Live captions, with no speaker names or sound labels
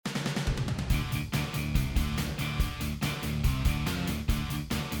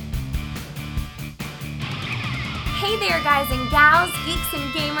Hey there, guys and gals, geeks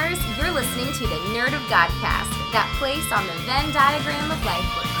and gamers. You're listening to the Nerd of Godcast, that place on the Venn diagram of life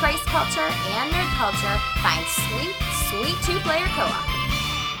where Christ culture and nerd culture find sweet, sweet two-player co-op.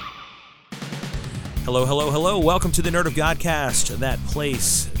 Hello, hello, hello. Welcome to the Nerd of Godcast, that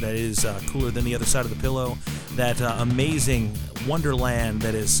place that is cooler than the other side of the pillow, that amazing wonderland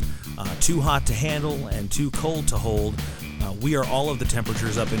that is too hot to handle and too cold to hold. We are all of the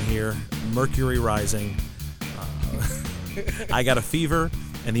temperatures up in here, mercury rising. I got a fever,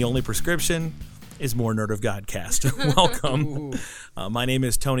 and the only prescription is more Nerd of Godcast. Welcome. My name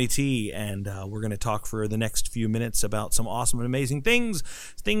is Tony T, and we're going to talk for the next few minutes about some awesome and amazing things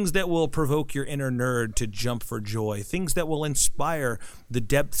that will provoke your inner nerd to jump for joy, things that will inspire the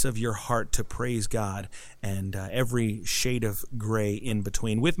depths of your heart to praise God, and every shade of gray in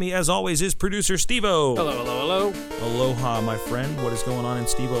between. With me, as always, is producer Steve-O. Hello, hello, hello. Aloha, my friend. What is going on in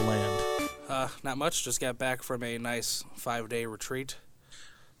Steve-O land? Not much. Just got back from a nice 5-day retreat,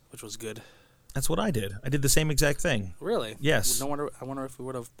 which was good. That's what I did. I did the same exact thing. Really? Yes. I wonder if we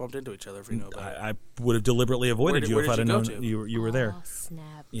would have bumped into each other if we knew about it. I would have deliberately avoided you if I'd have known you were there. Oh,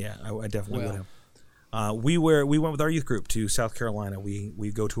 snap. Yeah, I definitely would have. We went with our youth group to South Carolina.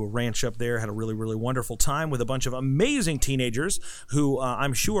 We go to a ranch up there, had a really, really wonderful time with a bunch of amazing teenagers who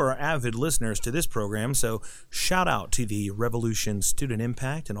I'm sure are avid listeners to this program. So shout out to the Revolution Student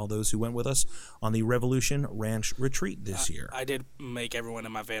Impact and all those who went with us on the Revolution Ranch Retreat this year. I did make everyone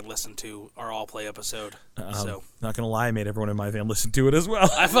in my van listen to our All Play episode. So not going to lie, I made everyone in my van listen to it as well.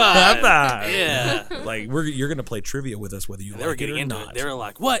 High five! High five! Yeah. Like, you're going to play trivia with us whether you They were like it getting or into not. it. They were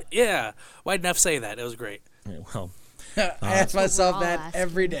like, what? Yeah. Why'd Neff say that? It was great. Yeah, well... I ask myself all that asking.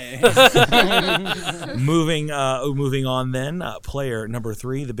 every day. Moving on then, player number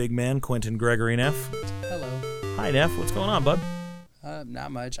 3, the big man, Quentin Gregory Neff. Hello. Hi, Neff. What's going on, bud?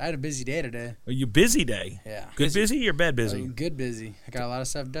 Not much. I had a busy day today. Are you busy day? Yeah. Good busy or bad busy? Good busy. I got a lot of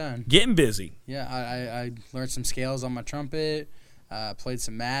stuff done. Getting busy. Yeah, I learned some scales on my trumpet, played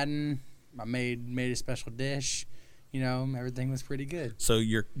some Madden, I made a special dish. You know, everything was pretty good. So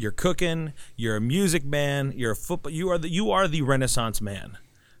you're cooking, you're a music man, you're a football, you are the Renaissance man.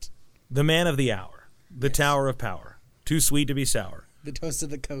 The man of the hour. The Tower of Power. Too sweet to be sour. The toast of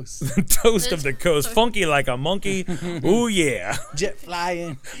the coast. The toast of the coast. Funky like a monkey. Ooh, yeah. Jet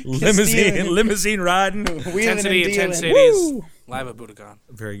flying. Limousine riding. 10 City and 10 dealing. Cities. Woo! Live at Budokan.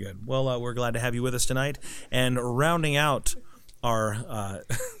 Very good. Well, we're glad to have you with us tonight. And rounding out our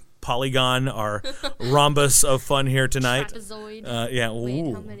polygon, our rhombus of fun here tonight. Trapezoid. Yeah. Wait,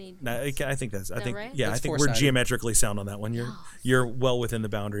 ooh. how many? I think that's. I think. right? Yeah. That's I think we're four-sided. geometrically sound on that one. You're well within the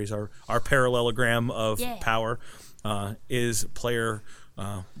boundaries. Our parallelogram of Yeah. power is player.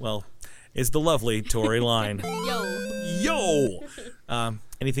 Is the lovely Tori Line. Yo. Yo.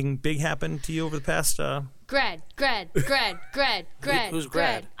 Anything big happened to you over the past? Grad. Who's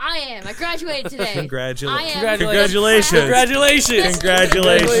grad? I am. I graduated today. Congratulations. Congratulations. Congratulations.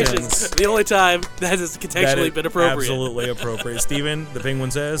 Congratulations. The only time that has contextually been appropriate. Absolutely appropriate. Steven, the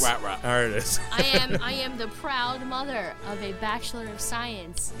penguin says. Rah, rah. There it is. I am the proud mother of a Bachelor of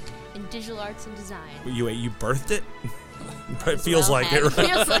Science in Digital Arts and Design. You birthed it? It feels like it, right?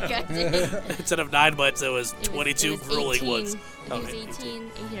 Feels like I did. Instead of 9 months, it was 22 It was grueling 18. ones. It was 18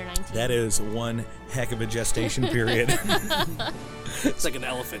 or 19. That is one heck of a gestation period. It's like an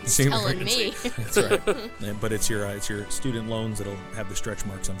elephant. telling me. That's right. Yeah, but it's your student loans that'll have the stretch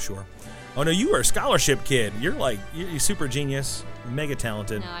marks, I'm sure. Oh no, you are a scholarship kid. You're super genius, mega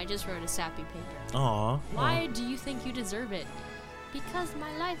talented. No, I just wrote a sappy paper. Aw. Why do you think you deserve it? Because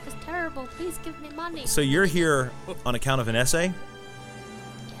my life is terrible. Please give me money. So you're here on account of an essay?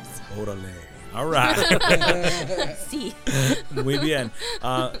 Yes. Orale. All right. See. Muy bien.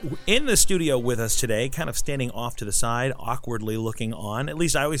 In the studio with us today, kind of standing off to the side, awkwardly looking on. At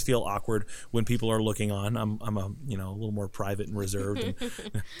least I always feel awkward when people are looking on. I'm a little more private and reserved. And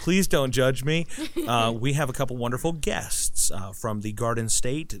please don't judge me. We have a couple wonderful guests from the Garden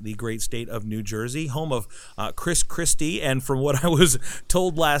State, the great state of New Jersey, home of Chris Christie, and from what I was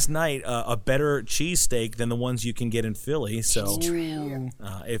told last night, a better cheesesteak than the ones you can get in Philly. So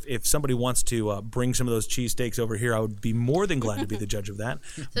if somebody wants to bring some of those cheesesteaks over here, I would be more than glad to be the judge of that.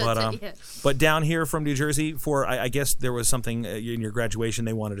 But down here from New Jersey, for I guess there was something in your graduation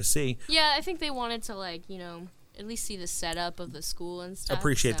they wanted to see. Yeah, I think they wanted to at least see the setup of the school and stuff.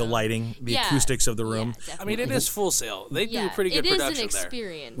 Appreciate the so- lighting, the Yeah, acoustics of the room. Yeah, I mean, it is Full Sail. They do pretty good it production is an there.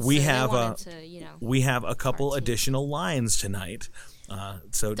 experience. We so they have wanted to, we have a couple cartoon. additional lines tonight.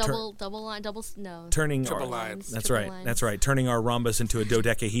 So double line, no. turning Triple our, lines. That's triple right. lines. That's right. Turning our rhombus into a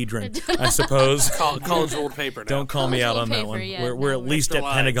dodecahedron, I suppose. College ruled paper now. Don't call me out College on that paper, one. yeah, we're no, at least extra at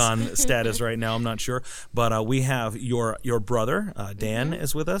lines. Pentagon status right now. I'm not sure, but we have your brother Dan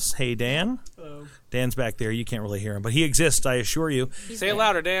is with us. Hey Dan. Hello. Dan's back there. You can't really hear him, but he exists. I assure you. Say it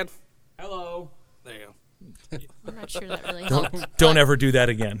louder, Dan. Hello. There you go. I'm not sure that really helps. Don't ever do that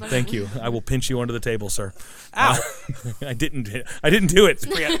again. Thank you. I will pinch you under the table, sir. Ow. I didn't do it.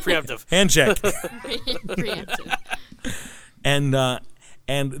 Preemptive. Handshake. Preemptive.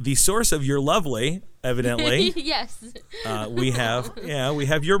 And the source of your lovely, evidently, Yes. we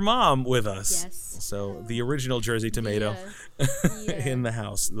have your mom with us. Yes. So the original Jersey tomato Yeah. in the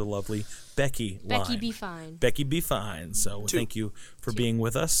house, the lovely Becky. Becky Line. be fine. Becky be fine. So thank you for being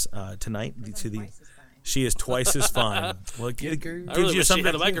with us tonight. She is twice as fine. Well, it gives I you really wish she something,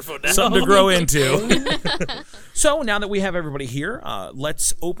 had a microphone now. something to grow into. So now that we have everybody here,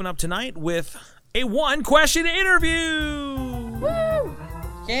 let's open up tonight with a one-question interview.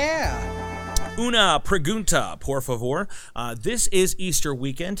 Yeah. Una pregunta, por favor. This is Easter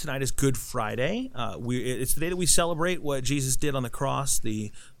weekend. Tonight is Good Friday. It's the day that we celebrate what Jesus did on the cross,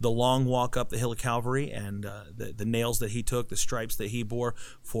 the long walk up the hill of Calvary, and the nails that he took, the stripes that he bore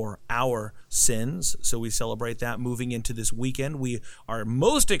for our sins. So we celebrate that moving into this weekend. We are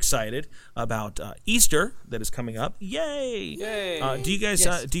most excited about Easter that is coming up. Yay! Yay. Do you guys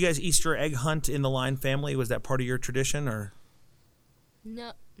Yes. Easter egg hunt in the Line family? Was that part of your tradition or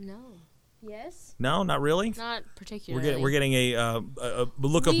No. Yes. no? Not really. Not particularly. We're getting a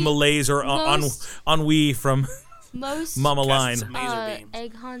look of We- malaise or most- ennui from Most Mama Line. Some laser beams.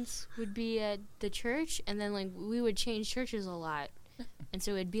 egg hunts would be at the church, and then like we would change churches a lot, and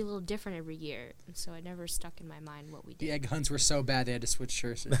so it'd be a little different every year. And so it never stuck in my mind what we The did. egg hunts were so bad they had to switch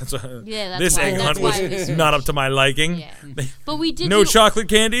churches. Yeah, that's This why. egg that's hunt why was it was not up to my liking. Yeah, but we did No do, chocolate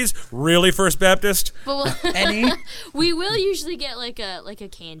candies? Really, First Baptist? But Any? we will usually get like a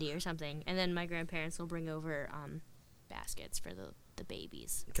candy or something, and then my grandparents will bring over baskets for the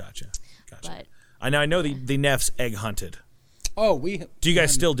babies. Gotcha. But I know the Neffs egg hunted. Oh, we. Do you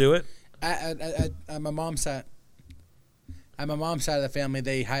guys still do it? At my mom's side. At my mom's side of the family,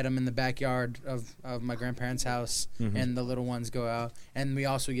 they hide them in the backyard of my grandparents' house, and the little ones go out. And we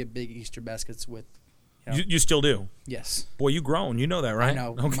also get big Easter baskets with. You still do? Yes. Boy, you grown. You know that, right? I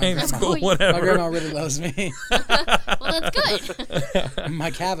know. Okay, My that's grandma- cool. My Whatever. My grandma really loves me. well, that's good.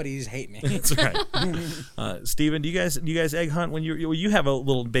 My cavities hate me. That's right. Steven, do you guys egg hunt when you have a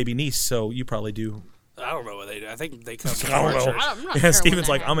little baby niece, so you probably do. I don't know what they do. I think they come I from don't our know. church. I'm not Yeah, sure Steven's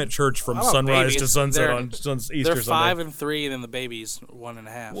when like, that I'm at church from I don't know, sunrise to babies. sunset They're- on Easter They're Sunday. 5 and 3, and then the baby's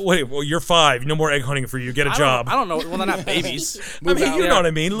 1.5. Wait, well, you're 5. No more egg hunting for you. Get a job. I don't know. Well, they're not babies. I mean, you Yeah. know what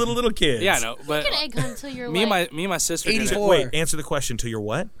I mean. Little kids. Yeah, I know. But You can egg hunt until you're me like and my sister. did it. 84. Wait, answer the question. Till you're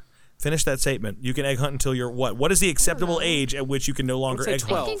what? Finish that statement. You can egg hunt until you're what? What is the acceptable know. age at which you can no longer say egg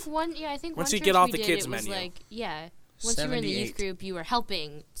 12. hunt? I think Once one you get church off we the did, kids' it was menu. like, yeah. Once you were in the youth 78. group, you were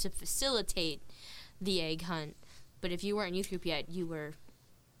helping to facilitate the egg hunt. But if you weren't in youth group yet, you were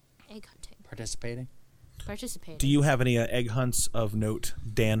egg hunting, Participating. participating. Do you have any egg hunts of note,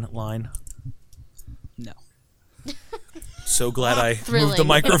 Dan Line? No. So glad I moved the Thrilling.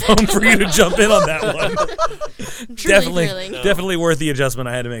 microphone for you to jump in on that one. Truly thrilling. Definitely worth the adjustment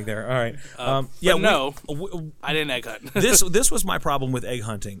I had to make there. All right. But no, I didn't egg hunt. this was my problem with egg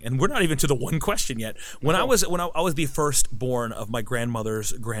hunting, and we're not even to the one question yet. When I was the firstborn of my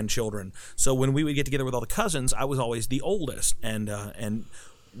grandmother's grandchildren, so when we would get together with all the cousins, I was always the oldest, and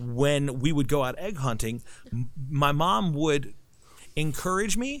when we would go out egg hunting, my mom would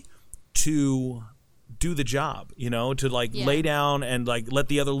encourage me to do the job, to like Yeah. lay down and like let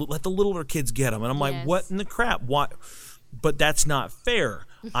the littler kids get them, and I'm like, Yes. what in the crap? What? But that's not fair.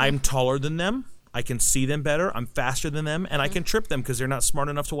 I'm taller than them. I can see them better. I'm faster than them, and I can trip them because they're not smart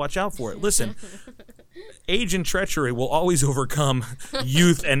enough to watch out for it. Listen, age and treachery will always overcome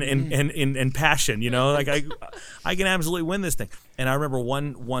youth and passion. Like I can absolutely win this thing. And I remember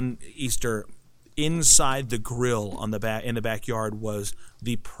one Easter, inside the grill in the backyard was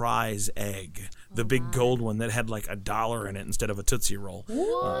the prize egg, the big gold one that had like $1 in it instead of a Tootsie Roll.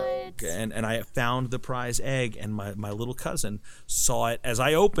 What? And I found the prize egg, and my little cousin saw it as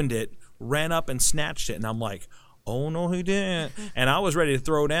I opened it, ran up and snatched it, and I'm like, oh no, he didn't. And I was ready to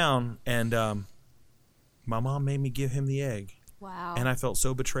throw down, and my mom made me give him the egg. Wow. And I felt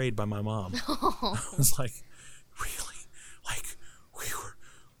so betrayed by my mom. I was like, really? Like,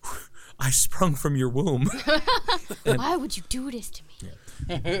 I sprung from your womb. Why would you do this to me?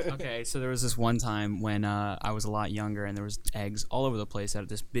 Okay, so there was this one time when I was a lot younger, and there was eggs all over the place out of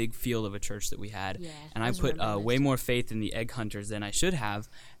this big field of a church that we had. Yeah, and I I just put remember way this. more faith in the egg hunters than I should have,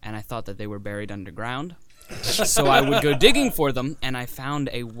 and I thought that they were buried underground. So I would go digging for them, and I found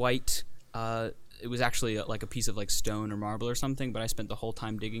a white. It was actually like a piece of like stone or marble or something, but I spent the whole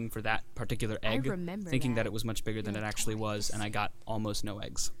time digging for that particular egg, remember thinking that that. it was much bigger than it actually was, and I got almost no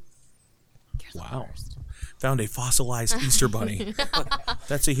eggs. Wow. Found a fossilized Easter bunny.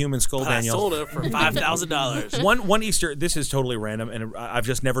 That's a human skull, I Daniel. sold it for $5,000. One Easter, this is totally random, and I've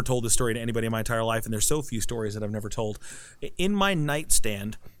just never told this story to anybody in my entire life, and there's so few stories that I've never told. In my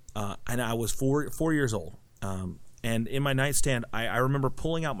nightstand, and I was 4 years old, and in my nightstand, I remember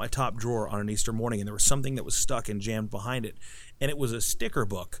pulling out my top drawer on an Easter morning, and there was something that was stuck and jammed behind it, and it was a sticker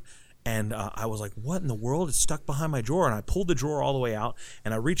book. And I was like, what in the world? It's stuck behind my drawer. And I pulled the drawer all the way out,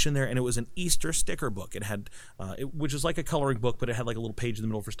 and I reached in there, and it was an Easter sticker book. It had, which is like a coloring book, but it had like a little page in the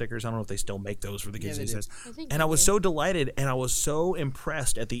middle for stickers. I don't know if they still make those for the kids they these do. days. I think And they I was do. so delighted, and I was so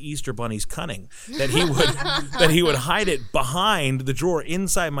impressed at the Easter bunny's cunning that he would hide it behind the drawer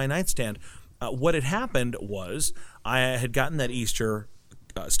inside my nightstand. What had happened was I had gotten that Easter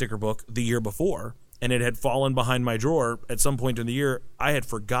sticker book the year before, and it had fallen behind my drawer at some point in the year. I had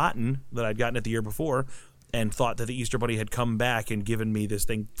forgotten that I'd gotten it the year before and thought that the Easter bunny had come back and given me this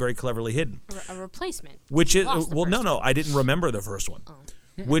thing very cleverly hidden. A replacement. Which is, Lost the well, first no, one. I didn't remember the first one.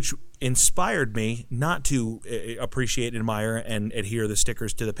 Which inspired me not to appreciate, admire, and adhere the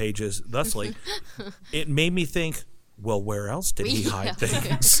stickers to the pages thusly. It made me think, well, where else did he hide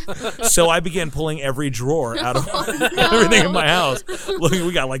things? So I began pulling every drawer out of everything in my house. Looking,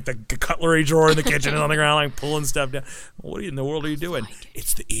 we got like the cutlery drawer in the kitchen and on the ground, like pulling stuff down. What in the world are you doing?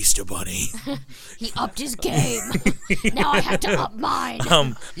 It's the Easter bunny. He upped his game. Now I have to up mine.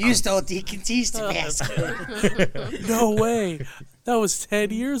 You stole Deacon's Easter basket. No way. That was 10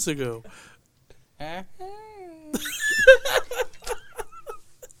 years ago.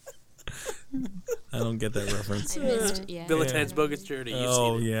 I don't get that reference. I missed, yeah. Bill and Ted's Bogus Journey. You've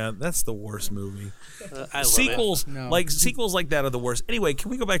Oh seen it. yeah, that's the worst movie. I love Sequels, No. sequels like that are the worst. Anyway, can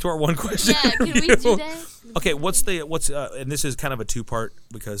we go back to our one question? Yeah, can we do that? Okay, and this is kind of a two-part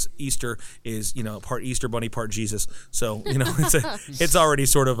because Easter is, part Easter bunny, part Jesus. So, it's already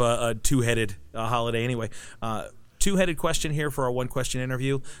sort of a two-headed holiday anyway. Two-headed question here for our one-question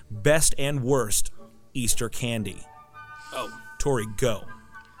interview. Best and worst Easter candy. Oh. Tori, go.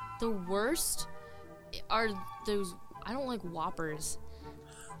 The worst are those. I don't like Whoppers.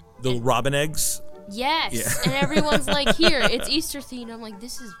 The robin eggs. Yes, Yeah. and everyone's like, "Here, it's Easter themed." I'm like,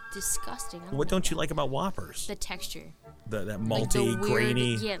 "This is disgusting." What don't you like about Whoppers? The texture, That like malty, the weird,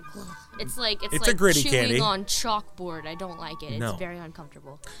 grainy. Yeah, it's like It's a gritty chewing candy. on chalkboard. I don't like it. It's No. very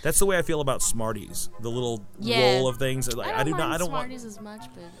uncomfortable. That's the way I feel about Smarties. The little Yeah. roll of things. Like, I don't mind I don't want. Smarties as much,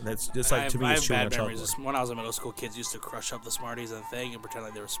 but That's just like to me. I It's have chewing on bad memories. chocolate. When I was in middle school, kids used to crush up the Smarties and thing and pretend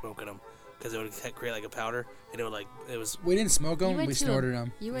like they were smoking them because it would create like a powder, and it was. We didn't smoke you them. went We to snorted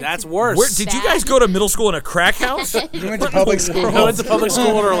them. You went That's to- worse. Where, did you Bad. guys go to middle school in a crack house? We went to public school. I went to public school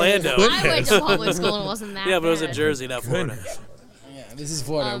in Orlando. I went to public school and it wasn't that. Yeah, but it was in bad. Jersey, not Florida. Goodness. Yeah, this is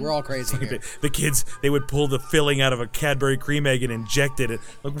Florida. We're all crazy here. The kids, they would pull the filling out of a Cadbury cream egg and inject it.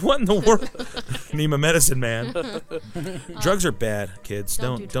 Like, what in the world? Need my medicine, man. Drugs are bad, kids.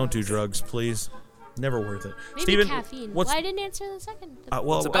 Don't Don't do do drugs, please. Never worth it. Maybe Steven, caffeine. what's Well, I didn't answer the second.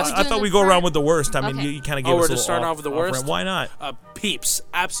 well? the best? I thought we go around with the worst. I mean, Okay. you kind of Oh, gave we're us a just little starting off with the worst? Why not? Peeps,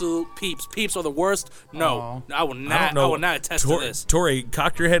 absolute peeps. Peeps are the worst. No, Aw. I will I not. don't know. I will not attest to this. Tori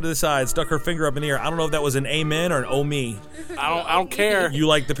cocked her head to the side, stuck her finger up in the air. I don't know if that was an amen or an oh me. I don't care. You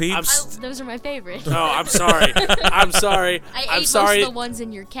like the peeps? I'm s- Those are my favorite. No, I'm sorry. I'm sorry. I I'm ate sorry. most of the ones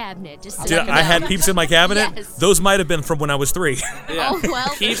in your cabinet. Just so Did you I had know. peeps in my cabinet. Yes. Those might have been from when I was 3. Yeah. Oh well.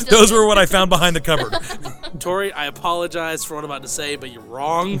 Peeps- they're still Those good. were what I found behind the cupboard. Tori, I apologize for what I'm about to say, but you're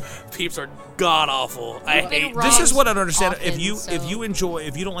wrong. Peeps are god awful. I Been hate. wrong. This is what I don't understand. Often, if you so-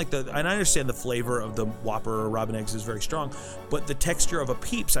 if you don't like the, and I understand the flavor of the Whopper or Robin eggs is very strong, but the texture of a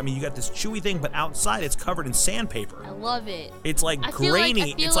Peeps, I mean, you got this chewy thing, but outside it's covered in sandpaper. I love it. It's like I feel grainy.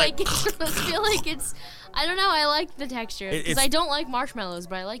 like I feel it's like, like I feel like it's. I don't know. I like the texture because it's- I don't like marshmallows,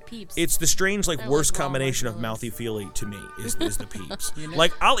 but I like Peeps. it's the strange, like I worst like raw combination of marshmallows. mouthy feely to me is the Peeps.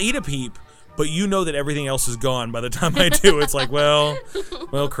 Like I'll eat a Peep, but you know that everything else is gone by the time I do. It's like, well,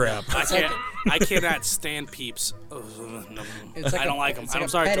 crap. I cannot stand Peeps. It's like I don't a- like them. it's like I'm a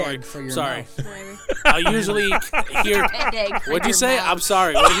sorry, pet Tori. egg for your Sorry. mouth. Whatever. I usually hear. Pet egg for What'd you your say? mouth. I'm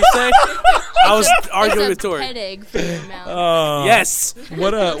sorry. What did you say? I was arguing with It's a Tori. pet egg for your mouth. Yes.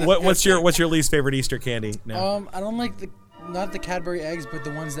 What's your least favorite Easter candy? Now? I don't like not the Cadbury eggs, but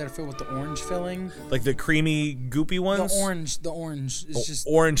the ones that are filled with the orange filling. Like the creamy, goopy ones? The orange is just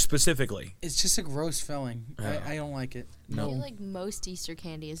Orange specifically. it's just a gross filling. I don't like it. I No, feel like most Easter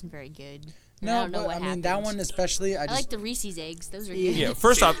candy isn't very good. And no, I don't know but what I mean happened. that one especially. I I just like the Reese's eggs. Those are Yeah. good. Yeah,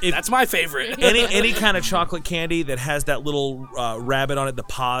 first off, if That's my favorite. any kind of chocolate candy that has that little rabbit on it, the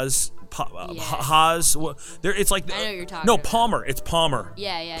Paz. Yeah. Haas, there. It's like I know what you're talking no about. Palmer. It's Palmer.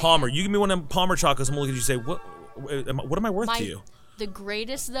 Yeah. Palmer. You give me one of them Palmer chocolates, I'm gonna look at you and say, what am I worth to you? The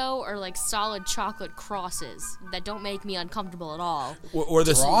greatest though are like solid chocolate crosses that don't make me uncomfortable at all. Or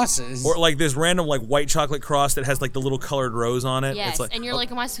this, Crosses? or like this random like white chocolate cross that has like the little colored rose on it. Yes, It's like, and you're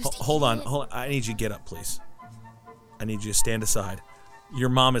like, am I supposed to Hold eat on, it? hold on. I need you to get up, please. I need you to stand aside. Your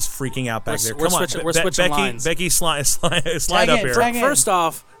mom is freaking out back there. We're Come on, switching- we're switching Becky. lines. Becky, slide Tag up in, here. tag in. First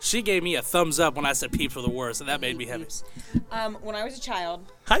off, she gave me a thumbs up when I said peeps were the worst, and that made me happy. When I was a child.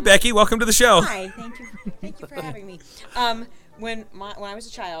 Hi, Becky. Welcome to the show. Hi, thank you for having me. When I was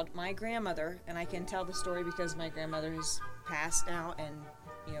a child, my grandmother, and I can tell the story because my grandmother has passed now, and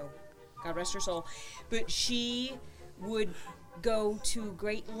God rest her soul, but she would go to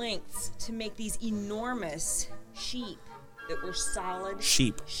great lengths to make these enormous sheep that were solid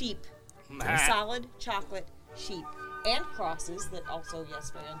Sheep. solid chocolate sheep, and crosses that also,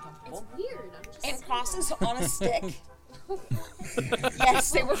 yes, very uncomfortable. Weird. I'm just And crosses on a stick.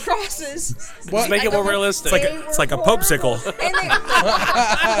 Yes, they were crosses. Let's make it more realistic. It's like a popsicle. And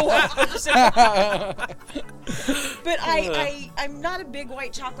but I'm not a big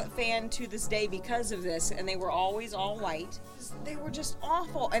white chocolate fan to this day because of this, and they were always all white. They were just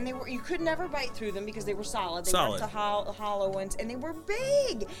awful, and you could never bite through them because they were solid. They weren't the hollow ones, and they were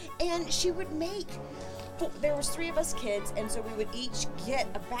big. And she would make. There was 3 of us kids, and so we would each get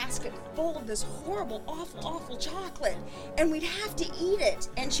a basket full of this horrible, awful chocolate, and we'd have to eat it.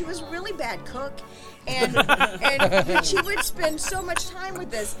 And she was a really bad cook, and she would spend so much time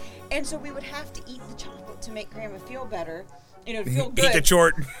with this, and so we would have to eat the chocolate to make Grandma feel better, to feel good. Eat the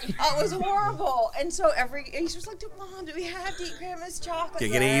chort. It was horrible, and so he was like, "Mom, do we have to eat Grandma's chocolate?"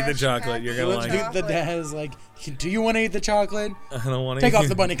 You're gonna eat the Yes, you chocolate. have You're to gonna eat like the it. the chocolate. dad is like, do you want to eat the chocolate? I don't want to Take off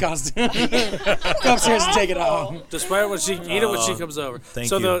the bunny costume. Go upstairs and take it off. Just eat it when she comes over. Thank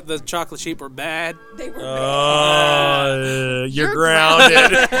so you. the chocolate sheep were bad. They were You're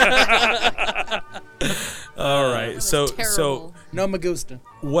grounded. All right. was So terrible. No Magusta.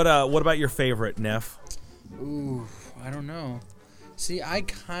 what about your favorite, Neff? Ooh, I don't know. See, I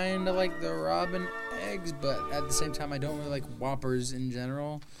kind of like the Robin eggs, but at the same time, I don't really like Whoppers in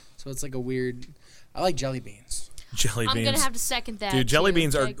general. So it's like a weird. I like jelly beans. Jelly beans. I'm gonna have to second that. Dude, jelly too.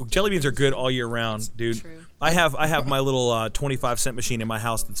 beans are Like, jelly beans are good all year round, dude. true. I have my little 25-cent machine in my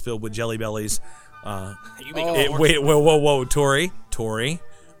house that's filled with Jelly Bellies. You make it work. Wait, whoa, Tori,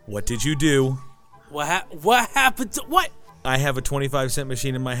 what did you do? What happened to what? I have a 25-cent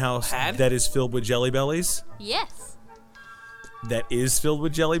machine in my house Had? that is filled with Jelly Bellies. Yes. That is filled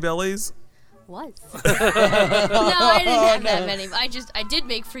with Jelly Bellies. Was. No, I didn't have that many. I did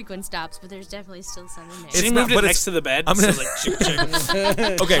make frequent stops, but there's definitely still some in there. It's She not- moved but it it's- next to the bed. I'm so gonna- it's like,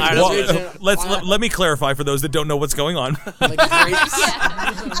 chick. Okay, All right, well, let me clarify for those that don't know what's going on. Like grapes.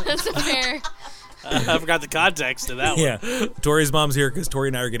 Yeah, that's a fair. I forgot the context of that one. Yeah, Tori's mom's here because Tori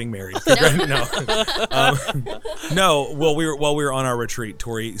and I are getting married. No. While we were on our retreat,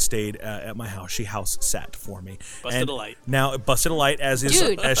 Tori stayed at my house. She house sat for me. Busted And a light. Now busted a light as Dude,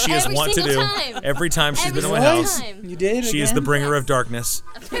 she is every wont to do. single time. Every time she's Every been in my single house. time. You did. She is the again? bringer of darkness.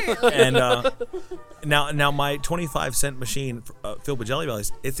 Apparently. And now my 25-cent machine filled with Jelly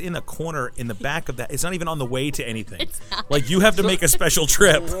Bellies, it's in a corner in the back of that. It's not even on the way to anything. It's not. Like you have to make a special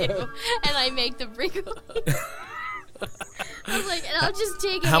trip. And I make the brinkle. I was like, and I'll just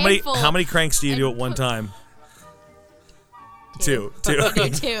take a How handful. many cranks do you do at one time? Two. I do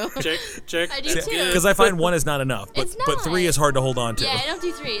two. Check. I do two. Because I find one is not enough, but It's but 3 not. is hard to hold on to. Yeah, I don't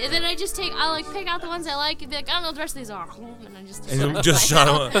do 3. And then I just I'll pick out the ones I like and be like, I don't know what the rest of these are. And I just And you just shut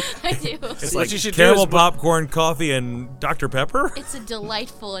 'em up. I do. It's What like you should do caramel is put- popcorn, coffee, and Dr. Pepper. It's a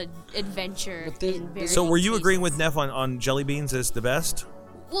delightful adventure. But there's- in very So were you tasty. agreeing with Neff on jelly beans as the best?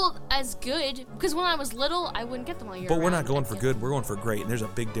 Well, as good, because when I was little, I wouldn't get them all year But we're round. not going for good. We're going for great, and there's a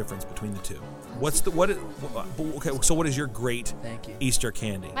big difference between the two. Okay, so what is your great Thank you. Easter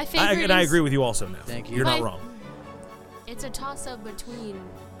candy? My favorite and I is- agree with you also, Neff. Thank you. You're not My- wrong. It's a toss-up between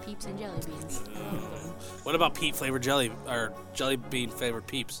Peeps and Jelly Beans. What about peat flavored jelly or jelly bean flavored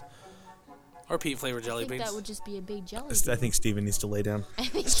peeps? Or peat flavored I jelly think beans? that would just be a big jelly I bean. think Steven needs to lay down. I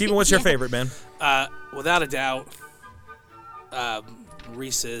think Steven, what's your yeah. favorite, man? Without a doubt,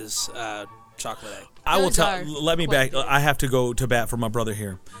 Reese's chocolate egg. I will Those tell. are Let me quite back. good. I have to go to bat for my brother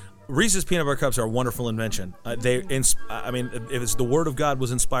here. Reese's peanut butter cups are a wonderful invention. If it's the Word of God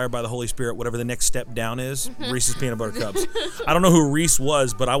was inspired by the Holy Spirit, whatever the next step down is, Reese's peanut butter cups. I don't know who Reese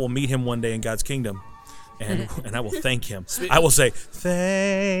was, but I will meet him one day in God's kingdom. And I will thank him. I will say,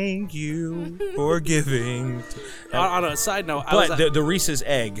 thank you for giving. On a side note, the Reese's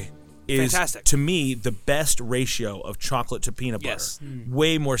egg is, fantastic. To me, the best ratio of chocolate to peanut butter. Yes.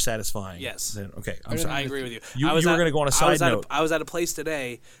 Way more satisfying. Yes. Okay, I'm sorry. I agree with you. You were going to go on a side note. I was at a place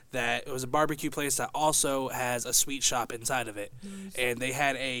today that it was a barbecue place that also has a sweet shop inside of it, and they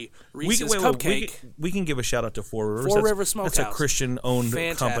had a Reese's cupcake. We can give a shout out to Four Rivers. Four Rivers Smokehouse. That's a Christian-owned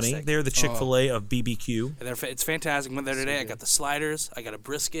company. They're the Chick-fil-A of BBQ. And it's fantastic. Went there today. I got the sliders. I got a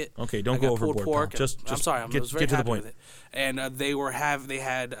brisket. Okay, don't go overboard. Pork. Just I'm sorry. I was very get to the happy point. with it. And they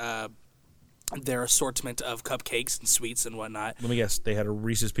had their assortment of cupcakes and sweets and whatnot. Let me guess. They had a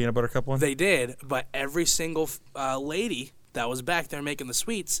Reese's peanut butter cup one? They did, but every single lady that was back there making the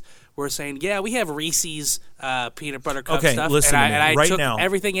sweets were saying, "Yeah, we have Reese's peanut butter cup stuff." Okay, listen to me. I Right took now,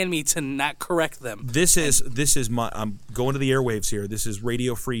 everything in me to not correct them. This is my. I'm going to the airwaves here. This is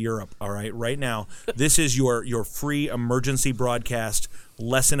Radio Free Europe. All right, right now, this is your free emergency broadcast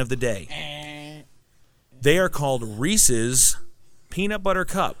lesson of the day. They are called Reese's peanut butter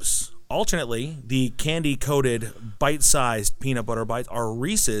cups. Alternately, the candy-coated, bite-sized peanut butter bites are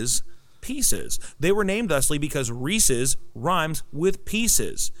Reese's Pieces. They were named thusly because Reese's rhymes with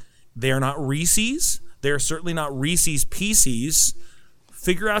pieces. They are not Reese's. They are certainly not Reese's Pieces.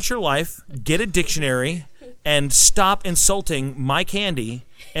 Figure out your life, get a dictionary, and stop insulting my candy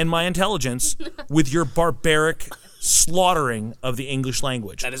and my intelligence with your barbaric slaughtering of the English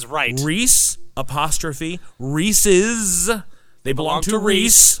language. That is right. Reese, apostrophe, Reese's. They belong to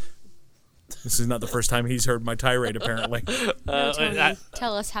Reese. This is not the first time he's heard my tirade, apparently. No, Tony,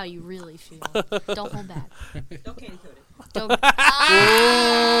 tell us how you really feel. Don't hold back. Don't candy coat it. Don't.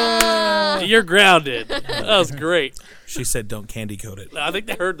 You're grounded. That was great. She said, "Don't candy coat it." I think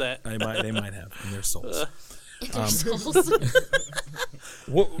they heard that. They might have in their souls. Their souls.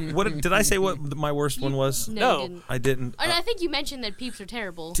 What did I say? What my worst one was? No, you didn't. I didn't. And I think you mentioned that Peeps are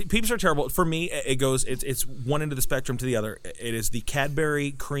terrible. Peeps are terrible. For me, it goes. It's one end of the spectrum to the other. It is the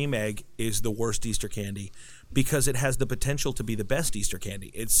Cadbury cream egg is the worst Easter candy because it has the potential to be the best Easter candy.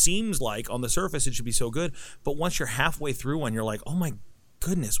 It seems like on the surface it should be so good, but once you're halfway through one, you're like, oh my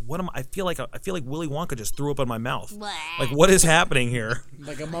goodness, what am I feel like Willy Wonka just threw up in my mouth. Blah. Like, what is happening here?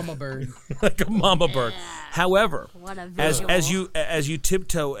 Like a mama bird. Like a mama bird. However, What a as visual. you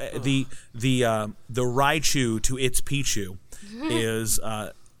tiptoe the Raichu to its Pichu is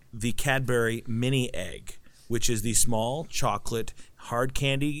the Cadbury mini egg, which is the small chocolate hard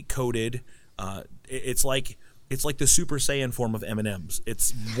candy coated. It's like the Super Saiyan form of M&Ms.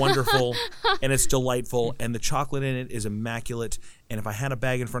 It's wonderful and it's delightful, and the chocolate in it is immaculate. And if I had a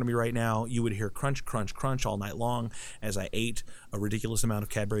bag in front of me right now, you would hear crunch, crunch, crunch all night long as I ate a ridiculous amount of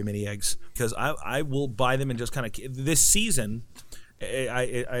Cadbury mini eggs. Because I will buy them and just kind of this season.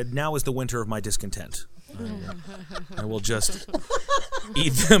 Now is the winter of my discontent. I will just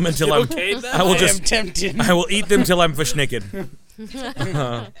eat them until I'm. Okay, I will I just. am tempted. I will eat them till I'm verschnicked.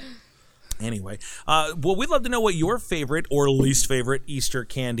 Anyway, well, we'd love to know what your favorite or least favorite Easter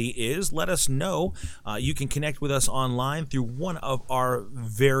candy is. Let us know. You can connect with us online through one of our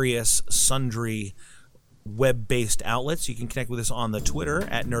various sundry web-based outlets. You can connect with us on the Twitter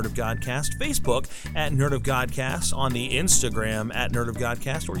at Nerd of Godcast, Facebook at Nerd of Godcast, on the Instagram at Nerd of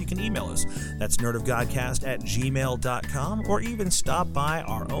Godcast, or you can email us. That's nerdofgodcast@gmail.com, or even stop by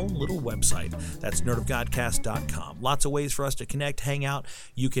our own little website. That's nerdofgodcast.com. Lots of ways for us to connect, hang out.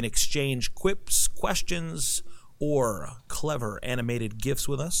 You can exchange quips, questions, or clever animated GIFs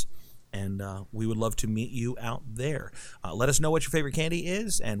with us. And we would love to meet you out there. Let us know what your favorite candy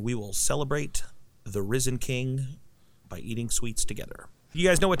is, and we will celebrate the risen king by eating sweets together. You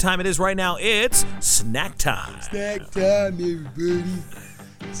guys know what time it is right now. It's snack time. Snack time, everybody.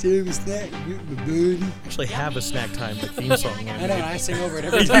 Serve a snack with my buddy. Actually have a snack time theme song. I know, I sing over it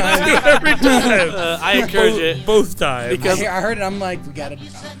every time. Every time. I encourage it. Both times. Because I heard it, I'm like, we gotta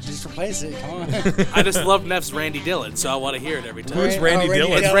just replace it. Come on. I just love Neff's Randy Dillon, so I want to hear it every time. Who's Randy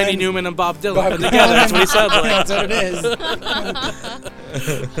Dillon? It's Randy Newman and Bob Dylan Bob put together. That's what he sounds like. That's what it is.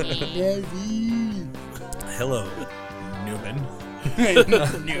 Hello, Newman.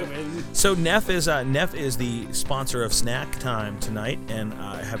 Newman. So Neff is the sponsor of Snack Time tonight, and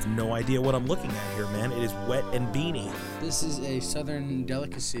I have no idea what I'm looking at here, man. It is wet and beanie. This is a southern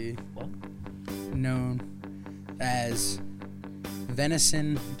delicacy known as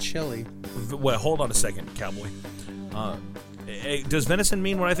venison chili. Well, hold on a second, cowboy. Does venison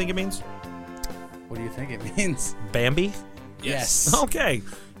mean what I think it means? What do you think it means? Bambi? Yes. Okay.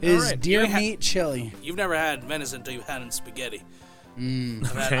 is right. deer You ha- meat chili. You've never had venison until you've had it in spaghetti.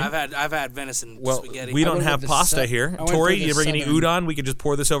 Okay. I've had venison Well, spaghetti. we I don't went have with the pasta su- here. I went Tori, for the you bring any southern- udon? We could just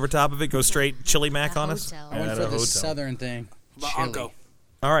pour this over top of it, go straight chili mac on us. Hotel. I went At for a the hotel. southern thing. About Chili. Anko.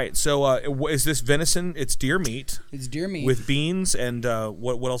 All right, so is this venison? It's deer meat It's deer meat with beans, and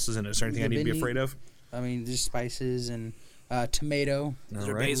what else is in it? Is there anything I need to be Bindi. afraid of? I mean, just spices and tomato. Is All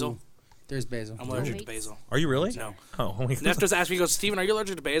there right. basil? There's basil. I'm allergic to Wait. basil. Are you really? No. Oh, oh my Neff God. just asked me, he goes, Steven, are you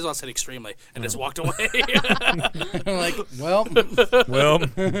allergic to basil? I said extremely, and just walked away. I'm like, well, Well,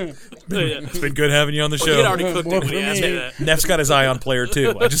 it's been good having you on the He had already show. cooked it when he asked me that. Neff's got his eye on player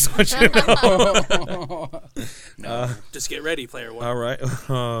two. I just want you to know. Just get ready, player one. All right.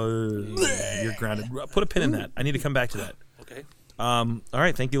 You're grounded. Put a pin in that. I need to come back to that. Okay. All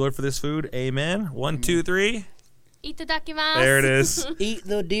right. Thank you, Lord, for this food. Amen. 1, 2, 3. Itadakimasu. There it is. eat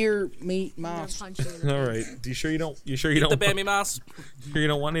the deer meat I'm gonna mouse. punch you in the All face. right. You sure you don't The Bambi mouse. sure you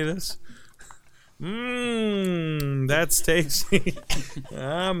don't want any of this? That's tasty.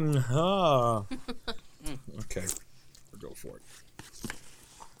 Okay. We'll go for it.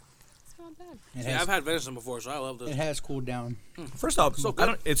 It's not bad. It Yeah, has, I've had venison before, so I love it this. has cooled down. First off, So I good.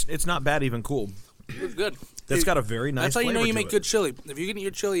 don't, it's not bad even cool. It's good. That's Dude, got a very nice That's how you know flavor you to make it. good chili. If you can eat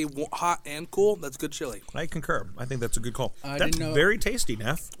your chili hot and cool, that's good chili. I concur. I think that's a good call. I That's didn't know- very tasty,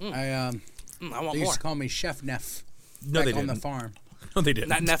 Neff. I They want used more. to call me Chef Neff. No, back they on the didn't. farm. No, they didn't.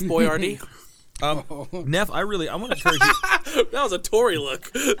 Not Neff Boy RD. Neff, I want to encourage you. That was a Tory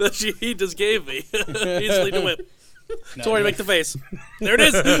look that he just gave me. Easily to whip. Tory, make the face. There it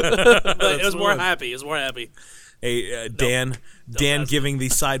is. It was more happy. It was more happy. Hey, Dan ask giving the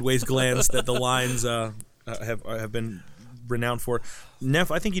sideways glance that the lines have been renowned for. Neff,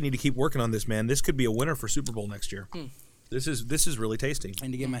 I think you need to keep working on this, man. This could be a winner for Super Bowl next year. This is really tasty. I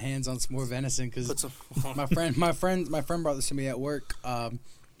need to get my hands on some more venison because Put some. my friend brought this to me at work.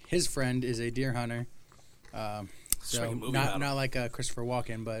 His friend is a deer hunter. So make a movie about not like Christopher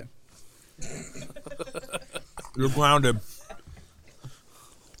Walken, but You're grounded.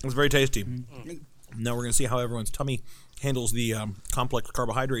 It's very tasty. Now we're going to see how everyone's tummy handles the complex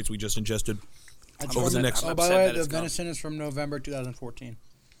carbohydrates we just ingested. That's Over the from- next- Oh, I'm by the upset way, that the it's gone. venison is from November 2014.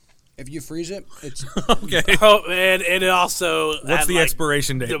 If you freeze it, it's Okay. Oh, and it also What's had, the like,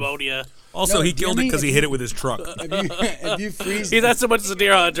 expiration date? pneumonia. Also, No, he dear killed it me, because he if hit you- it with his truck. if you freeze. He's not so much as a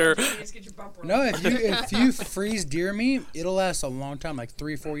deer hunter. No, if you freeze deer meat, it'll last a long time, like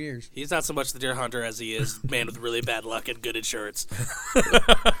 3-4 years. He's not so much the deer hunter as he is man with really bad luck and good insurance.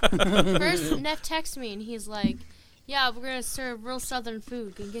 First, Neff texted me and he's like, "Yeah, we're gonna serve real Southern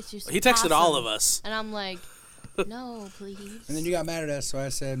food. Can get you some." He texted all possum." of us. and I'm like, "No, please." And then you got mad at us, so I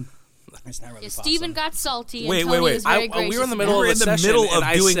said, it's not really Yeah, possum. Steven got salty. Wait, and wait, Tony wait. Was very We were in the gracious middle about of We're a in the session, middle and of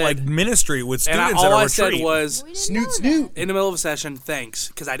I doing said- like ministry with And students all at our I said retreat. was, it. We didn't Snoot, know snoot. in the middle of a session, thanks,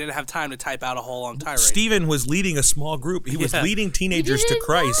 because I didn't have time to type out a whole long tirade. Stephen was leading a small group. He was Yeah. leading that. teenagers We to didn't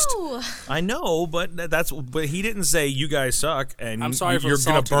Christ. know. I know, but but he didn't say you guys suck and I'm sorry for you're the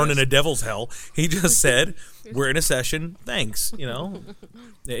gonna burn in saltiness. a devil's hell. He just said we're in a session. Thanks. You know,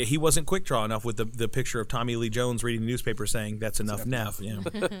 he wasn't quick draw enough with the picture of Tommy Lee Jones reading the newspaper saying that's enough, Neff. Yeah.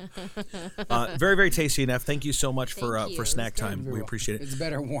 Very very tasty, Neff. Thank you so much for Thank you. snack It's time. You're We welcome. appreciate it. It's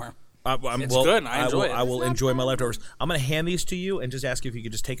better warm. It's good. I enjoy it. I will It's not enjoy my bad. leftovers. I'm gonna hand these to you and just ask you if you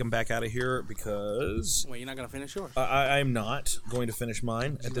could just take them back out of here because. Wait, you're not going to finish yours? I'm not going to finish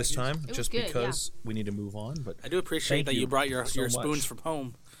mine at this time, was just good, because we need to move on. But I do appreciate Thank that you you brought your so spoons much. from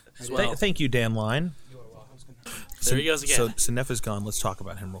home as well. thank you, Dan Line. There he goes again. So Neff is gone. Let's talk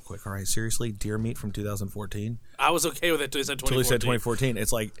about him real quick. All right, seriously, deer meat from 2014. I was okay with it until he said Until he 2014. said 2014.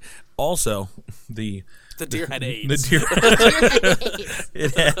 It's like also the The deer had AIDS. the deer.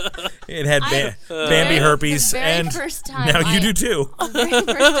 it had Bambi herpes, the very and first time now you I- do too. The very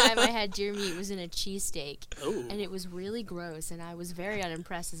first time I had deer meat was in a cheesesteak, Ooh. and it was really gross, and I was very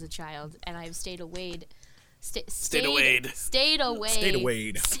unimpressed as a child, and I've stayed away. Stayed away. Stayed away. Stayed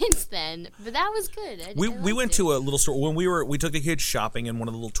away. Since then, but that was good. We went to a little store when we took the kids shopping in one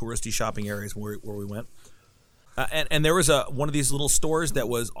of the little touristy shopping areas where we went, and there was one of these little stores that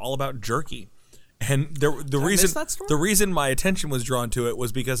was all about jerky. And the reason that store? the reason my attention was drawn to it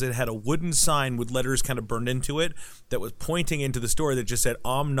was because it had a wooden sign with letters kind of burned into it that was pointing into the store that just said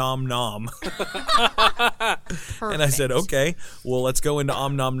Om Nom Nom. And I said, okay, well, let's go into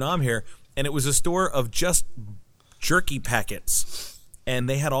Om Nom Nom here. And it was a store of just jerky packets. And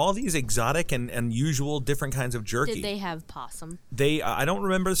they had all these exotic and unusual different kinds of jerky. Did they have possum? I don't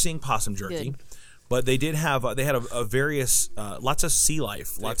remember seeing possum jerky. Good. But they did have they had a various lots of sea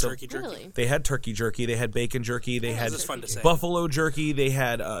life, lots of turkey jerky. Really? They had turkey jerky, they had bacon jerky, they had This is fun to say. buffalo jerky, they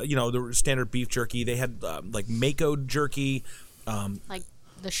had the standard beef jerky, they had like Mako jerky, Like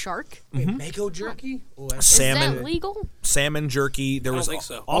The shark? Wait, Mako jerky? Oh, that's Salmon. Is that legal? Salmon jerky. There I don't was think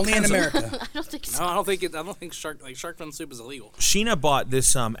so. all only in kinds of- America. I don't think so. No, I don't think shark fin soup is illegal. Sheena bought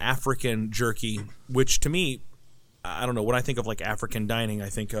this African jerky, which to me, I don't know. When I think of like African dining, I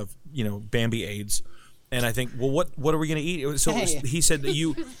think of Bambi aids, and I think, well, what are we gonna eat? So Hey. he said that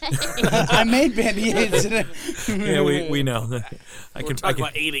you. I made Bambi aids today. Yeah, we know. I can. Talk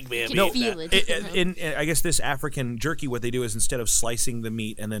about eating, man. You can feel it. In I guess this African jerky, what they do is instead of slicing the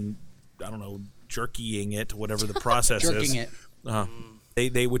meat and then I don't know jerkying it, whatever the process Jerking is,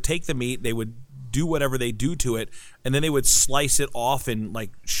 it. they would take the meat, they would do whatever they do to it, and then they would slice it off in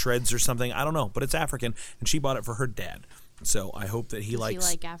like shreds or something. I don't know, but it's African, and she bought it for her dad. So I hope that he Does likes.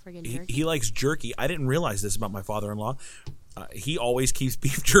 he like African jerky? He likes jerky. I didn't realize this about my father-in-law. He always keeps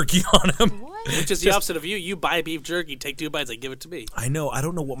beef jerky on him. What? Which is the opposite of you. You buy beef jerky, take 2 bites, and give it to me. I know. I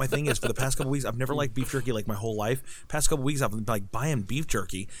don't know what my thing is. For the past couple weeks, I've never liked beef jerky like my whole life. Past couple weeks, I've been like buying beef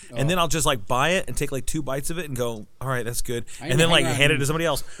jerky, and then I'll just like buy it and take like 2 bites of it and go, "All right, that's good," and then like hand it to somebody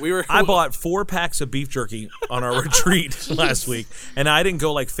else. I bought 4 packs of beef jerky on our retreat last week, and I didn't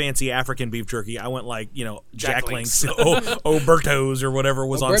go like fancy African beef jerky. I went like Jack Link's, Oberto's, or whatever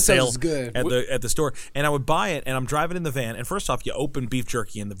was on Oberto's sale is good. at the store, and I would buy it, and I'm driving in the van, and first off, you open beef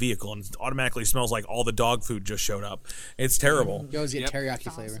jerky in the vehicle, and it automatically smells like all the dog food just showed up. It's terrible. You always get teriyaki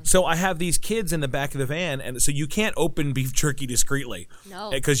flavor. So I have these kids in the back of the van, and so you can't open beef jerky discreetly. No.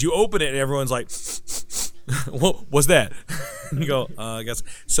 Because you open it, and everyone's like, what was that? You go, I guess.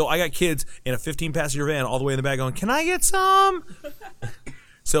 So I got kids in a 15-passenger van all the way in the back going, can I get some?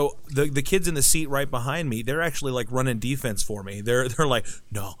 So the kids in the seat right behind me, they're actually like running defense for me. They're like,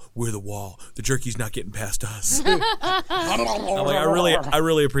 no, we're the wall. The jerky's not getting past us. I'm like, I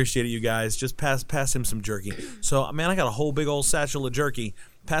really appreciate it, you guys. Just pass him some jerky. So man, I got a whole big old satchel of jerky.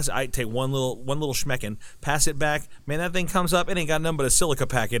 I take one little schmecken, pass it back. Man, that thing comes up, it ain't got nothing but a silica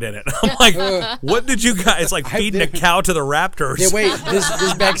packet in it. I'm like, what did you guys? It's like feeding a cow to the raptors. Yeah, wait.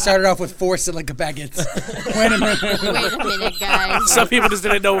 This bag started off with 4 silica packets. Wait a minute. Wait a minute, guys. Some people just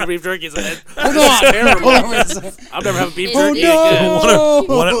didn't know what beef jerky is. Hold on. I've never had beef Oh, jerky no.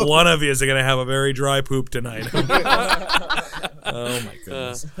 again. One of you is going to have a very dry poop tonight. Oh my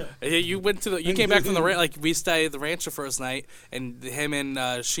goodness! You came back from we stayed at the ranch the first night, and him and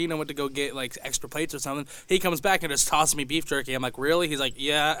Sheena went to go get like extra plates or something. He comes back and just tosses me beef jerky. I'm like, really? He's like,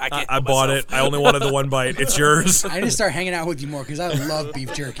 yeah, I can't. I bought it. I only wanted the 1 bite. It's yours. I need to start hanging out with you more because I love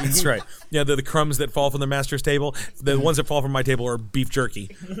beef jerky. That's right. Yeah, the crumbs that fall from the master's table, the ones that fall from my table are beef jerky.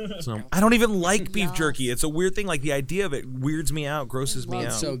 So I don't even like beef jerky. It's a weird thing. Like the idea of it weirds me out, grosses me out.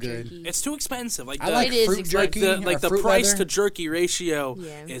 It's so good. It's too expensive. Like I like It is fruit jerky. the fruit price leather. to jerky ratio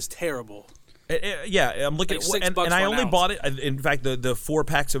Yeah. is terrible. Yeah, I'm looking Like at, $6 and I for an only ounce. bought it. In fact, the 4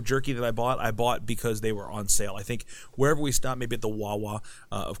 packs of jerky that I bought because they were on sale. I think wherever we stopped, maybe at the Wawa,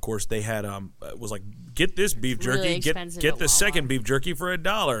 of course they had it was like, get this beef jerky, Really get expensive the at Wawa. second beef jerky for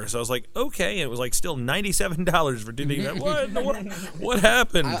 $1. So I was like, okay, and it was like still $97 for what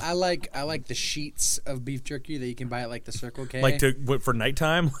happened? I like the sheets of beef jerky that you can buy at like the Circle K. Like for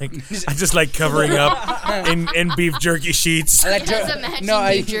nighttime, like I just like covering up in beef jerky sheets. I like That's to- a matching no,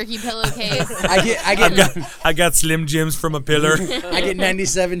 beef jerky pillowcase. I got Slim Jims from a pillar. I get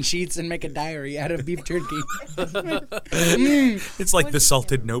 97 sheets and make a diary out of beef jerky. It's like the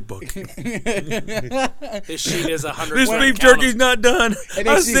salted notebook. This sheet is 100. This beef jerky's not done. It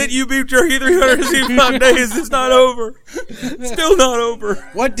I makes you- sent you beef jerky 365 days. It's not over. Still not over.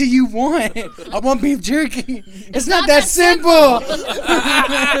 What do you want? I want beef jerky. It's not that simple.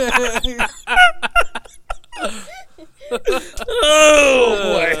 Oh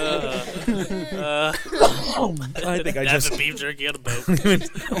boy! I think I That's just a beef jerky on a boat. Look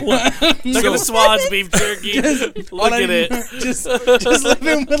at the Swan's beef jerky. Look at it. Just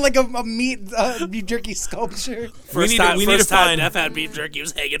living with like a meat beef jerky sculpture. we need to find. I've had beef jerky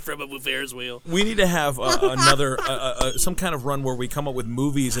was hanging from a Ferris wheel. We need to have another some kind of run where we come up with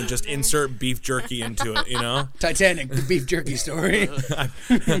movies and just insert beef jerky into it. You know, Titanic, the beef jerky story.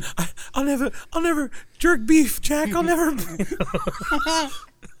 I'll never jerk beef, Jack. I'll never.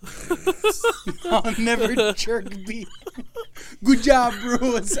 I'll never jerk beef. Good job,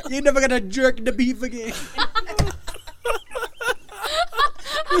 bros. You're never gonna jerk the beef again.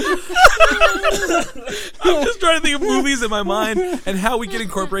 I'm just trying to think of movies in my mind and how we can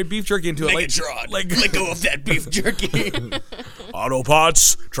incorporate beef jerky into it. Like let go of that beef jerky.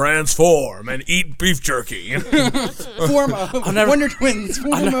 Autobots transform and eat beef jerky. Form of Wonder Twins.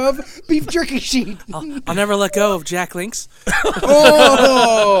 Form of beef jerky sheet. I'll never let go of Jack Link's.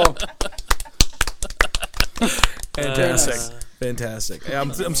 Oh. Fantastic. Yeah,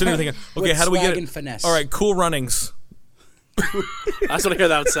 I'm sitting here thinking, okay, With how do we swag get and it? finesse. All right, Cool Runnings. I just want to hear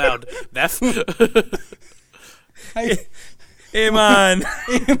that sound. Neff. Hey man,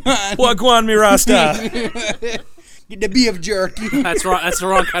 wagwan mi rasta. Get the beef jerky. That's wrong. That's the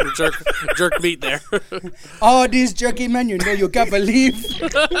wrong kind of jerk meat there. Oh, this jerky, man, you know you can't believe.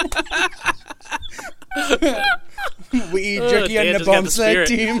 We eat jerky on Dan the just got the bobsled spirit.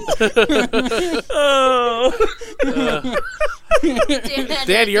 team. Oh.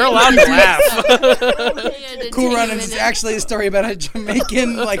 Dan, you're allowed to laugh. Cool Runnings is actually a story about a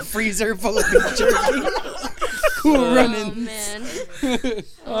Jamaican freezer full of beef jerky. Cool Runnings. Man.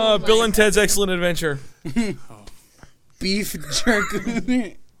 Bill and Ted's Excellent Adventure. Beef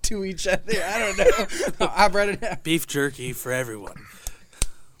jerky to each other. I don't know. I brought it up. Beef jerky for everyone.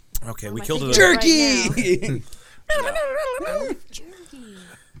 Okay, we killed it. Jerky.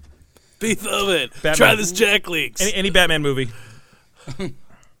 Beef oven. Batman. Try this Jack Leaks. Any Batman movie? I'm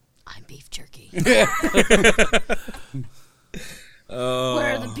beef jerky. Where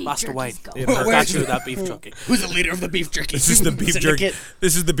are the beef Master jerkies Wayne. going? I got you without beef jerky. Who's the leader of the beef jerky? This is the beef jerky. Syndicate.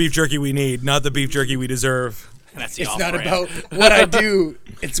 This is the beef jerky we need, not the beef jerky we deserve. That's the It's not off-brand. about what I do.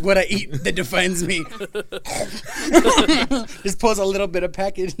 It's what I eat that defines me. Just pulls a little bit of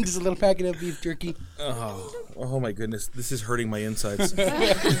packet, just a little packet of beef jerky. Oh my goodness, this is hurting my insides. Either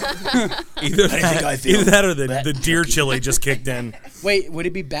that or the deer chili just kicked in. Wait, would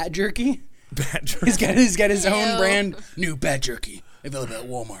it be bat jerky? Bat jerky. He's got his own Ew. brand. New bat jerky available at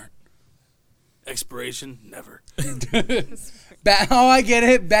Walmart. Expiration, never. Oh, I get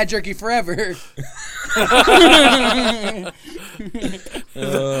it. Bat jerky forever.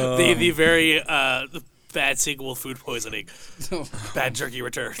 The very bad sequel, Food Poisoning. Bad jerky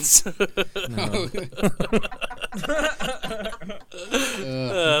returns.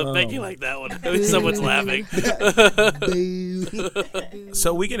 Becky liked that one. Someone's laughing.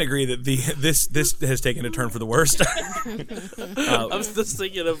 So we can agree that this has taken a turn for the worst. I was just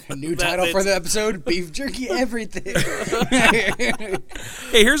thinking of New title for the episode: Beef Jerky Everything.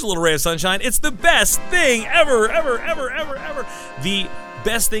 Hey, here's a little ray of sunshine. It's the best thing ever. The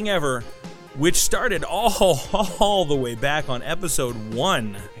best thing ever, which started all the way back on episode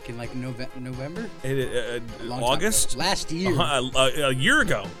 1. Back in November? Long time August? ago. Last year. A year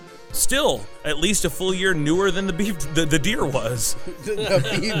ago. Still, at least a full year newer than the deer was.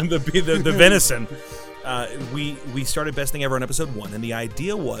 the venison. We started Best Thing Ever on episode 1, and the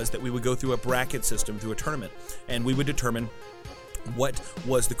idea was that we would go through a bracket system through a tournament, and we would determine what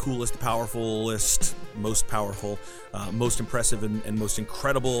was the coolest, powerfulest, most powerful, most impressive, and most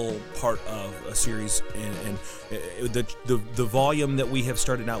incredible part of a series. And the volume that we have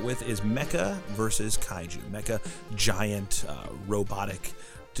started out with is Mecha versus Kaiju. Mecha, giant, robotic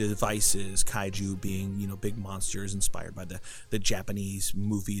devices, kaiju being big monsters inspired by the Japanese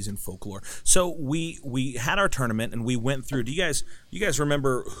movies and folklore. So we had our tournament and we went through. Do you guys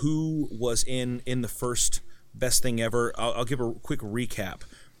remember who was in the first Best Thing Ever? I'll give a quick recap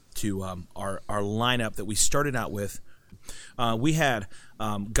to our lineup that we started out with. We had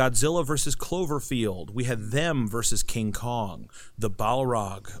Godzilla versus Cloverfield. We had them versus King Kong. The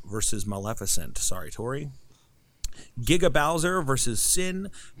Balrog versus Maleficent. Sorry, Tori. Giga Bowser versus Sin,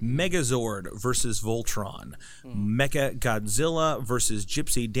 Megazord versus Voltron, Mecha Godzilla versus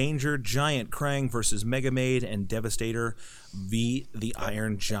Gypsy Danger, Giant Krang versus Mega Maid, and Devastator v. the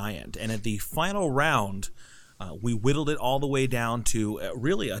Iron Giant. And at the final round, we whittled it all the way down to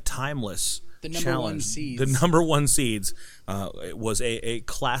really a timeless challenge. The number one seeds. It was a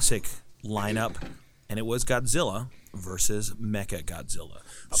classic lineup, and it was Godzilla versus Mecha Godzilla.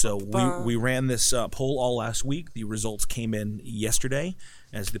 So we ran this poll all last week. The results came in yesterday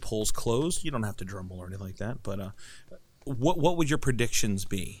as the polls closed. You don't have to drumble or anything like that, but what would your predictions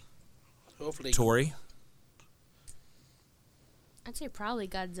be? Hopefully. Tori? I'd say probably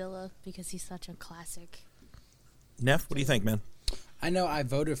Godzilla because he's such a classic. Neff, what do you think, man? I know I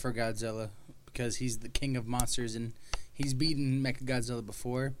voted for Godzilla because he's the king of monsters and he's beaten Mechagodzilla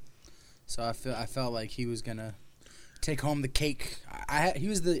before. So I felt like he was gonna take home the cake. He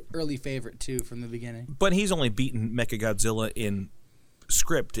was the early favorite too from the beginning. But he's only beaten Mechagodzilla in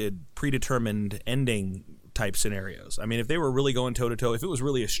scripted, predetermined ending type scenarios. I mean, if they were really going toe to toe, if it was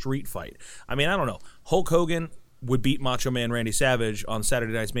really a street fight, I mean, I don't know. Hulk Hogan would beat Macho Man Randy Savage on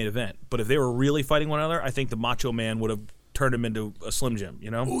Saturday Night's Main Event. But if they were really fighting one another, I think the Macho Man would have turned him into a Slim Jim,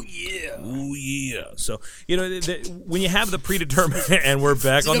 Oh, yeah. Oh, yeah. So, when you have the predetermined, and we're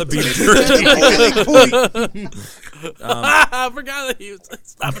back on the beat. I forgot that he was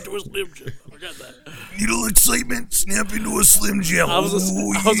snapping to a Slim Jim. I forgot that. Needle excitement, snap into a Slim Jim. I was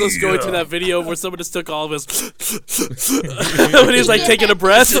just going to that video where someone just took all of his when he was like taking a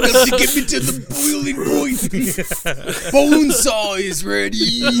breath. To get me to the boiling point. Bonesaw is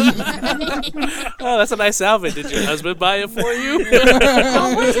ready. Oh, that's a nice outfit. Did your husband buy it for you?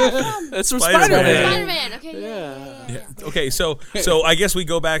 That's from Spider-Man. Spider-Man. Okay. Yeah. Okay, so I guess we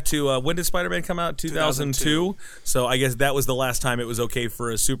go back to when did Spider-Man come out? 2002. So I guess that was the last time it was okay for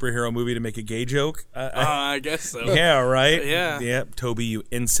a superhero movie to make a gay joke. I guess so. Yeah, right. Yeah. Yep. Toby, you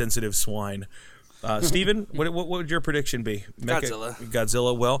insensitive swine. Steven, what would your prediction be?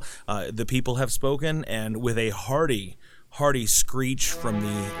 Godzilla. Well, the people have spoken, and with a hearty screech from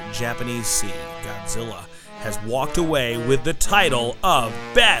the Japanese sea, Godzilla has walked away with the title of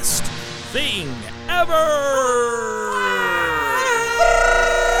Best Thing Ever.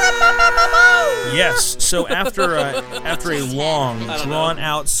 Yes. So after a long,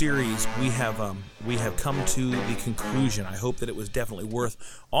 drawn-out series, we have come to the conclusion. I hope that it was definitely worth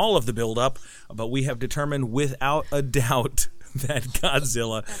all of the build-up, but we have determined without a doubt that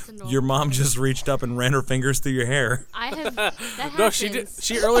Godzilla. Your mom just reached up and ran her fingers through your hair. No, she did.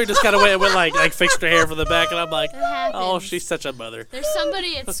 She earlier just kind of went like fixed her hair from the back, and I'm like, oh, she's such a mother. There's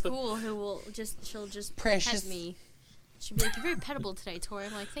somebody at school who will she'll just Precious. pet me. She'll be like, "You're very pettable today, Tori."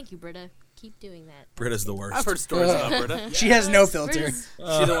 I'm like, "Thank you, Britta. Keep doing that." Britta's the worst. I've heard stories about Britta. She has no filter. Britta's-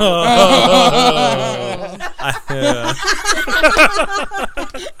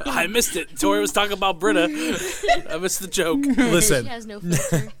 I missed it. Tori was talking about Britta. I missed the joke. Listen, She has no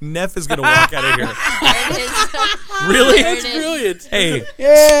filter. Neff is gonna walk out of here. There it is. Really? There it That's is. brilliant. Hey,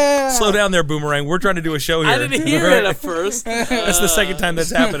 Yeah. slow down there, Boomerang. We're trying to do a show here. I didn't hear it at first. That's the second time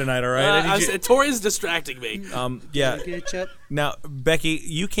that's happened tonight. All right. I need you- Tori's distracting me. yeah. Get you. Now, Becky,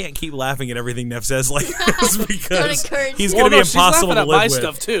 you can't keep laughing at everything Neff says like this because encourage he's me. going to be she's impossible laughing to at live my with.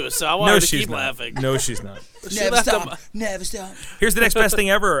 stuff too, so I want No, her to she's keep not. laughing. No, she's not. Never laughed at stop. my- Never stop. Here's the next best thing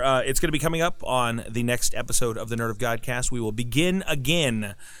ever. It's going to be coming up on the next episode of the Nerd of Godcast. We will begin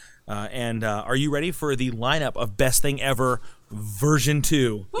again. And are you ready for the lineup of Best Thing Ever version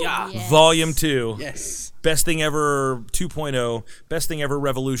 2? Yeah. Yes. Volume 2. Yes. Best Thing Ever 2.0. Best Thing Ever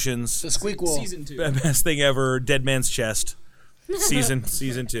Revolutions. The squeak wall. Season 2. Best Thing Ever Dead Man's Chest. Season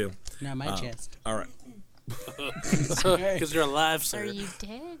 2. Not my chest. All right. Because you're alive, Are sir. you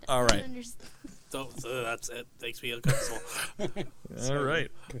dead? All I right. don't understand. That's it. Makes me uncomfortable. All right.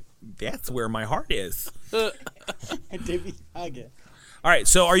 That's where my heart is. David Haga. All right.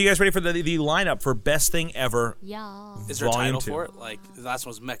 So are you guys ready for the lineup for Best Thing Ever? Yeah. Is there a Volume title 2. for it? Like the last one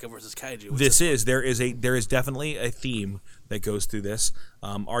was Mecha versus Kaiju. There is definitely a theme that goes through this.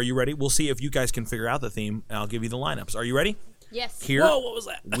 Are you ready? We'll see if you guys can figure out the theme, and I'll give you the lineups. Are you ready? Yes. Here Whoa! What was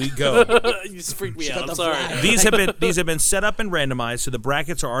that? we go. You just freaked me Shut out. the I'm sorry. fly. These have been set up and randomized, so the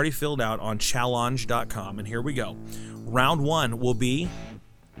brackets are already filled out on challenge.com. And here we go. Round 1 will be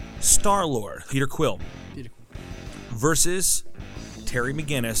Star-Lord, Peter Quill, versus Terry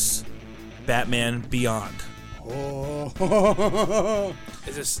McGinnis, Batman Beyond. Oh.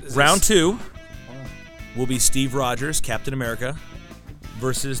 Is Round 2 will be Steve Rogers, Captain America,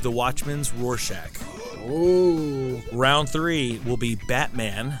 versus the Watchmen's Rorschach. Oh. Round 3 will be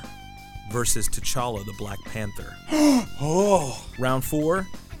Batman versus T'Challa, the Black Panther. Oh. Round 4,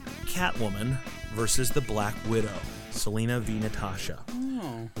 Catwoman versus the Black Widow, Selena V. Natasha.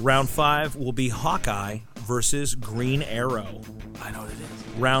 Oh. Round 5 will be Hawkeye versus Green Arrow. I know what it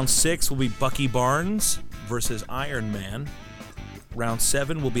is. Round 6 will be Bucky Barnes versus Iron Man. Round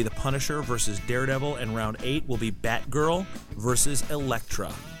 7 will be The Punisher versus Daredevil, and Round 8 will be Batgirl versus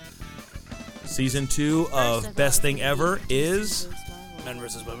Elektra. Season 2 of Best Thing Ever is... Men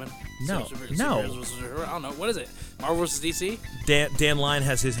versus women. No. Superheroes versus superheroes. I don't know. What is it? Marvel versus DC? Dan Line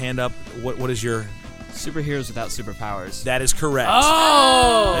has his hand up. What is your... Superheroes without superpowers. That is correct.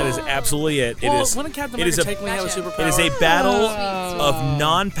 Oh! That is absolutely it. Well, it is. wouldn't Captain it is America a. technically have a superpower? It is a battle Sweet. of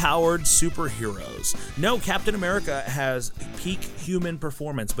non-powered superheroes. No, Captain America has peak human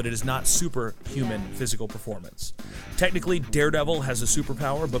performance, but it is not superhuman physical performance. Technically, Daredevil has a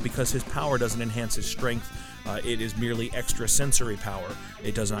superpower, but because his power doesn't enhance his strength, it is merely extrasensory power.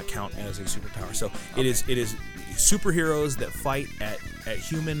 It does not count as a superpower. So it is superheroes that fight at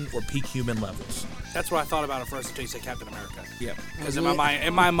human or peak human levels. That's what I thought about it first until you said Captain America. Yeah. Because in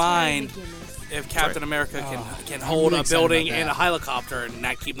my mind, if Captain America can hold really a excited building about and that. a helicopter and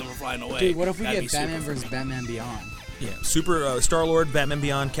not keep them from flying away. Dude, what if we that'd get be Batman super versus Batman Beyond? Yeah, Star-Lord, Batman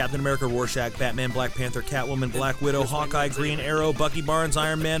Beyond, Captain America, Rorschach, Batman, Black Panther, Catwoman, Black Widow, Hawkeye, Green Arrow, Bucky Barnes,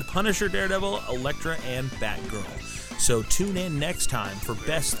 Iron Man, Punisher, Daredevil, Elektra, and Batgirl. So tune in next time for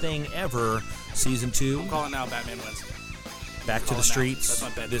Best Thing Ever, Season 2. I'm calling now Batman wins. Back to the calling now. streets.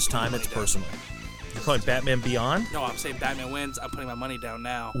 That's my bet. This time it's Money down. personal. You're calling Batman Beyond? No, I'm saying Batman wins. I'm putting my money down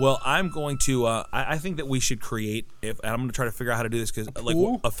now. Well, I'm going to. I think that we should create. And I'm going to try to figure out how to do this because, like,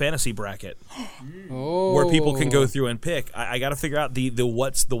 a fantasy bracket where people can go through and pick. I got to figure out the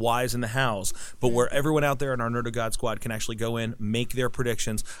what's, the whys, and the hows. But where everyone out there in our Nerd of God squad can actually go in, make their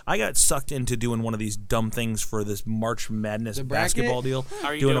predictions. I got sucked into doing one of these dumb things for this March Madness basketball deal. How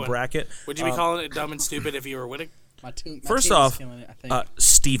are you doing doing a bracket. Would you be calling it dumb and stupid if you were winning? My First team off, is killing it, I think.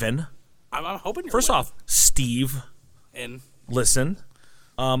 Steven. I'm hoping you're First winning. off, Steve. And Listen,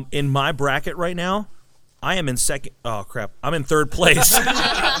 in my bracket right now, I am in second. Oh crap! I'm in third place.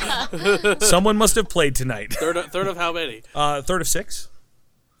 Someone must have played tonight. third of how many? Third of 6.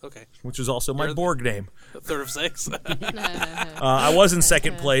 Okay. Which was also my Borg name. Third of 6. I was in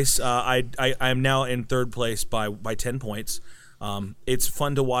second place. I am now in third place by 10 points. It's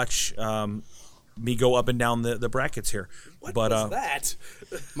fun to watch me go up and down the brackets here. What was that?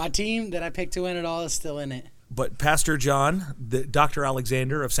 My team that I picked to win it all is still in it. But Pastor John, Dr.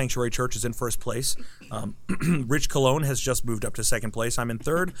 Alexander of Sanctuary Church is in first place. Rich Cologne has just moved up to second place. I'm in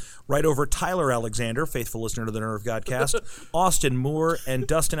third, right over Tyler Alexander, faithful listener to the Nerd of Godcast, Austin Moore, and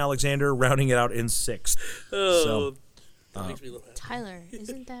Dustin Alexander rounding it out in sixth. Oh, that makes me a little happy. Tyler,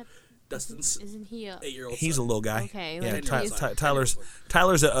 Dustin's isn't he a 8-year-old He's son. a little guy. Okay, Yeah, like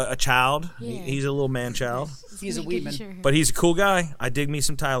Tyler's a child. Yeah. He's a little man child. He's a making Weedman. sure. But he's a cool guy. I dig me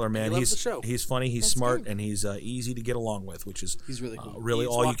some Tyler, man. He loves the show. He's funny, he's That's smart, good. and he's easy to get along with, which is He's really cool. really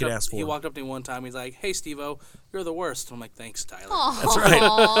He's all you walked could up- ask for. He walked up to me one time. He's like, "Hey, Steve-O, you're the worst." I'm like, "Thanks, Tyler." That's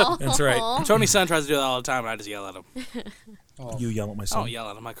right. That's right. Tony's son tries to do that all the time, and I just yell at him. You yell at my I son. don't yell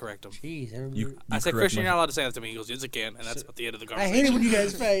at him. I correct him. Jeez, everybody. You I said, correct "Christian, my- you're not allowed to say that to me." He goes, "Yes, I can," and that's at the end of the I conversation. hate it when you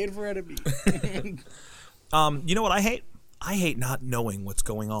guys fight in front of me. You know what I hate? I hate not knowing what's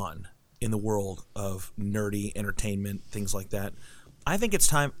going on in the world of nerdy entertainment, things like that. I think it's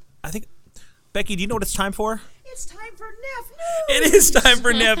time. Becky, do you know what it's time for? It's time for Neff News. It is time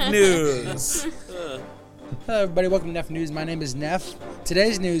for Neff News. Hello, everybody. Welcome to Neff News. My name is Neff.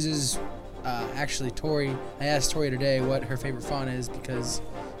 Today's news is actually Tori. I asked Tori today what her favorite font is because,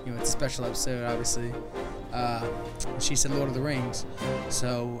 it's a special episode, obviously. She said Lord of the Rings,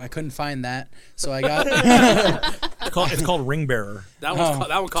 so I couldn't find that. So I got. It's called Ring Bearer. That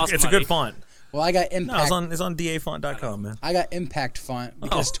one costs It's a money. good font. Well, I got Impact. No, it's on dafont.com, man. I got Impact font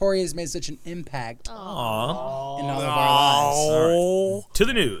because Tori has made such an impact in Aww. all of our lives. All right. To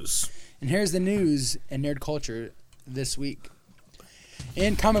the news. And here's the news and nerd culture this week.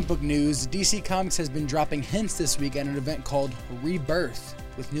 In comic book news, DC Comics has been dropping hints this week at an event called Rebirth,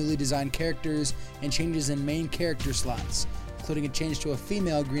 with newly designed characters and changes in main character slots, including a change to a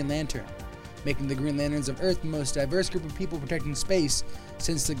female Green Lantern, making the Green Lanterns of Earth the most diverse group of people protecting space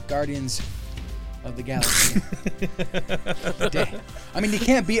since the Guardians of the Galaxy. I mean, you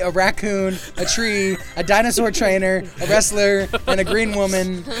can't beat a raccoon, a tree, a dinosaur trainer, a wrestler, and a green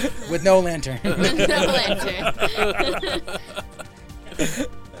woman with no lantern. No lantern.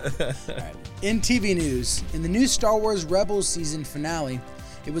 In TV news, in the new Star Wars Rebels season finale,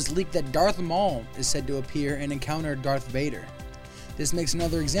 it was leaked that Darth Maul is said to appear and encounter Darth Vader. This makes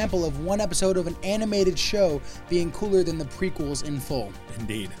another example of one episode of an animated show being cooler than the prequels in full.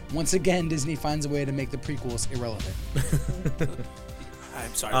 Indeed. Once again, Disney finds a way to make the prequels irrelevant.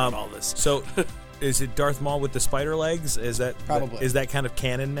 I'm sorry about all this. So, is it Darth Maul with the spider legs? Is that Probably. Is that kind of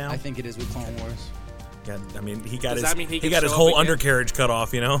canon now? I think it is with Clone Wars. Yeah, I mean, he got Does his that mean he can got his show whole up again? undercarriage cut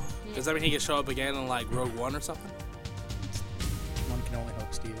off. You know. Does that mean he can show up again in like Rogue One or something? One can only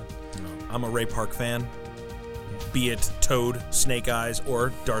hope, Steven. I'm a Ray Park fan. Be it Toad, Snake Eyes,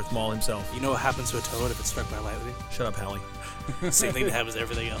 or Darth Maul himself. You know what happens to a toad if it's struck by lightning? Shut up, Hallie. Same thing that happens to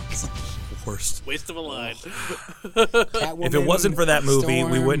everything else. Worst. Waste of a line. Catwoman, If it wasn't for that movie, we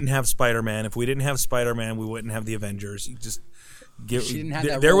Storm. wouldn't have Spider-Man. If we didn't have Spider-Man, we wouldn't have the Avengers. You just give. She didn't have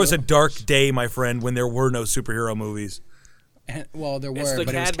that There was a role. dark day, my friend, when there were no superhero movies. Well, there It's were, the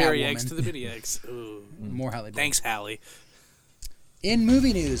but it was Cadbury Catwoman. eggs to the mini eggs. Ooh. More Halle Berry. Thanks, Hallie. In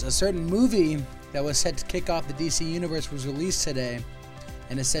movie news, a certain movie that was set to kick off the DC Universe was released today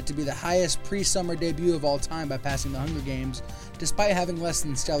and is set to be the highest pre-summer debut of all time by passing The Hunger Games, despite having less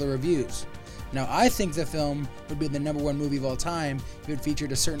than stellar reviews. Now, I think the film would be the #1 movie of all time if it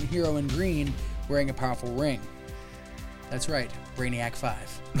featured a certain hero in green wearing a powerful ring. That's right, Brainiac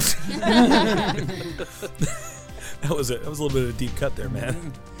 5. That was a little bit of a deep cut there,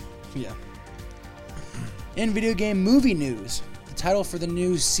 man. Yeah. In video game movie news, the title for the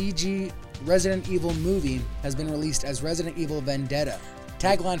new CG Resident Evil movie has been released as Resident Evil Vendetta.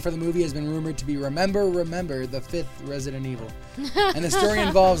 Tagline for the movie has been rumored to be Remember, Remember, the 5th Resident Evil. And the story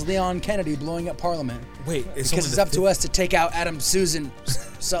involves Leon Kennedy blowing up Parliament. Wait, Because it's up to us to take out Adam Susan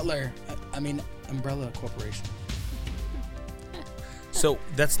Sutler. Umbrella Corporation. So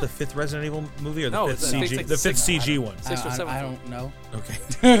that's the 5th Resident Evil movie, or the No, 5th it's- I think CG? it's The like 5th CG one. Sixth or I seventh. don't know.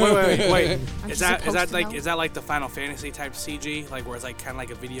 Okay. Wait. Aren't Is you that supposed to know? is that like the Final Fantasy type CG, like where it's like kind of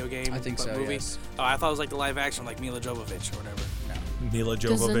like a video game? I think but so, movie? yes. Oh, I thought it was like the live action, like Mila Jovovich or whatever. Mila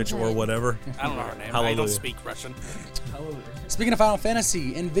Jovovich or Gesundheit. whatever. I don't know her name. I Hallelujah. don't speak Russian. Speaking of Final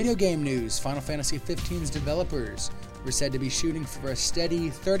Fantasy, in video game news, Final Fantasy 15's developers were said to be shooting for a steady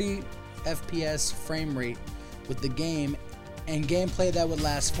 30 FPS frame rate with the game and gameplay that would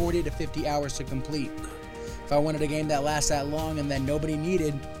last 40 to 50 hours to complete. If I wanted a game that lasts that long and that nobody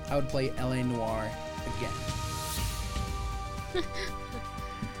needed, I would play LA Noire again.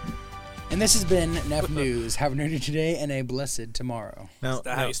 And this has been Neff News. Have a nerdy today and a blessed tomorrow. Now,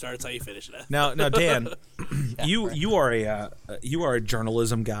 That's how you start. It's how you finish it. now, Dan, you are a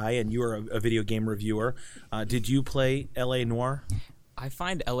journalism guy and you are a video game reviewer. Did you play L.A. Noire? I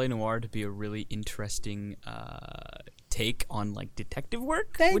find LA Noire to be a really interesting take on like detective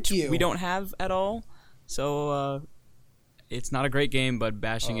work, Thank which you. we don't have at all. So it's not a great game, but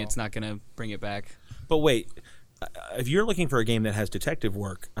bashing it's not gonna bring it back. But wait, if you're looking for a game that has detective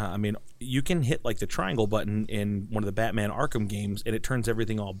work, I mean, you can hit like the triangle button in one of the Batman Arkham games, and it turns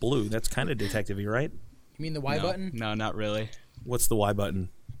everything all blue. That's kind of detective-y, right? You mean the Y no, button? No, not really. What's the Y button?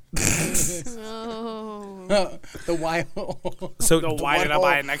 Oh. The Y. So Why did I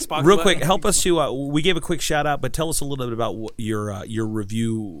buy an Xbox? real button? quick, help us to. We gave a quick shout out, but tell us a little bit about your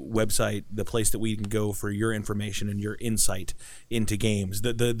review website, the place that we can go for your information and your insight into games.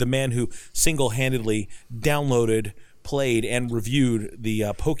 The man who single-handedly downloaded, played, and reviewed the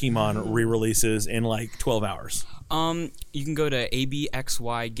Pokemon re-releases in like 12 hours. You can go to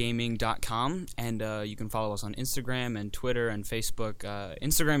abxygaming.com and you can follow us on Instagram and Twitter and Facebook.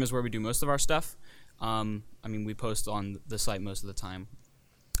 Instagram is where we do most of our stuff. I mean, we post on the site most of the time.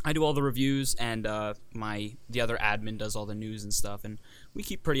 I do all the reviews, and the other admin does all the news and stuff, and we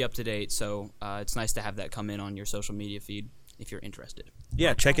keep pretty up to date. So it's nice to have that come in on your social media feed if you're interested.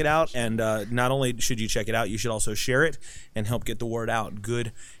 Yeah, check it out, and not only should you check it out, you should also share it and help get the word out.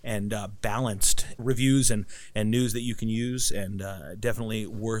 Good and balanced reviews and news that you can use, and definitely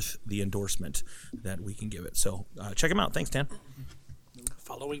worth the endorsement that we can give it. So check them out. Thanks, Dan.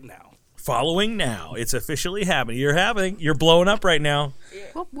 Following now. Following now. It's officially happening. You're blowing up right now.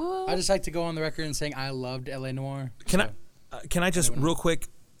 Whoop, whoop. I just like to go on the record and saying I loved LA Noire. Can I just real quick?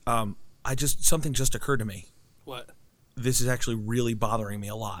 Something just occurred to me. What? This is actually really bothering me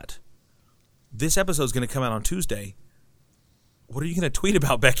a lot. This episode is going to come out on Tuesday. What are you going to tweet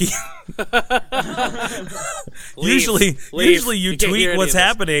about, Becky? Usually you can't hear tweet any what's of this.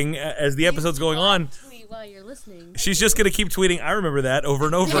 happening as the episode's going on. Tweet while you're listening. She's just going to keep tweeting, I remember that, over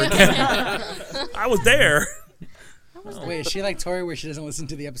and over again. I was there. Wait, is she like Tori where she doesn't listen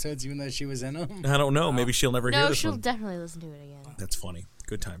to the episodes even though she was in them? I don't know. Maybe she'll never hear No, this she'll one. definitely listen to it again. That's funny.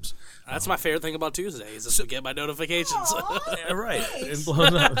 Good times. That's my favorite thing about Tuesdays is to get my notifications. Yeah, right. It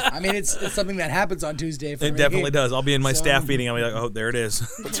blows up. I mean, it's something that happens on Tuesday for me. It definitely does. I'll be in my So- staff meeting. I'll be like, oh, there it is.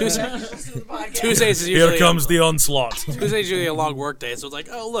 Tuesdays is usually Here comes the onslaught. Tuesdays is usually a long work day, so it's like,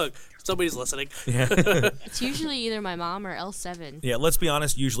 oh look, somebody's listening. It's usually either my mom or L7. Yeah, let's be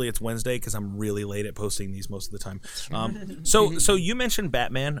honest. Usually it's Wednesday because I'm really late at posting these most of the time. So you mentioned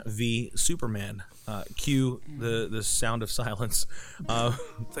Batman v Superman. Cue the sound of silence.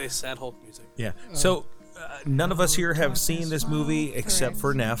 Play sad Hulk music. Yeah. So none of us here have seen this movie except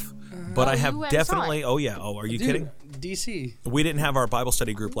for Neff, but I have you went and saw definitely. it. Oh yeah. Oh, are you kidding? DC. We didn't have our Bible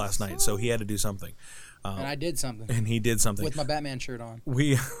study group last night, so he had to do something, And I did something and he did something. with my Batman shirt on.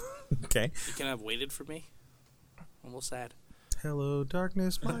 We okay. You can have waited for me. Almost sad. Hello,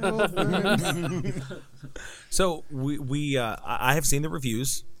 darkness, my old friend. So I have seen the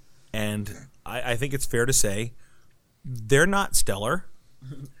reviews, and I think it's fair to say they're not stellar.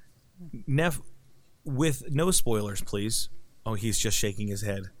 Neff, with no spoilers, please. Oh, he's just shaking his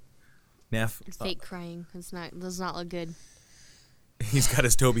head. Neff, Fake crying. Does not look good. he's got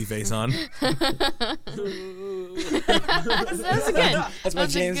his Toby face on. That's good. That's my a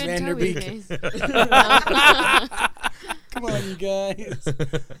James good Van Der Toby Beek. face. Come on, you guys.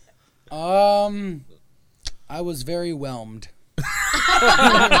 I was very whelmed.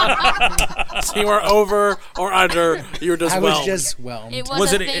 So you were over or under. You were just I was whelmed. just whelmed. It was,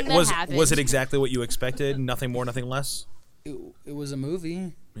 Was a it thing that happened. was it exactly what you expected? Nothing more, nothing less. It was a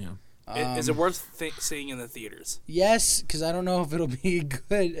movie. Yeah. Is it worth seeing in the theaters? Yes, because I don't know if it'll be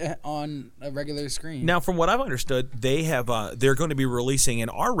good on a regular screen. Now, from what I've understood, they have they're going to be releasing an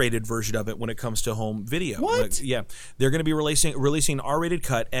R-rated version of it when it comes to home video. What? Yeah, they're going to be releasing an R-rated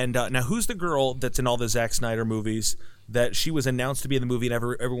cut. And now, who's the girl that's in all the Zack Snyder movies that she was announced to be in the movie, and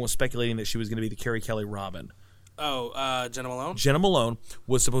everyone was speculating that she was going to be the Carrie Kelly Robin? Oh, Jenna Malone? Jenna Malone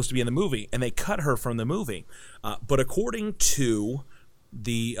was supposed to be in the movie, and they cut her from the movie. But according to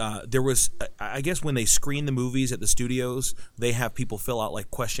there was, I guess when they screen the movies at the studios, they have people fill out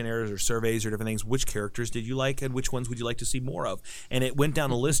like questionnaires or surveys or different things. Which characters did you like and which ones would you like to see more of? And it went down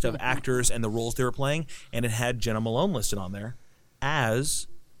a list of actors and the roles they were playing, and it had Jenna Malone listed on there as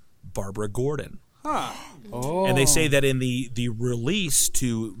Barbara Gordon. Huh. Oh. And they say that in the release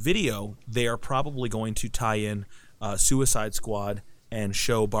to video, they are probably going to tie in Suicide Squad and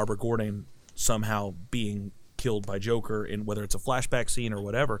show Barbara Gordon somehow being killed by Joker, in whether it's a flashback scene or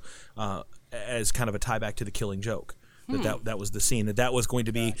whatever, as kind of a tie back to the Killing Joke. That was the scene. That was going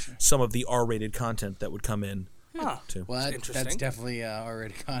to be some of the R-rated content that would come in. Too. Well, that's definitely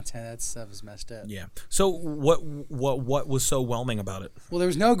R-rated content. That stuff is messed up. Yeah. So what was so whelming about it? Well, there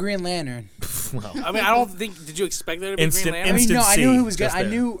was no Green Lantern. Well, I mean, I don't think. Did you expect there to be Green Lantern? I mean, no, I knew he was good. just I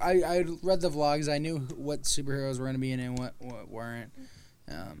there. knew. I read the vlogs. I knew what superheroes were going to be in it and what weren't.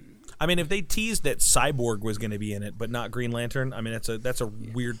 I mean, if they teased that Cyborg was going to be in it, but not Green Lantern, I mean, that's a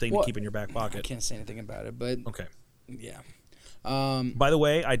weird thing to keep in your back I pocket. can't say anything about it, but Okay. yeah. By the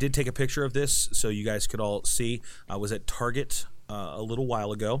way, I did take a picture of this so you guys could all see. I was at Target a little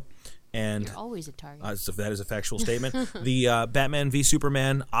while ago, and You're always a target. that is a factual statement. The Batman v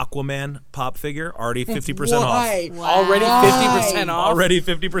Superman Aquaman pop figure already 50% off. Why? Already 50% off. Already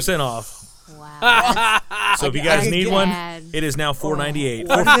 50% off. Wow. So if you guys need one, Dad. it is now $4.98.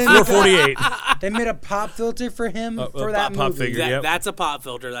 Why did they- $4.48. They made a pop filter for him for that pop movie. figure. Yep. That's a pop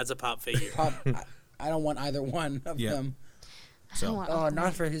filter. That's a pop figure. Pop, I don't want either one of Yeah. them. So. Oh,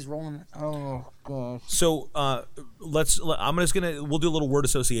 not for his role. Oh gosh. So we'll do a little word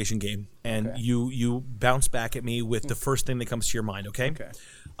association game, and Okay. you bounce back at me with the first thing that comes to your mind. Okay. Okay.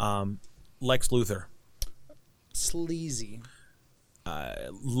 Lex Luthor, Sleazy.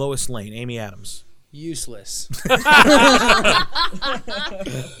 Lois Lane, Amy Adams, Useless.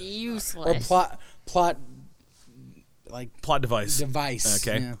 Useless. Or plot like plot device. device.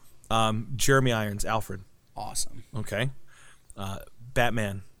 Okay. Yeah. Jeremy Irons, Alfred. Awesome. Okay.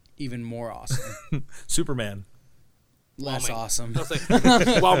 Batman, Even more awesome. Superman, Less Whelming. awesome. I was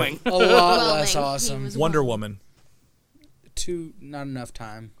like, whelming. A lot Whelming. less He awesome. was Wonder Woman. Not enough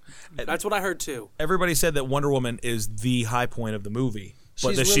time. That's what I heard too. Everybody said that Wonder Woman is the high point of the movie, but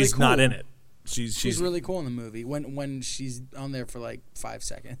She's that really she's not cool. in it. She's really cool in the movie when she's on there for like 5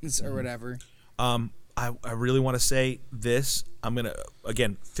 seconds or whatever. I really want to say this. I'm going to,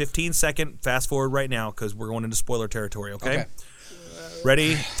 again, 15-second fast forward right now because we're going into spoiler territory, okay?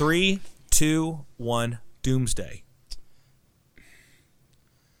 Ready? 3, 2, 1, Doomsday.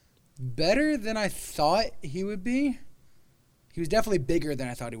 Better than I thought he would be. He was definitely bigger than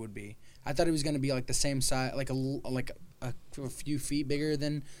I thought he would be. I thought he was going to be like the same size, like a few feet bigger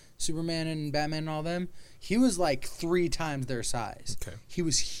than Superman and Batman and all them. He was like 3 times their size. Okay. He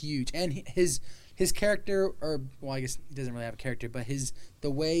was huge, and his character, or well, I guess he doesn't really have a character, but the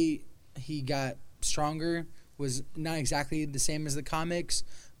way he got stronger was not exactly the same as the comics,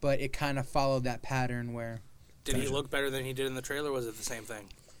 but it kind of followed that pattern where Did he look better than he did in the trailer? Or was it the same thing?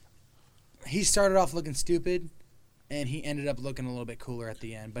 he started off looking stupid, and he ended up looking a little bit cooler at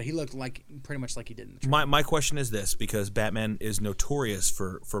the end. But he looked like pretty much like he did in the trailer. My question is this, because Batman is notorious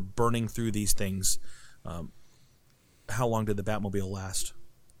for burning through these things. How long did the Batmobile last?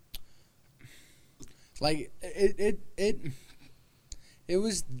 Like it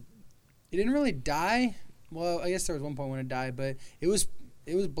didn't really die. Well, I guess there was one point when it died, but it was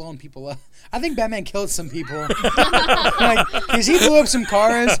blowing people up. I think Batman killed some people, because he blew up some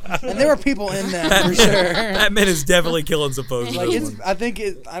cars, and there were people in them for sure. Batman is definitely killing some folks. Like I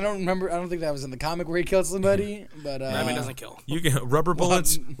don't think that was in the comic where he killed somebody, but Batman doesn't kill. You can rubber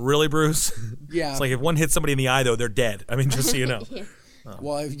bullets, really, Bruce? Yeah. It's like if one hits somebody in the eye, though, they're dead. I mean, just so you know.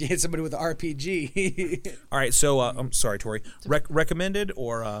 Well, if you hit somebody with an RPG, All right, so I'm sorry, Tori. Recommended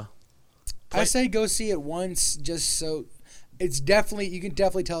or? I say go see it once, just so it's definitely you can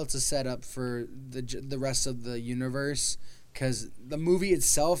definitely tell it's a setup for the rest of the universe, because the movie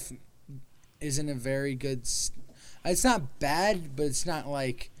itself isn't a very good. It's not bad, but it's not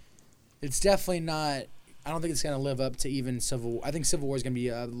like it's definitely not. I don't think it's gonna live up to even Civil War. I think Civil War is gonna be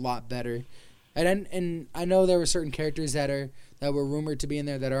a lot better. And I know there were certain characters that were rumored to be in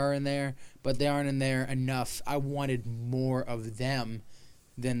there that are in there, but they aren't in there enough. I wanted more of them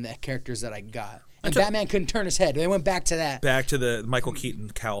than the characters that I got. And Batman couldn't turn his head. They went back to that. Back to the Michael Keaton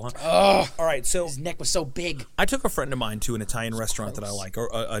cowl, huh? Oh, all right. So his neck was so big. I took a friend of mine to an Italian restaurant that I like, or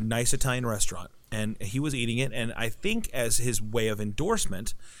a nice Italian restaurant, and he was eating it. And I think as his way of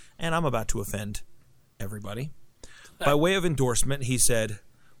endorsement, and I'm about to offend everybody, by way of endorsement, he said,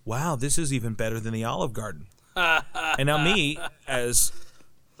 "Wow, this is even better than the Olive Garden." And now me, as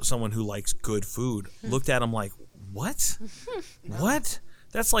someone who likes good food, looked at him like, "What? What?"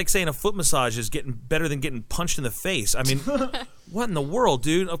 That's like saying a foot massage is getting better than getting punched in the face. I mean, what in the world,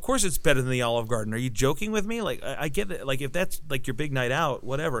 dude? Of course it's better than the Olive Garden. Are you joking with me? Like, I get it. Like, if that's like your big night out,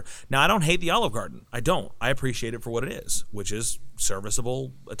 whatever. Now, I don't hate the Olive Garden. I don't. I appreciate it for what it is, which is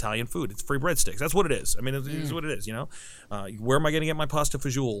serviceable Italian food. It's free breadsticks. That's what it is. I mean, it's what it is, you know? Where am I going to get my pasta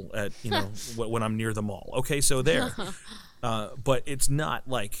fagioli at, you know, when I'm near the mall? Okay, so there. But it's not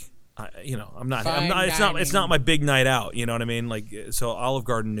like... you know, it's not my big night out. You know what I mean? Like, so Olive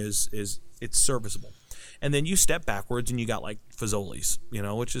Garden is it's serviceable, and then you step backwards and you got like Fazoli's, you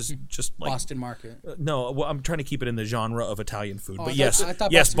know, which is just like Boston Market. No, well, I'm trying to keep it in the genre of Italian food, but I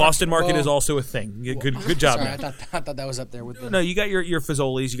thought Boston Market is also a thing. Good job. Sorry, man. I thought that was up there with the... No, you got your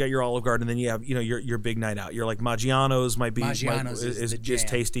Fazoli's, you got your Olive Garden, and then you have, you know, your big night out. You're like Maggiano's is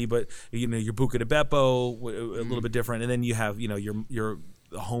tasty, but you know, your Buca di Beppo a little bit different, and then you have, you know, your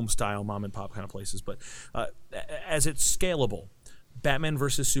home style mom and pop kind of places. But as it's scalable, Batman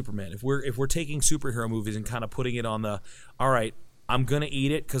versus Superman, if we're taking superhero movies and kind of putting it on the, all right, I'm gonna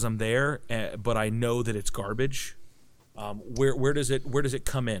eat it because I'm there, but I know that it's garbage. Where does it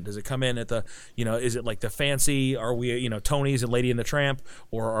come in? Does it come in at the, you know, is it like the fancy? Are we, you know, Tony's and Lady and the Tramp,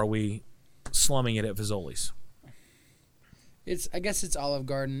 or are we slumming it at Fazoli's? I guess it's Olive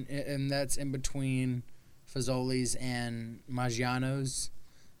Garden, and that's in between Fazoli's and Maggiano's.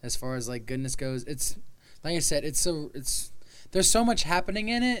 As far as like goodness goes, it's like I said, it's there's so much happening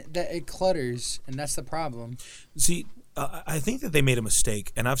in it that it clutters, and that's the problem. See, I think that they made a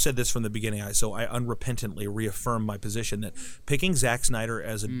mistake, and I've said this from the beginning, so I unrepentantly reaffirm my position that picking Zack Snyder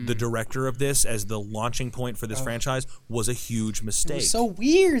as the director of this, as the launching point for this franchise, was a huge mistake. It was so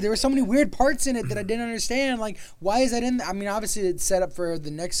weird. There were so many weird parts in it that I didn't understand. Like, why is that in there? I mean, obviously it's set up for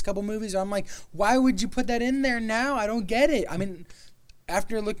the next couple movies. I'm like, why would you put that in there now? I don't get it. I mean,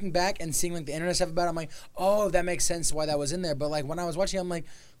 after looking back and seeing like the internet stuff about it, I'm like, oh, that makes sense why that was in there. But like when I was watching, I'm like,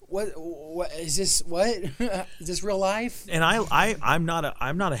 what is this? What is this real life? And I'm not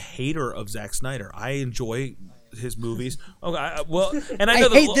a hater of Zack Snyder. I enjoy his movies. Okay, I know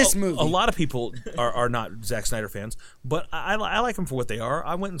hate this movie. A lot of people are not Zack Snyder fans, but I like them for what they are.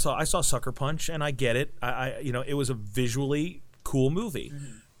 I saw Sucker Punch, and I get it. You know, it was a visually cool movie.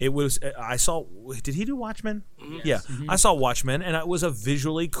 Mm-hmm. It was. Did he do Watchmen? Mm-hmm. Yeah, I saw Watchmen, and it was a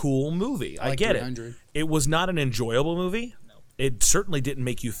visually cool movie. I get 300. It. It was not an enjoyable movie. It certainly didn't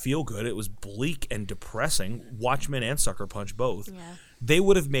make you feel good. It was bleak and depressing. Watchmen and Sucker Punch both. Yeah. They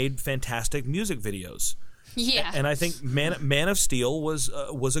would have made fantastic music videos. Yeah. And I think Man of Steel was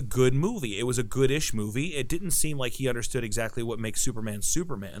a good movie. It was a good-ish movie. It didn't seem like he understood exactly what makes Superman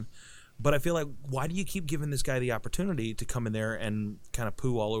Superman. But I feel like, why do you keep giving this guy the opportunity to come in there and kind of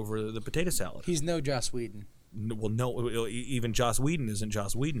poo all over the potato salad? He's no Joss Whedon. Well, no, even Joss Whedon isn't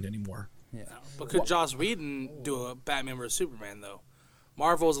Joss Whedon anymore. Yeah. But could Joss Whedon do a Batman vs Superman though?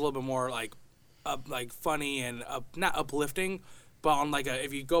 Marvel's a little bit more like funny and not uplifting, but on like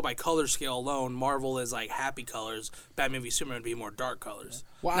if you go by color scale alone, Marvel is like happy colors. Batman v Superman would be more dark colors.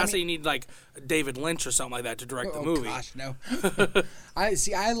 Well, not saying you need like David Lynch or something like that to direct the movie. Oh gosh, no.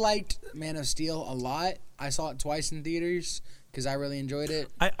 I liked Man of Steel a lot. I saw it twice in theaters because I really enjoyed it.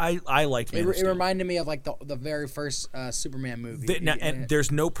 I liked Man of Steel. It reminded me of like the very first Superman movie. And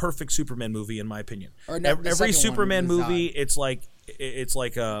there's no perfect Superman movie in my opinion. Every Superman movie, it's like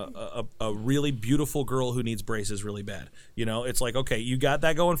a really beautiful girl who needs braces really bad. You know, it's like, okay, you got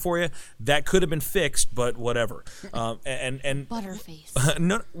that going for you. That could have been fixed, but whatever. And Butterface.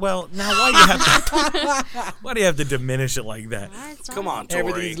 No, well, now why do you have to diminish it like that? Come on, Tori.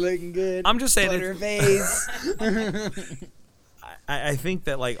 Everything's looking good. I'm just saying, Butterface. I think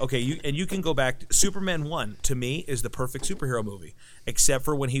that, like, okay, you can go back. Superman 1, to me, is the perfect superhero movie, except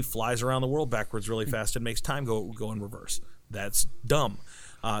for when he flies around the world backwards really fast and makes time go in reverse. That's dumb.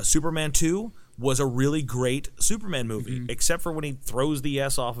 Superman 2 was a really great Superman movie, except for when he throws the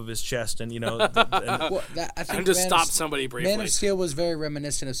S off of his chest and, you know... I think just stop somebody briefly. Man of Steel was very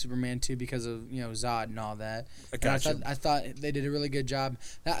reminiscent of Superman 2 because of, you know, Zod and all that. Gotcha. I thought they did a really good job.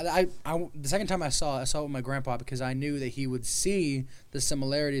 The second time I saw it with my grandpa because I knew that he would see the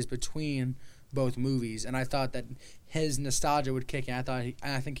similarities between both movies, and I thought that his nostalgia would kick in.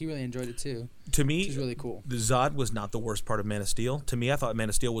 I think he really enjoyed it too. To me, which is really cool. Zod was not the worst part of Man of Steel. To me, I thought Man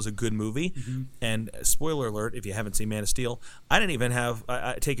of Steel was a good movie. And spoiler alert, if you haven't seen Man of Steel, I didn't even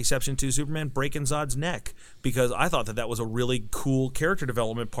take exception to Superman breaking Zod's neck, because I thought that was a really cool character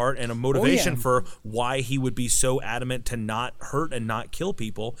development part and a motivation for why he would be so adamant to not hurt and not kill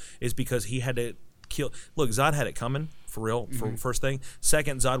people, is because he had to kill. Look, Zod had it coming. For real, for first thing.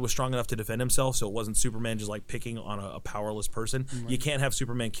 Second, Zod was strong enough to defend himself, so it wasn't Superman just like picking on a powerless person. You can't have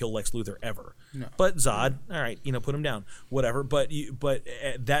Superman kill Lex Luthor ever. No. But Zod, all right, put him down, whatever. But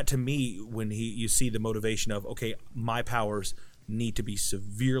that to me, when you see the motivation of, okay, my powers need to be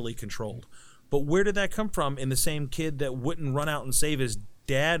severely controlled. But where did that come from in the same kid that wouldn't run out and save his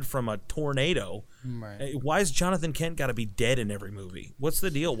dad from a tornado? Right. Why is Jonathan Kent got to be dead in every movie? What's the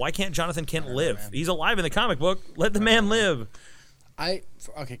deal? Why can't Jonathan Kent live? He's alive in the comic book. Let the man live.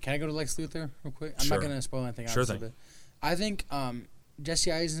 Okay, can I go to Lex Luthor real quick? I'm Sure. not going to spoil anything. Sure obviously, thing. but I think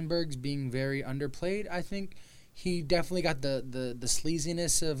Jesse Eisenberg's being very underplayed. I think he definitely got the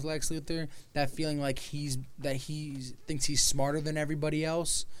sleaziness of Lex Luthor, that feeling like he thinks he's smarter than everybody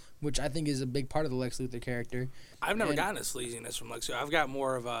else, which I think is a big part of the Lex Luthor character. I've never gotten a sleaziness from Lex Luthor. I've got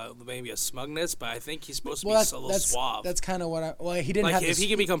more of maybe a smugness, but I think he's supposed to be a little suave. That's kind of what he didn't like have. If he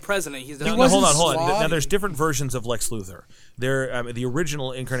can become president, he's hold on. Now, there's different versions of Lex Luthor. The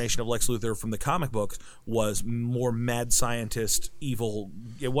original incarnation of Lex Luthor from the comic books was more mad scientist, evil.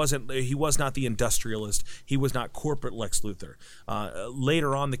 He was not the industrialist. He was not corporate Lex Luthor.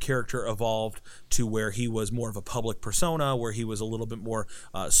 Later on, the character evolved to where he was more of a public persona, where he was a little bit more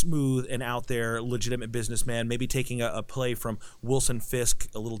smooth and out there, legitimate businessman, maybe taking a play from Wilson Fisk,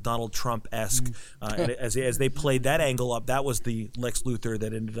 a little Donald Trump-esque. As they played that angle up, that was the Lex Luthor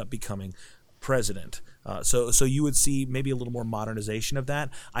that ended up becoming president. So you would see maybe a little more modernization of that.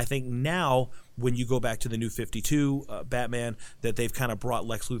 I think now, when you go back to the New 52 Batman, that they've kind of brought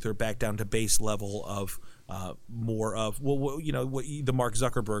Lex Luthor back down to base level of more of the Mark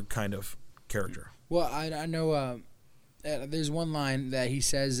Zuckerberg kind of character. Well, I know. There's one line that he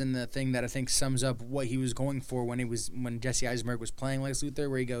says in the thing that I think sums up what he was going for when Jesse Eisenberg was playing Lex Luthor,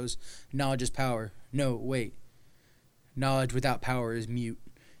 where he goes, "Knowledge is power." No, wait. Knowledge without power is mute.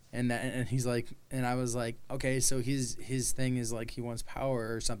 And he's like, and I was like, okay, so his thing is like he wants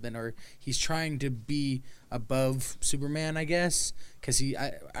power or something, or he's trying to be above Superman, I guess, because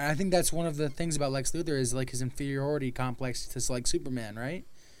I think that's one of the things about Lex Luthor is like his inferiority complex to like Superman, right?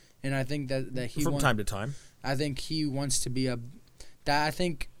 And I think that he from time to time. I think he wants to be I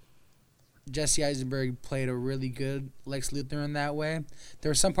think Jesse Eisenberg played a really good Lex Luthor in that way.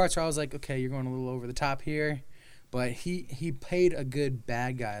 There were some parts where I was like, okay, you're going a little over the top here. But he played a good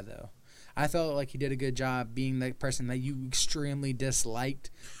bad guy, though. I felt like he did a good job being that person that you extremely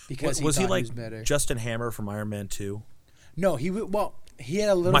disliked because he was better. Justin Hammer from Iron Man 2? No, he had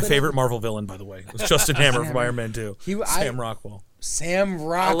a little My favorite Marvel villain, by the way, was Justin Hammer from Iron Man 2. Sam Rockwell. Sam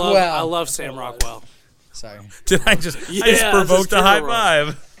Rockwell. I love Sam Rockwell. Sorry. Did I just provoked a high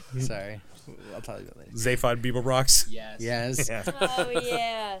five? Sorry. I'll tell you that later. Zaphod Beeblebrox? Yes. Yeah. Oh,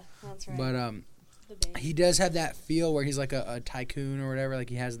 yeah. That's right. But he does have that feel where he's like a tycoon or whatever, like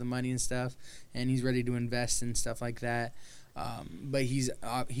he has the money and stuff, and he's ready to invest and stuff like that. But he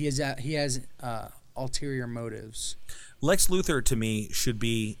has ulterior motives. Lex Luthor, to me, should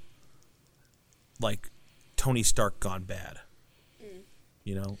be like Tony Stark gone bad.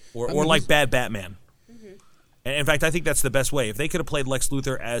 Or like bad Batman. And in fact, I think that's the best way. If they could have played Lex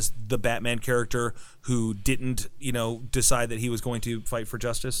Luthor as the Batman character who didn't, decide that he was going to fight for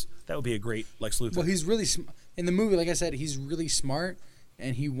justice, that would be a great Lex Luthor. Well, he's really in the movie. Like I said, he's really smart,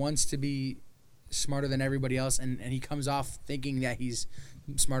 and he wants to be smarter than everybody else, and he comes off thinking that he's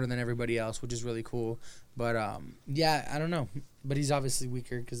smarter than everybody else, which is really cool. But I don't know. But he's obviously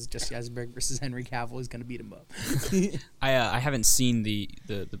weaker because Jesse Eisenberg versus Henry Cavill is going to beat him up. I haven't seen the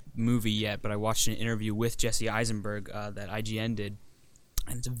movie yet, but I watched an interview with Jesse Eisenberg that IGN did,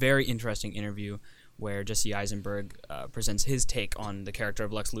 and it's a very interesting interview where Jesse Eisenberg presents his take on the character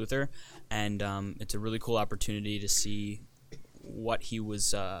of Lex Luthor, and it's a really cool opportunity to see what he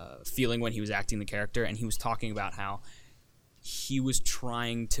was feeling when he was acting the character, and he was talking about how he was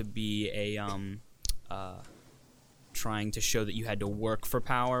trying to be trying to show that you had to work for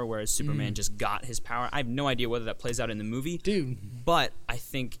power, whereas Superman just got his power. I have no idea whether that plays out in the movie, but I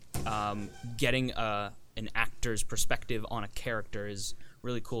think getting an actor's perspective on a character is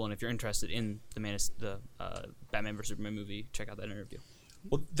really cool. And if you're interested in the Batman vs Superman movie, check out that interview.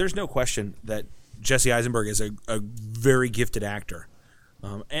 Well, there's no question that Jesse Eisenberg is a very gifted actor.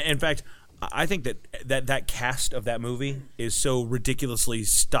 In fact, I think that cast of that movie is so ridiculously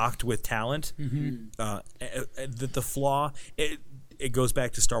stocked with talent that the flaw it goes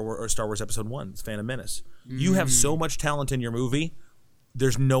back to Star Wars Episode 1, Phantom Menace. You have so much talent in your movie.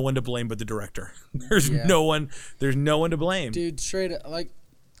 There's no one to blame but the director. There's no one to blame. Dude, straight up, like,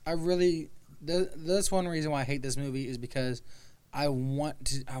 I really that's one reason why I hate this movie is because I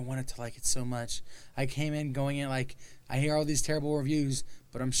wanted to like it so much. I came in going in like I hear all these terrible reviews,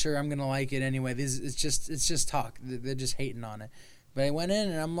 but I'm sure I'm gonna like it anyway. It's just talk. They're just hating on it. But I went in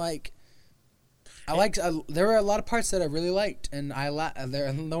and I'm like, there were a lot of parts that I really liked, and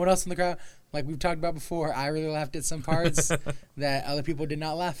no one else in the crowd. Like we've talked about before, I really laughed at some parts that other people did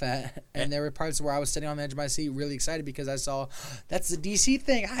not laugh at. And there were parts where I was sitting on the edge of my seat really excited because I saw, that's the DC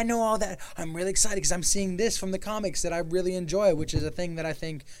thing. I know all that. I'm really excited because I'm seeing this from the comics that I really enjoy, which is a thing that I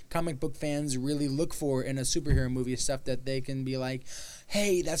think comic book fans really look for in a superhero movie, stuff that they can be like,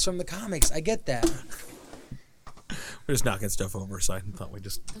 hey, that's from the comics. I get that. We're just knocking stuff over, so I thought we'd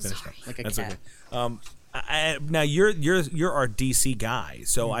just finish up. Like a That's cat. Okay. Now you're our DC guy,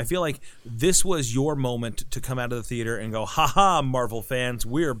 so I feel like this was your moment to come out of the theater and go, "Ha ha, Marvel fans,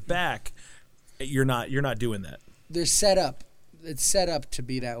 we're back." You're not doing that. They're set up. It's set up to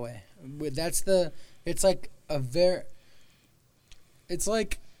be that way. It's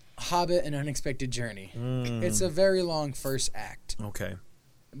like Hobbit: An Unexpected Journey. It's a very long first act. Okay.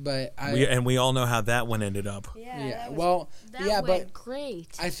 But we all know how that one ended up. That but went great.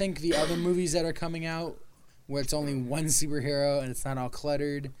 I think the other movies that are coming out, where it's only one superhero and it's not all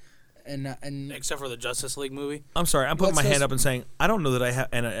cluttered, and Except for the Justice League movie. I'm sorry, I'm putting my hand up and saying I don't know that I have,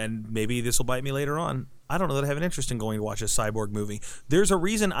 and maybe this will bite me later on. I don't know that I have an interest in going to watch a Cyborg movie. There's a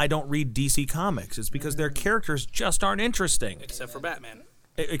reason I don't read DC comics. It's because their characters just aren't interesting. Except for Batman.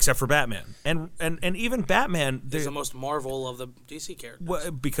 Except for Batman, and even Batman, He's the most Marvel of the DC characters. well,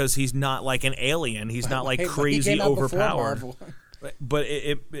 because he's not like an alien. He's not like Hey, but he crazy came out before overpowered. Marvel. But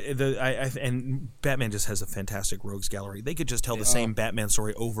and Batman just has a fantastic rogues gallery. They could just tell the same Batman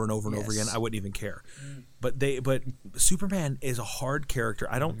story over and over and over again. I wouldn't even care. But Superman is a hard character.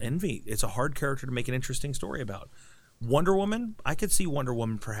 I don't envy. It's a hard character to make an interesting story about. Wonder Woman, I could see Wonder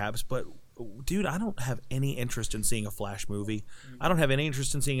Woman perhaps, but dude, I don't have any interest in seeing a Flash movie. I don't have any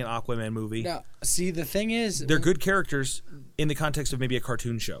interest in seeing an Aquaman movie. Now, see, the thing is, They're good characters in the context of maybe a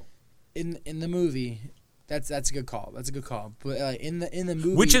cartoon show. in the movie. That's a good call. That's a good call. But in the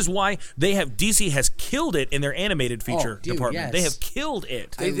movie, Which is why DC has killed it in their animated feature dude, department. yes. They have killed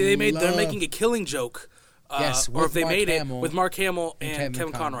it. They're making a Killing Joke. Yes, or if with they Mark made Hamill it with Mark Hamill and Kevin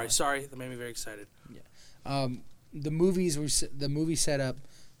Kevin Conroy. Conroy. Sorry, that made me very excited. the movie set up,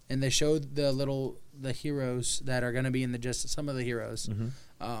 and they showed the heroes that are going to be in some of the heroes,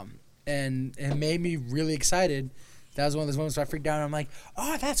 and it made me really excited. That was one of those moments where I freaked out. And I'm like,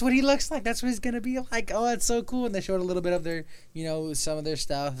 oh, that's what he looks like. That's what he's going to be like. Oh, that's so cool. And they showed a little bit of their, some of their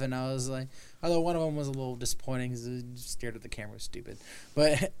stuff. And I was like, although one of them was a little disappointing because it stared at the camera, stupid.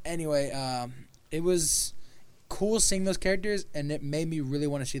 But anyway, it was cool seeing those characters, and it made me really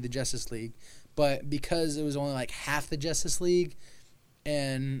want to see the Justice League. But because it was only like half the Justice League,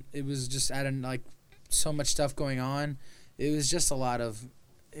 and it was just adding like so much stuff going on, it was just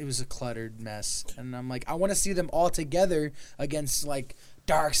it was a cluttered mess. And I'm like, I want to see them all together against like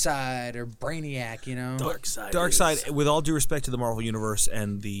Darkseid or Brainiac, Darkseid, with all due respect to the Marvel Universe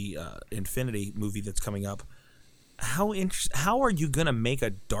and the Infinity movie that's coming up, how are you going to make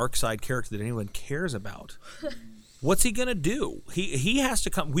a Darkseid character that anyone cares about? What's he going to do? He has to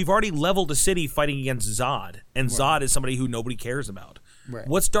come. We've already leveled a city fighting against Zod, and Zod is somebody who nobody cares about. Right.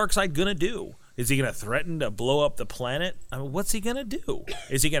 What's Darkseid going to do? Is he going to threaten to blow up the planet? I mean, what's he going to do?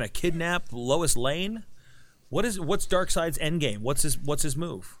 Is he going to kidnap Lois Lane? What's Darkseid's endgame? What's his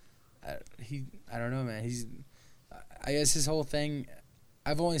move? I don't know, man. I guess his whole thing,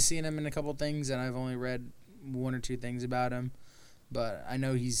 I've only seen him in a couple things, and I've only read one or two things about him. But I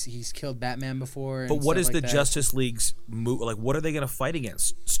know he's killed Batman before. But what is like the that. Justice League's move? Like, what are they going to fight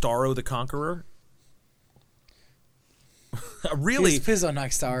against? Starro the Conqueror? Really? Pizzo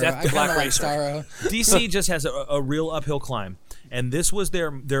knocked Starro. Death I to kind Black of like Racer. Starro. DC just has a real uphill climb, and this was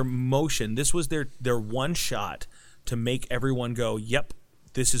their motion. This was their one shot to make everyone go, "Yep,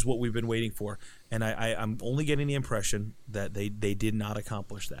 this is what we've been waiting for." And I'm only getting the impression that they did not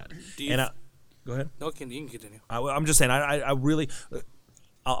accomplish that. Go ahead. No, you can continue. I'm just saying. I really.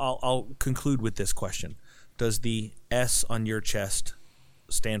 I'll conclude with this question: does the S on your chest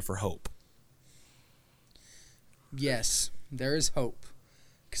stand for hope? Yes, there is hope,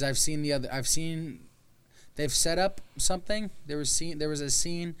 because I've seen they've set up something. There was a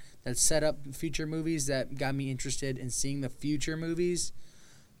scene that set up future movies that got me interested in seeing the future movies.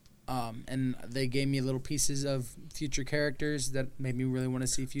 And they gave me little pieces of future characters that made me really want to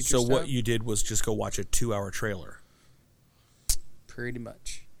see future So stuff. what you did was just go watch a 2-hour trailer. Pretty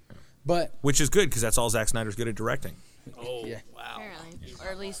much. But Which is good because that's all Zack Snyder's good at directing. Oh, Yeah. wow. Apparently, or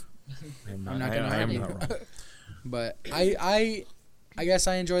at least I'm not gonna I am argue. not wrong. But I guess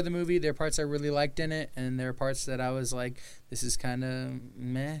I enjoyed the movie. There are parts I really liked in it, and there are parts that I was like, this is kind of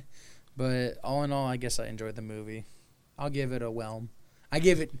meh. But all in all, I guess I enjoyed the movie. I'll give it a whelm. I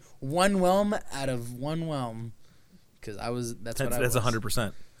give it 1 whelm out of 1 whelm because that's what I was. That's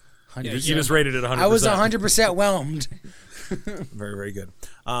 100%. 100%. You just rated it 100%. I was 100% whelmed. Very, very good.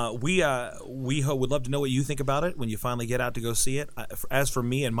 We would love to know what you think about it when you finally get out to go see it. As for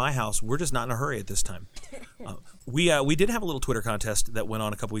me and my house, we're just not in a hurry at this time. We did have a little Twitter contest that went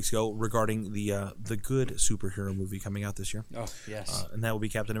on a couple weeks ago regarding the good superhero movie coming out this year. Oh, yes. And that will be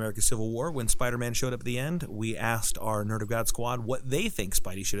Captain America: Civil War. When Spider-Man showed up at the end, we asked our Nerd of God squad what they think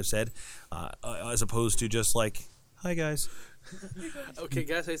Spidey should have said, as opposed to just like, "Hi guys." Okay,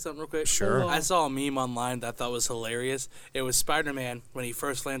 can I say something real quick? Sure. I saw a meme online that I thought was hilarious. It was Spider-Man when he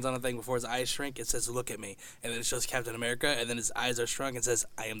first lands on a thing before his eyes shrink. It says, "Look at me," and then it shows Captain America, and then his eyes are shrunk and says,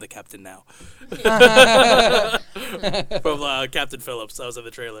 "I am the captain now." From Captain Phillips. That was in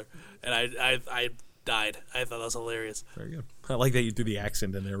the trailer, and I died. I thought that was hilarious. Very good. I like that you threw the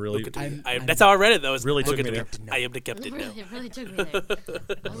accent in there. Really, Look at me. That's how I read it, though. Really Look took at me me. there. I am the captain now. it really took me there.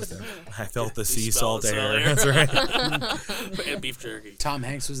 I was there. I felt the sea smell salt the air. salt air. That's right. And beef jerky. Tom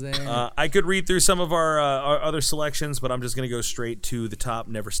Hanks was there. I could read through some of our other selections, but I'm just going to go straight to the top.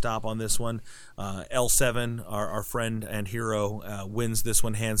 Never stop on this one. L7, our friend and hero, wins this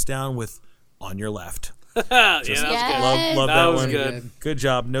one hands down with "On Your Left." Yeah, that was good. Love That that was one. good. Good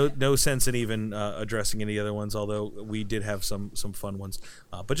job. No sense in even addressing any other ones, although we did have some fun ones.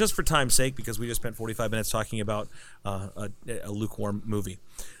 But just for time's sake, because we just spent 45 minutes talking about a lukewarm movie.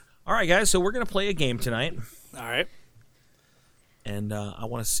 All right, guys. So we're going to play a game tonight. All right. And I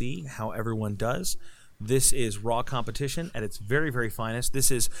want to see how everyone does. This is raw competition at its very, very finest.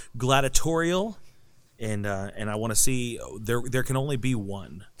 This is gladiatorial, and I want to see there can only be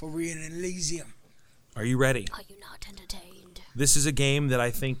one. For Real Elysium. Are you ready? Are you not entertained? This is a game that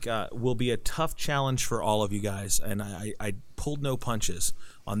I think will be a tough challenge for all of you guys, and I pulled no punches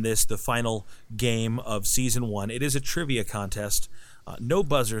on this, the final game of Season 1. It is a trivia contest. No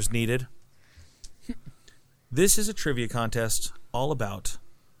buzzers needed. This is a trivia contest all about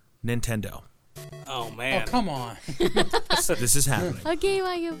Nintendo. Oh, man. Oh, come on. This is happening. A game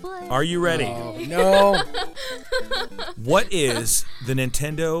I can play. Are you ready? No. What is the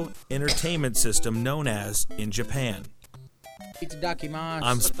Nintendo Entertainment System known as in Japan? Itadakimasu.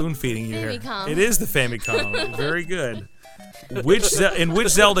 I'm spoon feeding you here. Famicom. It is the Famicom. Very good. In which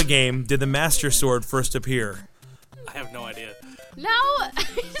Zelda game did the Master Sword first appear? I have no idea. No.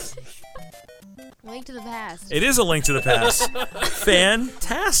 Link to the Past. It is A Link to the Past.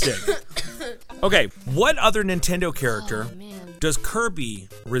 Fantastic. Okay, what other Nintendo character Oh, man. does Kirby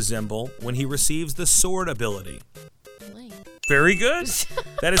resemble when he receives the sword ability? Link. Very good.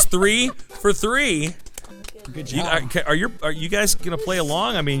 That is 3 for 3. Good job. Are you guys gonna play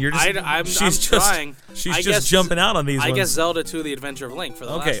along? I mean, you're just. I'm she's trying. She's I just guess- jumping out on these I ones. guess Zelda 2: The Adventure of Link for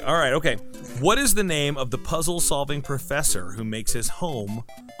the Okay, last all right, okay. What is the name of the puzzle-solving professor who makes his home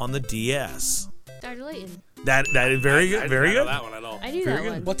on the DS? Dr. Layton. That is very good. I Very didn't know good. that one at all. I knew Very that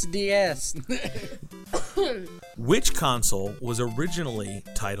good. one. What's DS? Which console was originally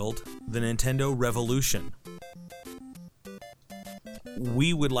titled the Nintendo Revolution?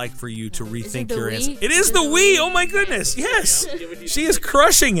 We would like for you to rethink the your Wii? answer. It is the Wii. Oh my goodness! Yes, she is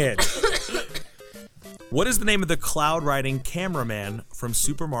crushing it. What is the name of the cloud riding cameraman from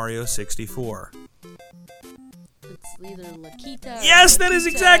Super Mario 64? It's either Lakita. or Yes, that is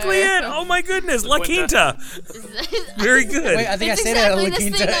Lakita. exactly it. Oh my goodness, La Quinta. Very good. Wait, I think It's I stayed at La exactly this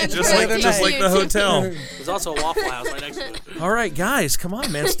thing Quinta. I'm just trying like to just do like the too. hotel. There's also a Waffle House right next to it. All right, guys, come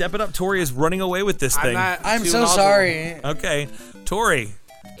on, man, step it up. Tori is running away with this thing. I'm too so knowledgeable. sorry. Okay, Tori,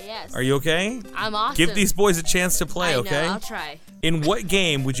 Yes. are you okay? I'm awesome. Give these boys a chance to play, I know, okay? I'll try. In what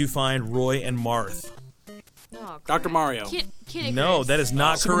game would you find Roy and Marth? Oh, Dr. Mario. Kid No, Icarus. that is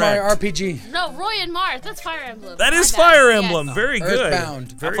not Super correct. Mario RPG. No, Roy and Marth. That's Fire Emblem. That My is bad. Fire Yes. Emblem. Very good.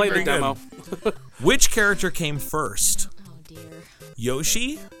 Earthbound. I Very, played very the demo. good. Which character came first? Oh dear.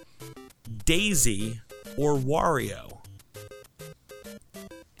 Yoshi, Daisy, or Wario? I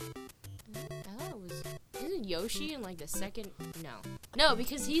thought it was. Isn't Yoshi in like the second? No,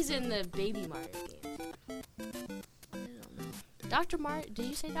 because he's in the Baby Mario game. I don't know. Dr. Mario. Did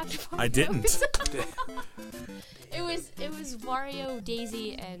you say Dr. Mario? I didn't. It was Wario,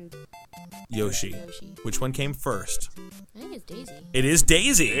 Daisy, and Yoshi. Yoshi. Which one came first? I think it's Daisy. It is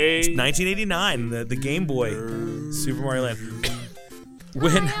Daisy. It's 1989, the Game Boy, Super Mario Land.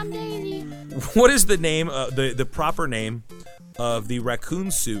 Hi, I'm Daisy. What is the name, the proper name of the raccoon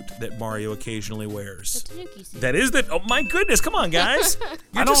suit that Mario occasionally wears? The Tanuki suit. That is the. Oh my goodness! Come on, guys.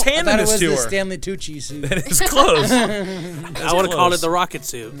 You're just I handing thought it this was to the her. Stanley Tucci suit. That is close. I would have called it the rocket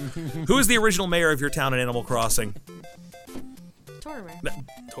suit. Who is the original mayor of your town in Animal Crossing? Tortimer.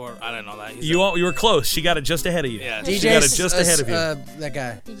 I didn't know that. You were close. She got it just ahead of you. Yeah. She got it just ahead of you. That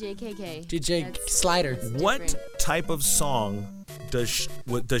guy. DJ KK. DJ That's Slider. What different. type of song does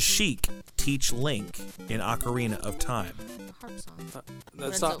Sheik teach Link in Ocarina of Time? A harp song.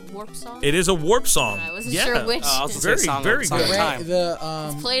 That's That's not. a warp song. It is a warp song. I wasn't yeah. sure which. I was gonna Very, say song, very song good. of time.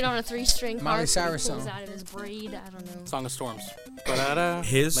 The Played on a 3-string harp. Miley that he Cyrus pulls song. out of his braid. I don't know. Song of Storms. Ba-da-da.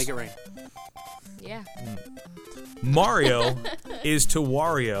 His- Make it rain. Yeah. Mario is to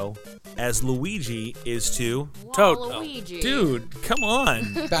Wario as Luigi is to. Toad. Waluigi. Dude, come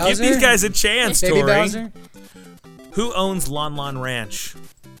on. Give Bowser? these guys a chance, Baby Tori. Bowser. Who owns Lon Lon Ranch?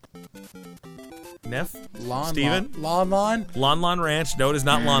 Neff? Steven? Lon. Lon Lon Ranch. No, it is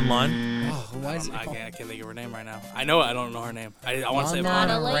not Lon Lon. Oh, why is it I called? can't think of her name right now. I don't know her name. I want to say Lon Not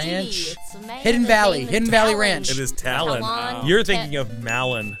a Lon lady. Ranch. It's a man Hidden with Valley. name Hidden of Valley Talon. It Ranch. is Talon. Talon. You're thinking of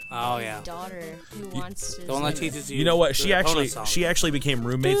Malin. Oh yeah. Daughter who wants to. The one that teaches you. You know what? She the actually bonus song. she actually became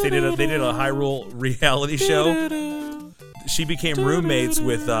roommates. They did a Hyrule reality show. She became roommates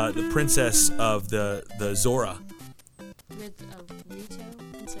with the princess of the Zora. With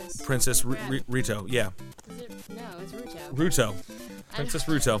Rito? Princess Rito. Yeah. Is it? No, it's Ruto. Ruto. Princess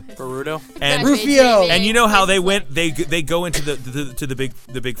Ruto. Boruto. And Rufio. and you know how they went? They go into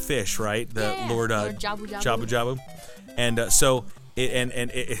the big fish, right? The Yeah, Lord Lord Jabu Jabu. Jabu Jabu, and so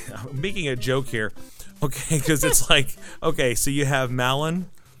I'm making a joke here, okay? Because it's like, okay, so you have Malin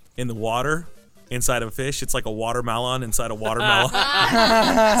in the water inside of a fish. It's like a watermelon inside a watermelon.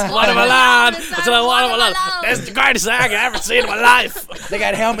 Watermelon. It's a watermelon. That's the greatest thing I've ever seen in my life. They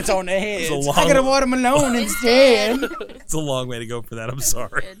got helmets on their heads. It's a long- I got a watermelon instead. It's a long way to go for that. I'm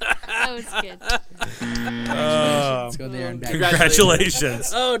sorry. That was good. Let's go there and back.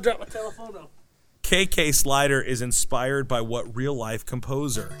 Congratulations. Oh, drop my telephone off. KK Slider is inspired by what real life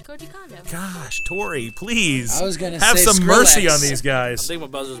composer? Koji Kondo. Gosh, Tori, please. I was gonna have say some mercy Skrillex. on these I guys. think my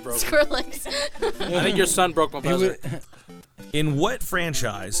buzzer's broken. Skrillex. I think your son broke my buzzer. In what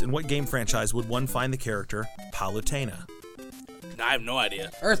game franchise would one find the character Palutena? I have no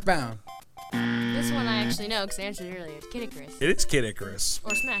idea. Earthbound. This one I actually know because I answered it earlier. It's Kid Icarus. It is Kid Icarus.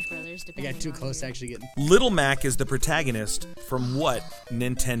 Or Smash Brothers, I depending got too on close to your- actually getting. Little Mac is the protagonist from what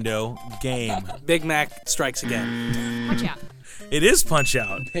Nintendo game? Big Mac strikes again. Watch out. It is Punch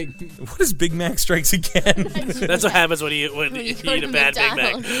Out. Big. What is Big Mac Strikes Again? That's what happens when you When you go eat to a bad Big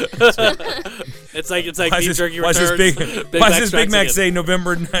Mac. McDonald's. It's like Why beef does jerky why does returns. this Big strikes Mac again. say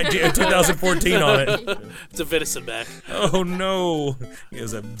November 2014 on it? It's a venison Mac. Oh no! It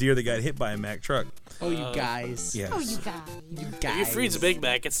was a deer that got hit by a Mack truck. Oh, you guys. Yes. Oh, you guys. You If guys. you freeze a Big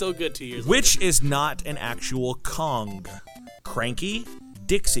Mac, it's still good 2 years later. Which is not an actual Kong? Cranky,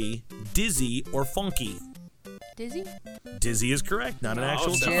 Dixie, Dizzy, or Funky? Dizzy? Dizzy is correct, not an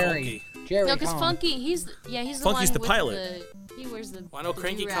actual it's Kong. Jerry. Jerry. No, because Kong. Funky, he's the Funky's one the with pilot. he wears the. Well, I know the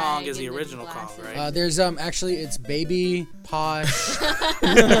Cranky do-rag Kong is the and original Kong, glasses. right? There's actually it's Baby Posh.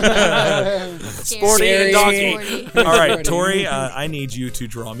 Sporty and Donkey. Sporty. All right, Tori, I need you to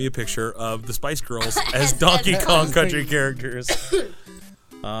draw me a picture of the Spice Girls as Donkey Kong country characters.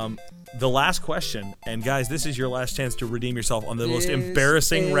 The last question, and guys, this is your last chance to redeem yourself on the most This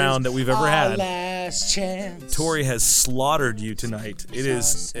embarrassing is round that we've ever our had. Last chance. Tori has slaughtered you tonight. It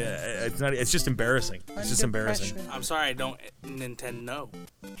is. It's not. It's just embarrassing. It's just embarrassing. I'm sorry, I don't intend no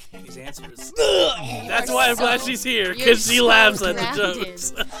these answers. That's why I'm glad she's here, You're because she so laughs at the grounded.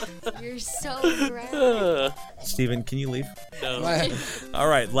 jokes. You're so grounded. Steven, can you leave? No. What? All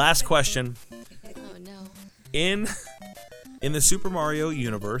right, last question. Oh no. In the Super Mario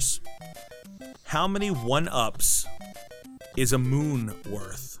universe, how many 1-ups is a moon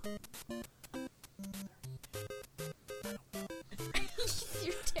worth?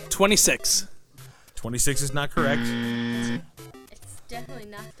 You're terrible. 26. 26 is not correct. It's definitely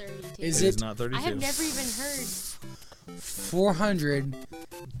not 32. Is It is it not 32. I have never even heard.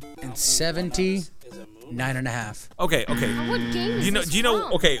 479.5? Okay. What game is Do this you know?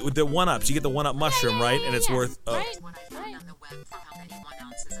 from? Okay, with the 1-ups, you get the 1-up mushroom, right? And it's worth. Right? on the web for how many 1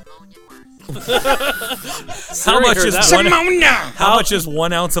 ounce is ammonia worth. How much is Ammonia. How much is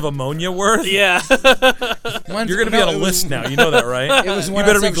 1 ounce of ammonia worth? Yeah. You're going to be on a list now. You know that, right? It was You 1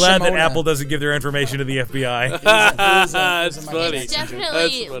 better ounce be of glad that Shimona. Apple doesn't give their information to the FBI. That's funny. It's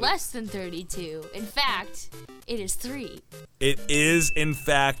definitely less than 32. In fact, it is 3. It is, in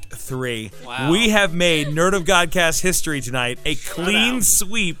fact, 3. Wow. We have made Nerd of Godcast history tonight. A clean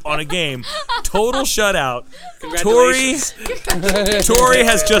sweep on a game. Total shutout. Congratulations. Tori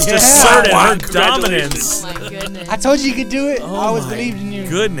has just asserted her Congratulations. dominance. Oh my goodness. I told you you could do it. Oh I always my believed in you.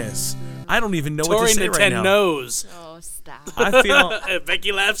 Goodness. I don't even know what Tori to say right Nintendo now. knows. Oh, stop. I feel...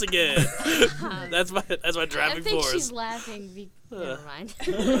 Becky laughs again. That's my I driving think force. she's laughing. Never mind.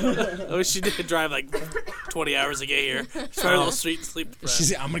 Oh, she did drive like 20 hours to get here. She's probably a little sleep deprived. She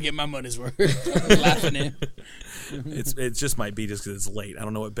said, "I'm gonna get my money's worth." Laughing in. It just might be just because it's late. I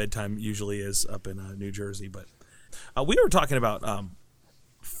don't know what bedtime usually is up in New Jersey, but we were talking about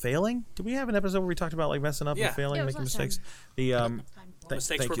failing. Did we have an episode where we talked about like messing up Yeah. and failing, Yeah, it was making last mistakes? time. The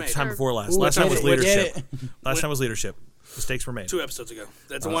Mistakes were thank you. made. Time before last. Ooh, Last time did was it, we did leadership. it. Last time was leadership. Mistakes were made. 2 episodes ago.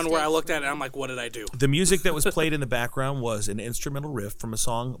 That's the one where I looked at it and I'm like, what did I do? The music that was played in the background was an instrumental riff from a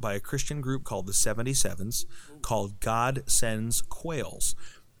song by a Christian group called the 77s called God Sends Quails.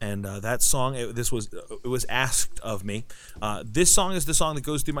 And that song, it was asked of me. This song is the song that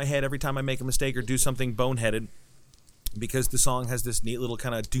goes through my head every time I make a mistake or do something boneheaded, because the song has this neat little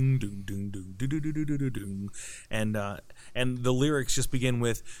kind of doom doom doom doom doom doom doom doom doom, and the lyrics just begin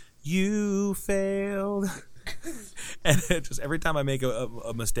with "You failed." And it just every time I make a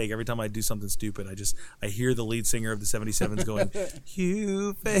mistake, every time I do something stupid, I hear the lead singer of the 77s going,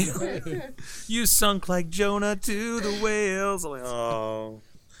 "You failed, you sunk like Jonah to the whales." I'm like, oh,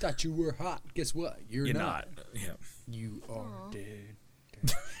 Thought you were hot. Guess what? You're not. Yeah. You are dead.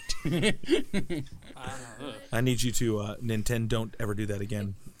 I need you to Nintendo. Don't ever do that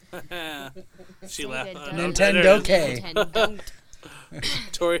again. She laughed. Nintendo K. Nintendo.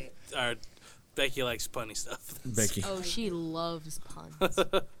 Tori, Becky likes punny stuff. Becky, Oh, she loves puns.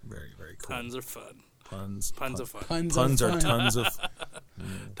 very very cool. Puns are fun. Puns Puns are fun. Puns are fun. tons of.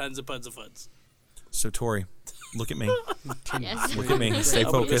 Tons of puns of funs. So Tori, look at me. Yes. Look at me. Stay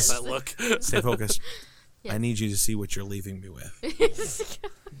I'm gonna miss focused. that look. Stay focused. Yes. I need you to see what you're leaving me with.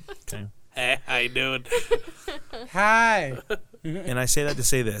 Okay. Hey, how you doing? Hi. And I say that to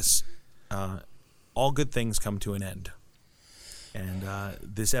say this: all good things come to an end, and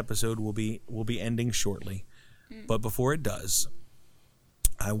this episode will be ending shortly. But before it does,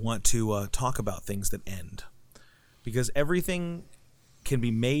 I want to talk about things that end, because everything can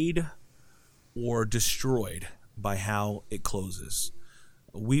be made or destroyed by how it closes.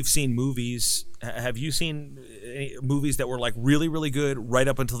 We've seen movies. Have you seen any movies that were like really, really good right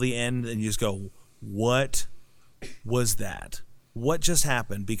up until the end, and you just go, "What was that? What just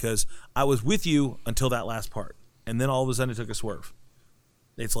happened?" Because I was with you until that last part, and then all of a sudden it took a swerve.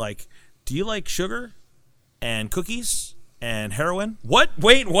 It's like, do you like sugar and cookies and heroin? What?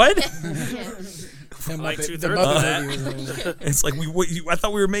 Wait, what? Like The 2/3 Muppet of that. movie was- It's like I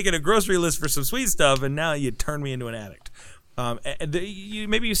thought we were making a grocery list for some sweet stuff, and now you turn me into an addict.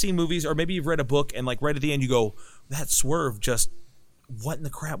 Maybe you've seen movies, or maybe you've read a book, and like right at the end you go, "That swerve just, what in the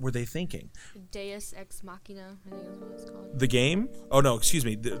crap were they thinking?" Deus Ex Machina, I think that's what it's called. The game? Oh no, excuse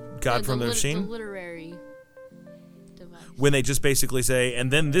me, God from the Machine. The literary device. When they just basically say, "And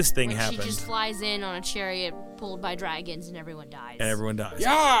then this thing Like happened," she just flies in on a chariot pulled by dragons and everyone dies. and everyone dies.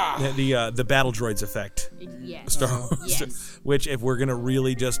 Yeah. The battle droids effect. Yes. Star Wars. Yes. Which, if we're gonna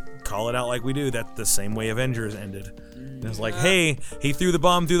really just call it out like we do, that's the same way Avengers ended. And it's like, hey, he threw the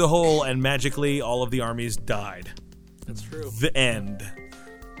bomb through the hole, and magically all of the armies died. That's true. The end.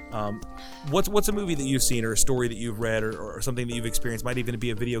 What's a movie that you've seen, or a story that you've read, or something that you've experienced? Might even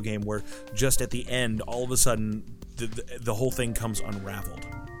be a video game where just at the end, all of a sudden, the whole thing comes unraveled.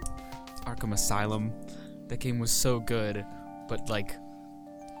 Arkham Asylum. That game was so good, but like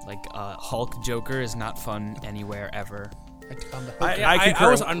Hulk Joker is not fun anywhere ever. I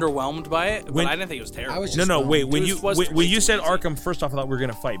I was underwhelmed by it, but I didn't think it was terrible. I was No, just no, wrong. wait. When It you was when way you too said easy. Arkham, first off, I thought we were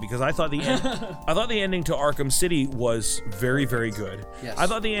gonna fight, because I thought the end, I thought the ending to Arkham City was very, very good. Yes. I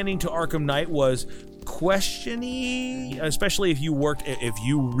thought the ending to Arkham Knight was questiony, especially if you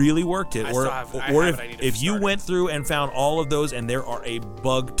really worked it, I or still have- I or have it. I need to if you restart it. went through and found all of those, and there are a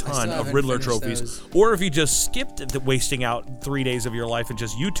bug ton of haven't Riddler finished trophies, those. or if you just skipped wasting out 3 days of your life and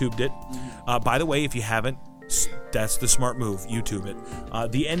just YouTubed it. By the way, if you haven't, that's the smart move. YouTube it.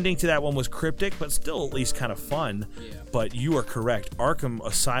 The ending to that one was cryptic, but still at least kind of fun. Yeah. But you are correct. Arkham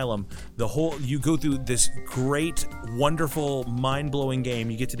Asylum, you go through this great, wonderful, mind-blowing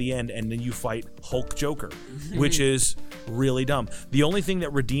game. You get to the end, and then you fight Hulk Joker, which is really dumb. The only thing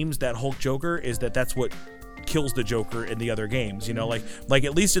that redeems that Hulk Joker is that's what kills the Joker in the other games. You know, like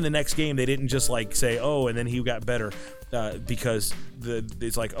at least in the next game they didn't just like say, oh, and then he got better, because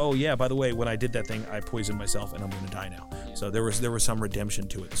it's like, oh yeah, by the way, when I did that thing, I poisoned myself and I'm going to die now. So there was some redemption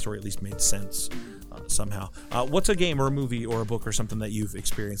to it. The story at least made sense somehow. What's a game or a movie or a book or something that you've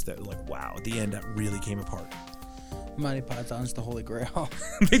experienced that like, wow, at the end that really came apart? Monty Python's The Holy Grail.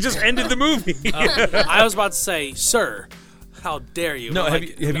 They just ended the movie. I was about to say, sir, how dare you? No, have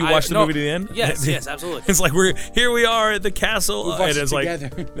you watched the movie to the end? Yes, absolutely. It's like we are at the castle, and it's like,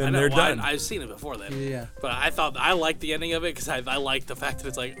 and they're done. I've seen it before then. Yeah. But I liked the ending of it because I liked the fact that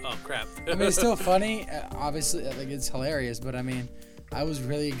it's like, oh crap. I mean, it's still funny. Obviously, like it's hilarious. But I mean, I was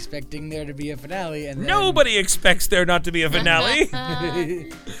really expecting there to be a finale, and then... Nobody expects there not to be a finale.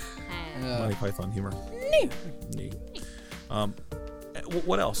 Monty Python humor. Neat.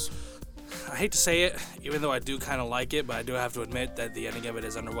 What else? I hate to say it, even though I do kind of like it, but I do have to admit that the ending of it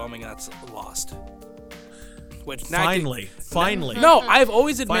is underwhelming, and that's Lost. Which finally. No, I've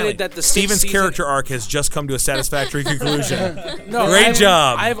always admitted that the Steven's character arc has just come to a satisfactory conclusion. Great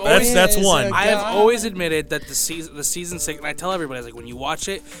job. That's one. I have always admitted that the season 6, and I tell everybody, I was like, when you watch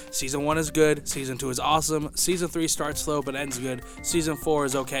it, season 1 is good, season 2 is awesome, season 3 starts slow but ends good, season 4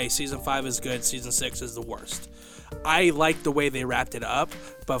 is okay, season 5 is good, season 6 is the worst. I like the way they wrapped it up,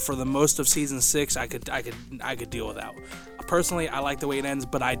 but for the most of season 6, I could deal without. Personally, I like the way it ends,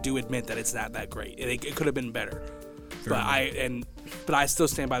 but I do admit that it's not that great. It could have been better. But I still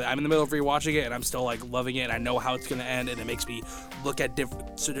stand by that. I'm in the middle of rewatching it, and I'm still like loving it, and I know how it's gonna end, and it makes me look at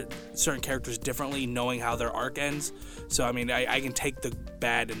certain characters differently, knowing how their arc ends. So I mean, I can take the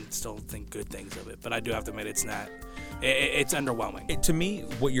bad and still think good things of it, but I do have to admit it's not. It's underwhelming. To me,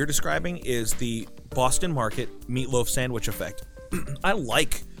 what you're describing is the Boston Market meatloaf sandwich effect. I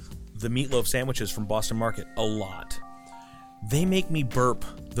like the meatloaf sandwiches from Boston Market a lot. They make me burp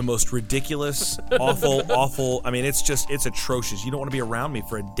the most ridiculous, awful. I mean, it's atrocious. You don't want to be around me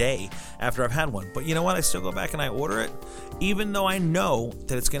for a day after I've had one. But you know what? I still go back and I order it, even though I know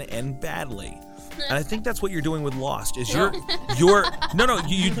that it's going to end badly. And I think that's what you're doing with Lost. Is you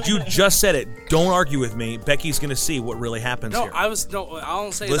just said it. Don't argue with me. Becky's gonna see what really happens here. I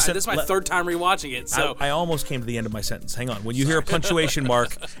don't say that. This is my third time rewatching it. So I almost came to the end of my sentence. Hang on. When you hear a punctuation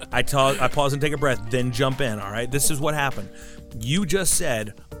mark, I pause and take a breath, then jump in. All right. This is what happened. You just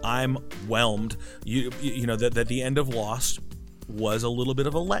said I'm whelmed. You know that the end of Lost was a little bit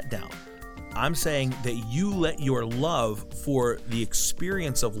of a letdown. I'm saying that you let your love for the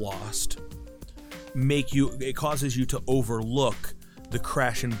experience of Lost it causes you to overlook the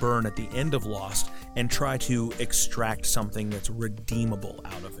crash and burn at the end of Lost and try to extract something that's redeemable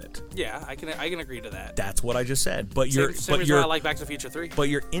out of it. Yeah, I can agree to that. That's what I just said. But same reason I like Back to the Future 3. But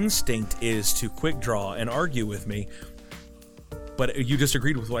your instinct is to quick draw and argue with me. But you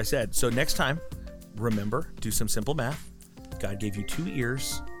disagreed with what I said. So next time, remember, do some simple math. God gave you 2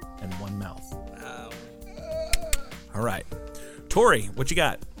 ears and 1 mouth. All right. Tori, what you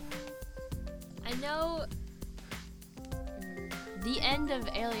got? I know the end of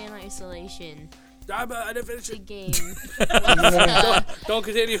Alien Isolation. I didn't finish the it. game. Don't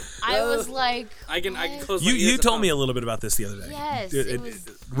continue. I was like, I can close my ears. You told me a little bit about this the other day. Yes,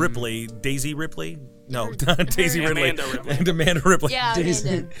 Ripley, Daisy Ripley. No, Daisy Ridley. Amanda Ripley. Yeah,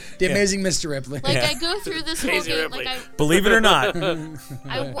 Amanda. The Amazing Mr. Ripley. Like I go through this whole game. Like believe it or not.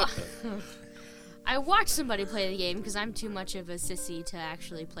 I watched somebody play the game because I'm too much of a sissy to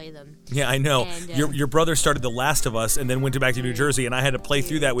actually play them. Yeah, I know. And, your brother started The Last of Us and then went back to New Jersey, and I had to play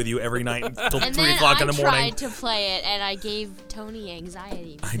through that with you every night until 3 o'clock in the morning. I tried to play it, and I gave Tony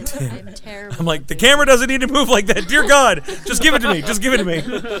anxiety because I'm terrible. I'm like, the camera doesn't need to move like that. Dear God, just give it to me. Just give it to me.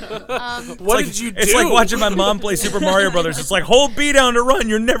 What did you do? It's like watching my mom play Super Mario Brothers. It's like, hold B down to run.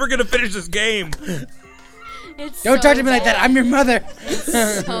 You're never going to finish this game. Don't talk to me like that. I'm your mother.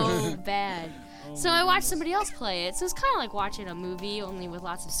 It's so bad. So I watched somebody else play it. So it's kind of like watching a movie, only with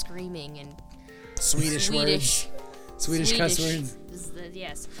lots of screaming and Swedish cuss words.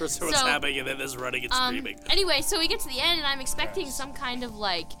 Yes. First what's happening, and then there's running and screaming. Anyway, so we get to the end, and I'm expecting some kind of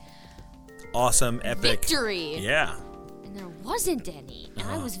like awesome, epic victory. Yeah. And there wasn't any, and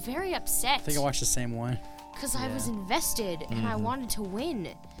I was very upset. I think I watched the same one. Because I was invested, and I wanted to win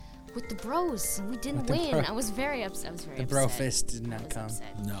with the bros, and we didn't win. I was very upset. The bro fist did not come.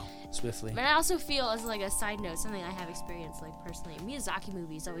 No. Swiftly. But I also feel, as like a side note, something I have experienced like personally, Miyazaki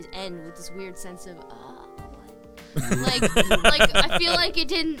movies always end with this weird sense of like I feel like it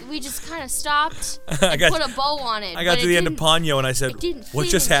didn't. We just kind of stopped and put a bow on it. I got to the end of Ponyo and I said, "What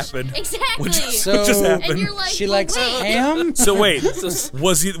just happened? Exactly. What just happened?" And you're like, she likes ham. So wait,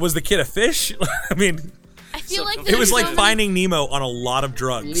 was the kid a fish? I mean, feel like It was there's like some- Finding Nemo on a lot of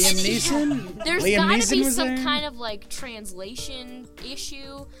drugs. Liam Neeson. There's Liam gotta Neeson be was some there? kind of like translation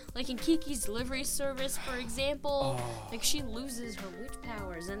issue, like in Kiki's Delivery Service, for example. Like she loses her witch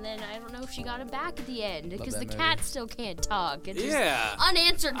powers, and then I don't know if she got it back at the end because the that cat still can't talk. It's just Yeah.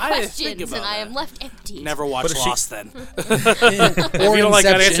 unanswered I didn't think questions, and about I am that. left empty. Never watch But if she- Lost then. Or If you don't like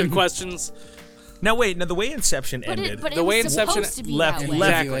unanswered Inception. questions. Now wait, the way Inception But ended. it The way was Inception supposed to be left- that way.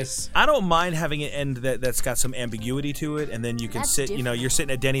 left- Ambiguous. I don't mind having it end that's got some ambiguity to it, and then you can That's sit. You know, different. you're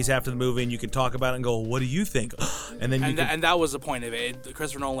sitting at Denny's after the movie, and you can talk about it and go, "What do you think?" And then you And, can. and that was the point of it.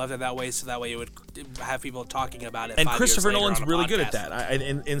 Christopher Nolan left it that way, so that way it would have people talking about it. And 5 Christopher years later Nolan's on a really good at podcast.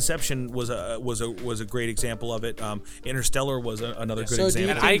 that. Inception was a great example of it. Interstellar was another good So do you example.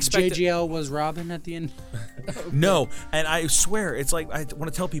 And I think expected- JGL was Robin at the end? No, and I swear it's like I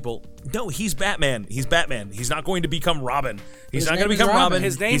want to tell people, no, he's Batman. He's Batman. He's not going to become Robin. He's His not going to name is become Robin. Robin.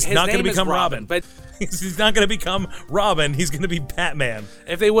 His name- He's his not going to name is become Robin, Robin. but- he's not going to become Robin. He's going to be Batman.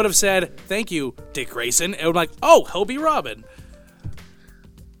 If they would have said, "Thank you, Dick Grayson," it would be like, "Oh, he'll be Robin."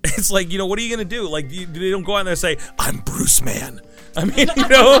 It's like, what are you going to do? Like, they don't go out there and say, "I'm Bruce Man." I mean,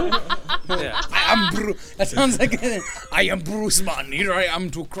 Yeah. I'm Bruce. That sounds like I am Bruce Man. Here I am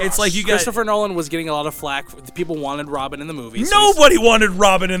to crush. it's like you got Christopher Nolan was getting a lot of flack. People wanted Robin in the movie. so nobody wanted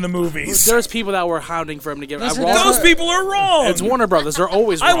Robin in the movies. There's people that were hounding for him to get. Listen, Those people are wrong. It's Warner Brothers. They're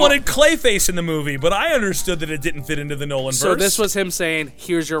always. I wrong. wanted Clayface in the movie, but I understood that it didn't fit into the Nolan verse. So this was him saying,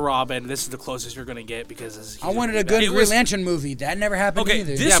 "Here's your Robin. This is the closest you're gonna get because this is." I wanted a good It Green was- Lantern movie. That never happened Okay,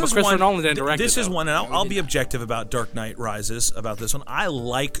 either. this Yeah, but is Christopher one. Nolan didn't direct This it, is though. one, and I'll be objective about Dark Knight Rises. About this one, I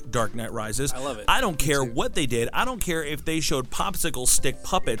like Dark Knight Rises. I love it. I don't care what they did. I don't care if they showed popsicle stick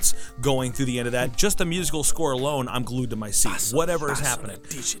puppets going through the end of that. Just the musical score alone, I'm glued to my seat. Whatever is happening.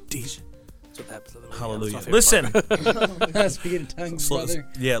 That's what happens in the movie. Hallelujah. That's my favorite Listen, part. Speaking of tongues, brother.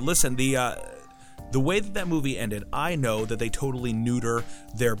 yeah, listen. The way that movie ended, I know that they totally neuter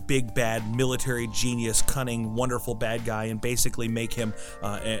their big bad military genius, cunning, wonderful bad guy, and basically make him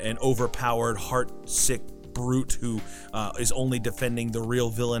an overpowered, heart-sick brute who is only defending the real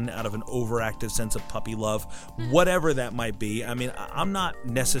villain out of an overactive sense of puppy love, whatever that might be. I mean, I'm not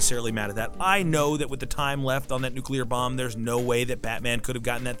necessarily mad at that. I know that with the time left on that nuclear bomb, there's no way that Batman could have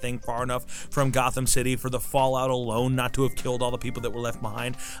gotten that thing far enough from Gotham City for the fallout alone not to have killed all the people that were left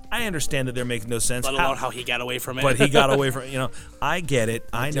behind. I understand that they're making no sense. Let alone how he got away from it. But he got away from I get it.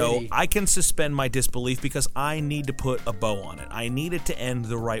 I know. he? I can suspend my disbelief because I need to put a bow on it. I need it to end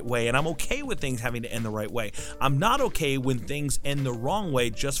the right way, and I'm okay with things having to end the right way. I'm not okay when things end the wrong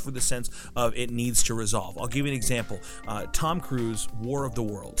way just for the sense of it needs to resolve. I'll give you an example. Tom Cruise, War of the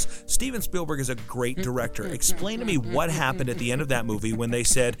Worlds. Steven Spielberg is a great director. Explain to me what happened at the end of that movie when they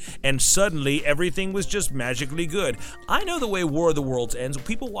said, and suddenly everything was just magically good. I know the way War of the Worlds ends.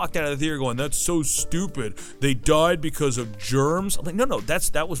 People walked out of the theater going, "That's so stupid. They died because of germs." I'm like, no, that's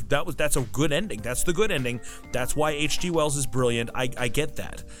a good ending. That's the good ending. That's why H.G. Wells is brilliant. I get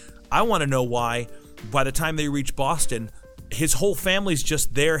that. I want to know why by the time they reach Boston, his whole family's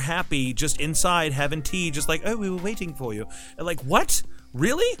just there happy, just inside having tea, just like, "Oh, we were waiting for you." And like, what?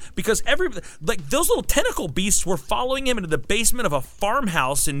 Really? Because those little tentacle beasts were following him into the basement of a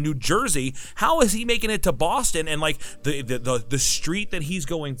farmhouse in New Jersey. How is he making it to Boston? And like the street that he's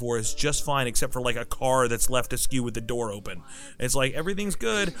going for is just fine, except for like a car that's left askew with the door open. It's like everything's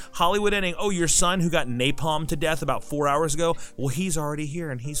good. Hollywood ending. Oh, your son who got napalmed to death about 4 hours ago. Well, he's already here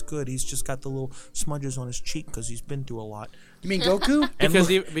and he's good. He's just got the little smudges on his cheek because he's been through a lot. You mean Goku? And, Because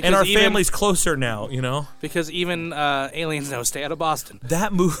and our even- family's closer now. Because even aliens know stay out of Boston.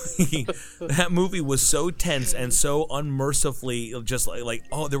 That movie was so tense and so unmercifully just like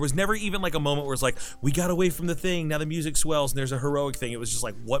there was never even like a moment where it's like, we got away from the thing, now the music swells and there's a heroic thing. It was just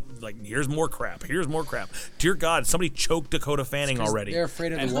like, what? Like, here's more crap. Dear God, somebody choked Dakota Fanning already. They're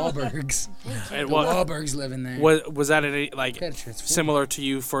afraid of the Wahlbergs. And The what Wahlbergs live in there. was that any like Gotta transform. similar to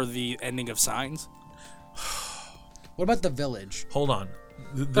you for the ending of Signs? What about The Village? Hold on.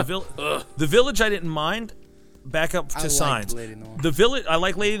 The Village I didn't mind. Back up I to liked Signs. Lady in the Water. The Village, I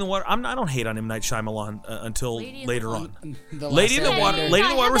like Lady in the Water. I don't hate on M. Night Shyamalan until Lady in the later Water. on. The Lady in the Last Water. Airbender. Lady in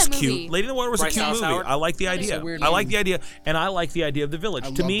the I Water had was that cute. movie. Lady in the Water was Bryce a cute Dallas movie. Howard? I like the That is idea. a weird I like name. the idea, and I like the idea of the Village.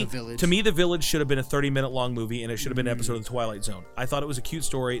 I To love me, The Village. to me, the Village should have been a 30-minute long movie, and it should have been an episode of the Twilight Zone. I thought it was a cute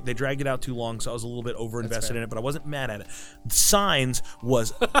story. They dragged it out too long, so I was a little bit over invested in it, but I wasn't mad at it. Signs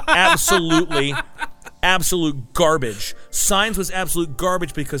was absolutely absolute garbage. Signs was absolute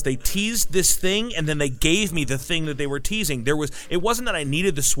garbage because they teased this thing and then they gave me the thing that they were teasing. It wasn't that I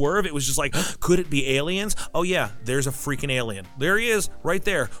needed the swerve. It was just like, could it be aliens? Oh yeah, there's a freaking alien. There he is, right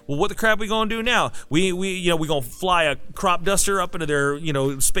there. Well, what the crap we gonna do now? We gonna fly a crop duster up into their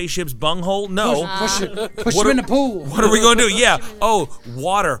spaceship's bunghole? No. Push him in the pool. What are we gonna do? Yeah. Oh,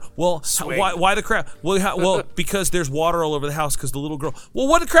 water. Well, why the crap? Well, because there's water all over the house because the little girl. Well,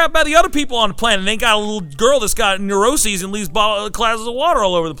 what the crap about the other people on the planet? They ain't got a little girl that's got neuroses and leaves clouds of water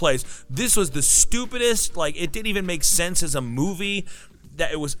all over the place. This was the stupidest. Like, it didn't even make sense as a movie.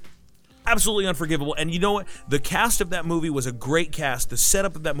 That it was absolutely unforgivable. And you know what? The cast of that movie was a great cast. The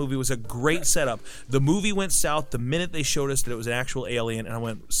setup of that movie was a great setup. The movie went south the minute they showed us that it was an actual alien, and I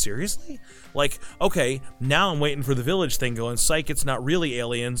went, seriously? Like, okay, now I'm waiting for the Village thing going, psych, it's not really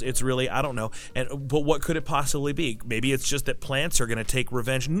aliens, it's really, I don't know. But what could it possibly be? Maybe it's just that plants are going to take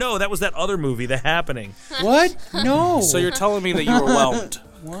revenge. No, that was that other movie, The Happening. What? No. So you're telling me that you were whelmed?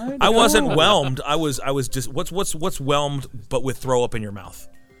 What? I wasn't whelmed. I was just, what's whelmed but with throw up in your mouth?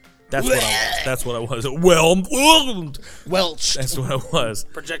 That's what I was. That's what I was. Whelmed. Welch. That's what I was.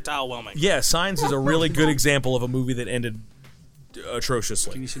 Projectile whelming. Yeah, Signs is a really good example of a movie that ended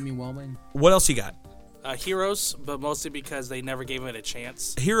atrociously. Can you see me whelming? What else you got? Heroes, but mostly because they never gave it a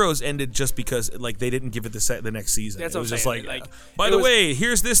chance. Heroes ended just because they didn't give it the next season. That's it was what I'm just saying. like by the way,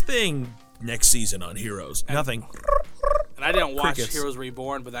 here's this thing next season on Heroes. Nothing. And I didn't watch Crickets. Heroes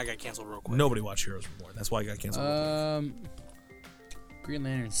Reborn, but that got canceled real quick. Nobody watched Heroes Reborn. That's why it got canceled. Green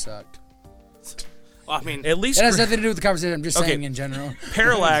Lantern sucked. Well, I mean, At least That has nothing to do with the conversation. I'm just Okay. saying in general.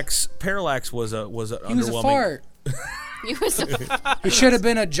 Parallax was a He was a underwhelming. fart. He was a He should have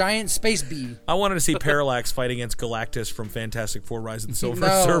been a giant space bee. I wanted to see Parallax fight against Galactus from Fantastic Four: Rise of the Silver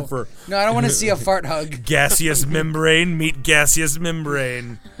No. Surfer. No, I don't want to see a fart hug. Gaseous membrane meet gaseous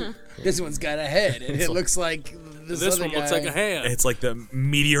membrane. This one's got a head, and it looks like this this other one guy. looks like a hand. It's like the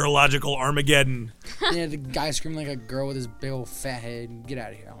meteorological Armageddon. Yeah, the guy screaming like a girl with his big old fat head. Get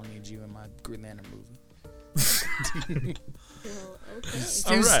out of here! I don't need you in my Green Lantern movie. It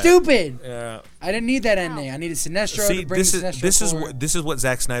All was right. stupid. Yeah. I didn't need that ending. I needed Sinestro See, to bring Sinestro forward. this is what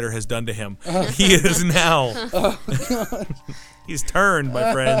Zack Snyder has done to him. He is now. He's turned,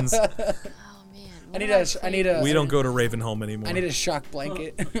 my friends. oh man. I need a. We don't go to Ravenholm anymore. I need a shock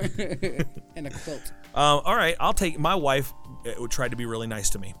blanket and a quilt. All right, I'll take. My wife tried to be really nice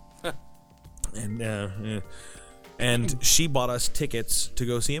to me, and she bought us tickets to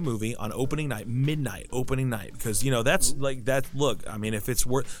go see a movie on opening night, midnight opening night, because that's like that. Look, I mean, if it's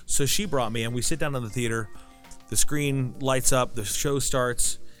worth. So she brought me, and we sit down in the theater. The screen lights up. The show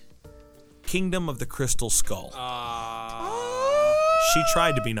starts. Kingdom of the Crystal Skull. She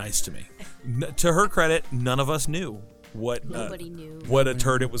tried to be nice to me. To her credit, none of us knew what Nobody knew. what a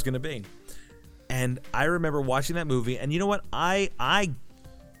turd it was going to be. And I remember watching that movie, and you know what? I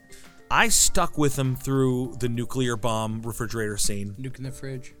stuck with them through the nuclear bomb refrigerator scene. Nuke in the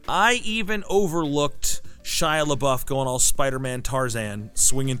fridge. I even overlooked Shia LaBeouf going all Spider-Man Tarzan,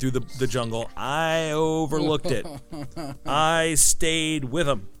 swinging through the jungle. I overlooked it. I stayed with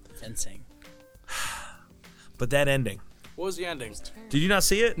him. Fencing. But that ending. What was the ending? Did you not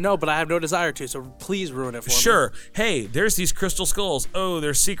see it? No, but I have no desire to, so please ruin it for me. Sure. Hey, there's these crystal skulls. Oh,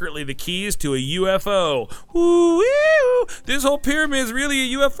 they're secretly the keys to a UFO. Woo-wee-oo. This whole pyramid is really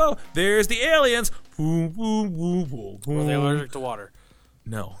a UFO. There's the aliens. Were they allergic to water?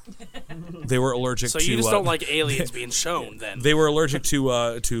 No. They were allergic So to... you just don't like aliens being shown, then? They were allergic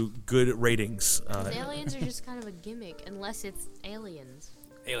to good ratings. Aliens are just kind of a gimmick, unless it's aliens.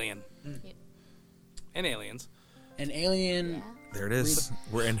 Alien. Yeah. And aliens. An alien. Yeah. There it is.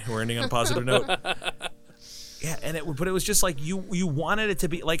 We're ending on a positive note. Yeah, but it was just like you wanted it to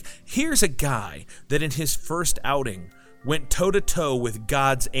be like, here's a guy that in his first outing went toe to toe with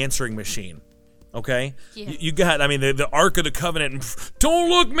God's answering machine. Okay, Yeah. You got. I mean, the Ark of the Covenant. And, don't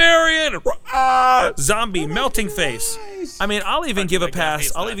look, Marion. Zombie melting face. I mean, I'll even give a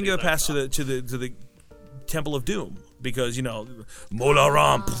pass. I'll even give a pass to the Temple of Doom because Mola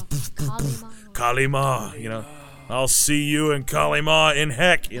Ram, Kalima. I'll see you in Kalima in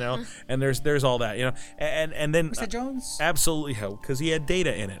heck. And there's all that. And then Mr. Jones? absolutely because he had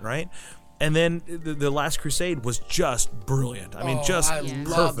data in it, right? And then the Last Crusade was just brilliant. I mean, just I perfect.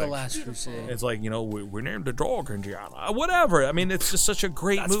 love The Last Crusade. It's like, we named the dog Indiana. Whatever. I mean, it's just such a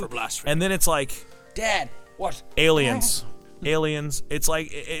great That's movie. for blasphemy. And then it's like Dad, what? aliens. Aliens. It's like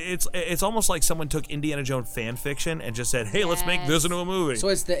it's almost like someone took Indiana Jones fan fiction and just said, "Hey, let's make this into a movie." So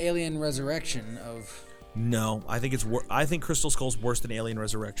it's the alien resurrection of. No, I think I think Crystal Skull's worse than Alien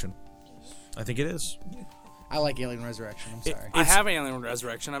Resurrection. I think it is. I like Alien Resurrection. I'm sorry. I have Alien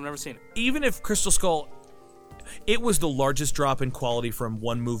Resurrection. I've never seen it. Even if Crystal Skull, it was the largest drop in quality from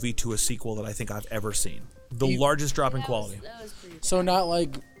one movie to a sequel that I think I've ever seen. The largest drop in quality. That was pretty So not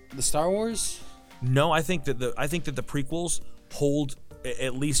like the Star Wars? No, I think that the prequels hold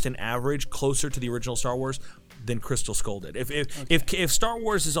at least an average closer to the original Star Wars than Crystal Skull did. If Star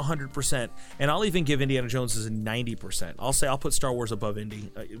Wars is 100%, and I'll even give Indiana Jones as a 90%. I'll put Star Wars above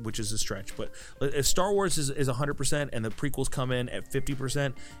Indy, which is a stretch. But if Star Wars is 100% and the prequels come in at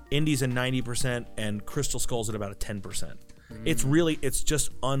 50%, Indy's at 90%, and Crystal Skull's at about a 10%. It's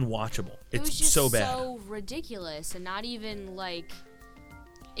just unwatchable. It was It's just so bad. so ridiculous, and not even like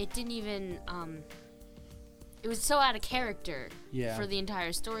it didn't even. It was so out of character. Yeah. For the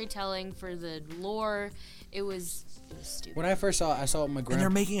entire storytelling, for the lore, it was stupid. When I first saw it, I saw it with my And they're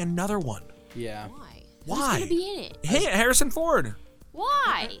grandpa. making another one. Yeah. Why? Why? Who's gonna be in it? Hey, Harrison Ford.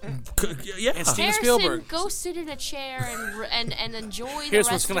 Why? Yeah. And Steven Harrison, Spielberg. go sit in a chair and enjoy Here's the what's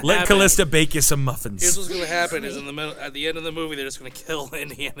rest gonna of Let happen. Callista bake you some muffins. Here's what's going to happen: is in the middle, at the end of the movie, they're just going to kill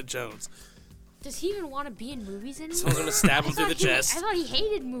Indiana Jones. Does he even want to be in movies anymore? Someone's going to stab him I through the thought he- chest. I thought he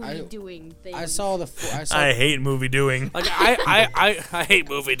hated movie doing things. I saw the. I hate movie doing. Like I hate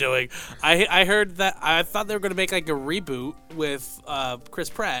movie doing. I heard that I thought they were gonna make like a reboot with Chris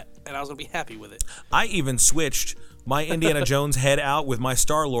Pratt, and I was gonna be happy with it. I even switched my Indiana Jones head out with my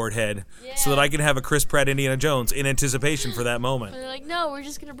Star-Lord head so that I could have a Chris Pratt Indiana Jones in anticipation for that moment. But they're like, no, we're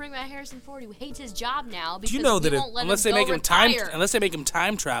just gonna bring back Harrison Ford, who hates his job now because you know we that won't let Unless him they make go him time, retire. unless they make him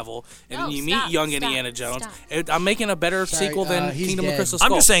time travel, and No, then you stop, meet young stop, Indiana Jones. stop. I'm making a better Sorry, sequel than he's Kingdom dead. of Crystal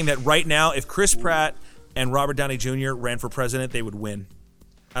Skull. I'm just saying that right now, if Chris Pratt and Robert Downey Jr. ran for president, they would win.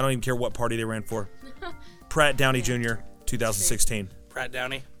 I don't even care what party they ran for. Pratt Downey Jr. 2016. Pratt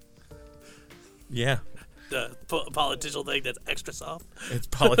Downey, Yeah. the political thing that's extra soft. It's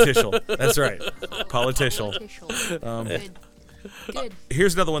political. That's right. Political. Good. Good.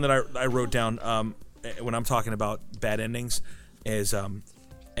 Here's another one that I wrote down when I'm talking about bad endings is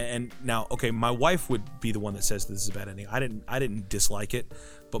and now okay, my wife would be the one that says this is a bad ending. I didn't dislike it,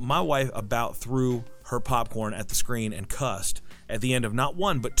 but my wife about threw her popcorn at the screen and cussed at the end of not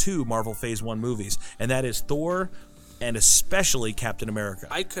one but two Marvel Phase 1 movies, and that is Thor and especially Captain America.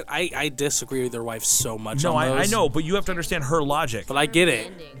 I disagree with their wife so much. No, on I those, know, but you have to understand her logic. but I get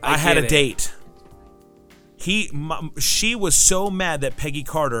it. I had get a it. date. She was so mad that Peggy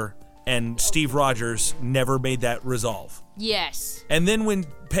Carter and Steve Rogers never made that resolve. Yes. And then when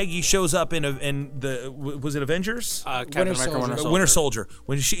Peggy shows up in was it Avengers? Captain Winter America, Soldier. Winter Soldier.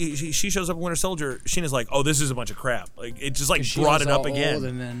 Winter Soldier. When she shows up in Winter Soldier, Sheena's like, "Oh, this is a bunch of crap." Like it just like She brought was it up all again. old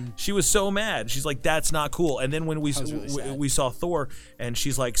and then- She was so mad. She's like, "That's not cool." And then when we That was really sad. we saw Thor, and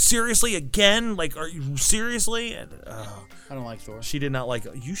she's like, "Seriously again? Like, are you seriously?" And I don't like Thor. she did not like.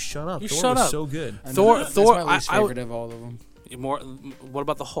 You shut up. You Thor shut was up. so good. I know. Thor- That's Thor- my least I would- favorite of all of them. More. What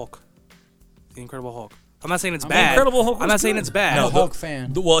about the Hulk? The Incredible Hulk. I'm not saying it's I'm bad. Incredible Hulk I'm was not saying good. it's bad. I'm a the- Hulk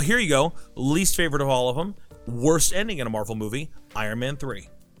fan. Well, here you go. Least favorite of all of them. Worst ending in a Marvel movie. Iron Man 3.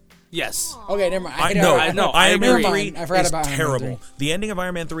 Yes. Okay, never mind. I hate know. Iron Man. know. Iron Man agree. 3 I forgot is about Iron Man terrible. 3. The ending of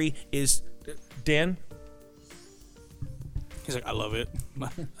Iron Man 3 is Dan. He's like, I love it.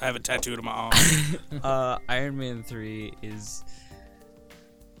 I have it tattooed on my arm. Iron Man 3 is.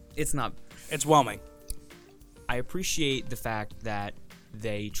 It's not. It's whelming. I appreciate the fact that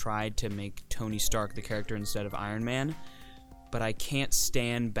they tried to make Tony Stark the character instead of Iron Man, but I can't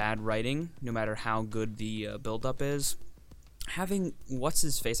stand bad writing, no matter how good the build-up is. Having what's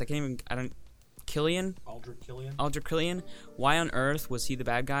his face? Killian. Aldrich Killian. Why on earth was he the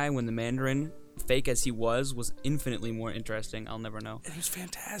bad guy when the Mandarin, fake as he was infinitely more interesting? I'll never know. It was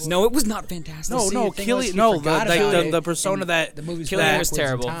fantastic. No, it was not fantastic. See, the thing was, Killian. he No, forgot about it, the persona and that the movie's Killian was backwards in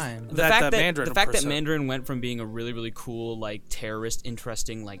terrible. time. The That fact the that Mandarin the fact that person- Mandarin went from being a really really cool like terrorist,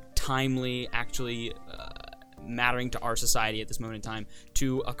 interesting, like timely, actually mattering to our society at this moment in time,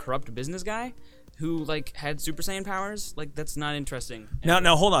 to a corrupt business guy who like had Super Saiyan powers, like that's not interesting.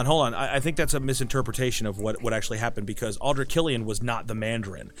 Now, hold on. I think that's a misinterpretation of what actually happened, because Aldrich Killian was not the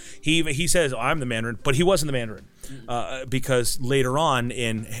Mandarin. He says, I'm the Mandarin, but he wasn't the Mandarin. Because later on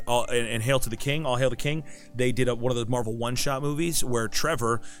in Hail to the King, All Hail the King, they did one of those Marvel one-shot movies where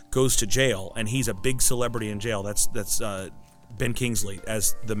Trevor goes to jail, and he's a big celebrity in jail. That's Ben Kingsley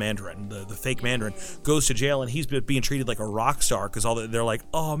as the Mandarin, the fake Mandarin, goes to jail, and he's being treated like a rock star because they're like,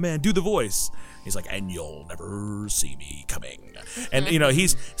 oh man, do the voice. He's like, and you'll never see me coming. And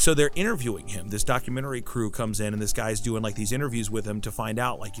so they're interviewing him. This documentary crew comes in, and this guy's doing like these interviews with him to find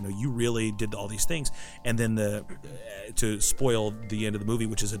out, like, you really did all these things. And then to spoil the end of the movie,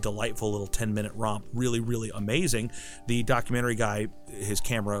 which is a delightful little 10-minute romp, really, really amazing. The documentary guy, his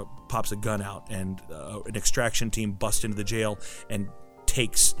camera pops a gun out, and an extraction team busts into the jail and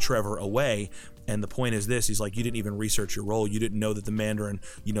takes Trevor away. And the point is this, he's like, you didn't even research your role. You didn't know that the Mandarin,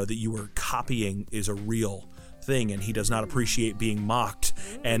 that you were copying is a real thing, and he does not appreciate being mocked.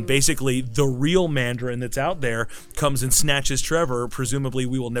 And basically, the real Mandarin that's out there comes and snatches Trevor. Presumably,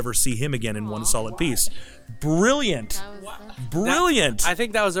 we will never see him again in one solid piece. Brilliant. Brilliant. I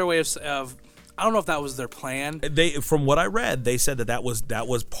think that was their way of I don't know if that was their plan. From what I read, they said that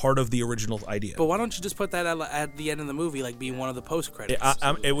was part of the original idea. But why don't you just put that at the end of the movie, like being one of the post credits?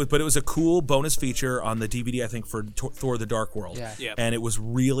 It was a cool bonus feature on the DVD, I think, for Thor: The Dark World. Yeah. And it was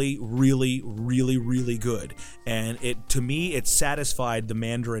really, really, really, really good. And to me, it satisfied the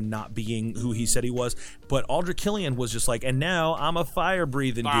Mandarin not being who he said he was. But Aldrich Killian was just like, and now I'm a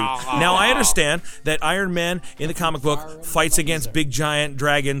fire-breathing dude. Now I understand that Iron Man in the comic book fights against big giant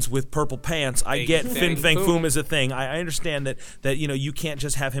dragons with purple pants. I get Fin Fang Foom is a thing. I understand that you can't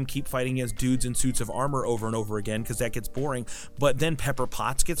just have him keep fighting against dudes in suits of armor over and over again, because that gets boring. But then Pepper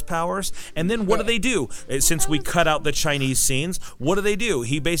Potts gets powers, and then what do they do? Since we cut out the Chinese scenes, what do?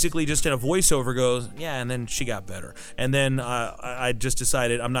 He basically just in a voiceover goes, yeah, and then she got better. And then I just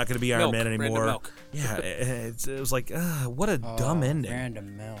decided I'm not going to be Iron Man anymore. Milk. Yeah, it was like, what a dumb ending.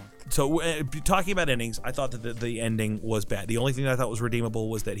 Random milk. So talking about endings, I thought that the ending was bad. The only thing that I thought was redeemable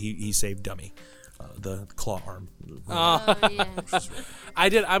was that he saved Dummy, the claw arm. Yeah. I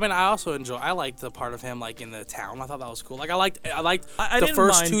did. I mean, I liked the part of him like in the town. I thought that was cool. Like I liked I the didn't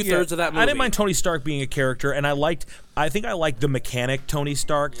first mind, 2/3 of that movie. I didn't mind Tony Stark being a character, and I think I liked the mechanic Tony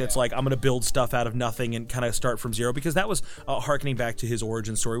Stark. That's like, I'm going to build stuff out of nothing and kind of start from zero, because that was harkening back to his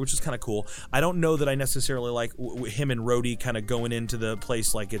origin story, which is kind of cool. I don't know that I necessarily like him and Rhodey kind of going into the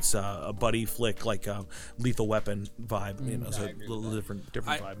place like it's a buddy flick, like Lethal Weapon vibe. So a little different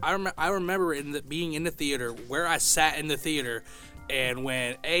vibe. I remember being in the theater where I sat in the theater. And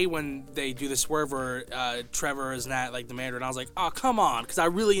when they do the swerve where Trevor is not like the Mandarin, I was like, oh, come on, because I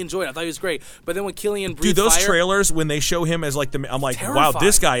really enjoyed it. I thought he was great. But then when Killian breathed those fire, trailers, when they show him as like I'm like, wow,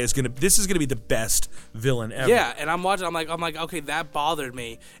 this is gonna be the best villain ever. Yeah, and I'm watching, I'm like, okay, that bothered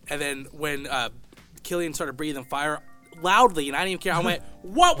me. And then when Killian started breathing fire loudly, and I didn't even care, I went,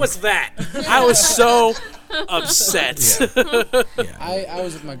 what was that? I was so upset. Yeah. I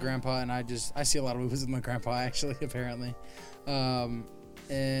was with my grandpa, and I see a lot of movies with my grandpa, actually, apparently. And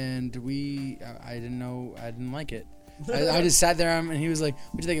I didn't know, I didn't like it. I just sat there, and he was like,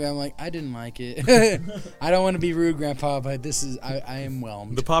 what'd you think of it? I'm like, I didn't like it. I don't want to be rude, Grandpa, but I am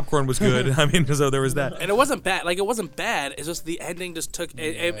whelmed. The popcorn was good. I mean, so there was that. And it wasn't bad. Like, it wasn't bad. It's just the ending just took,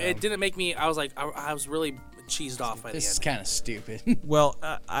 it didn't make me, I was like, I was really cheesed off by the end. This is kind of stupid. Well,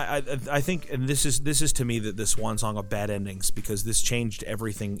 I think, and this is to me the swan song of bad endings, because this changed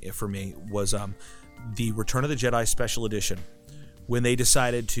everything for me, was the Return of the Jedi Special Edition, when they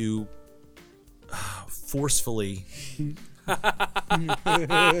decided to forcefully inject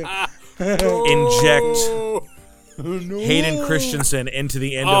Hayden Christensen into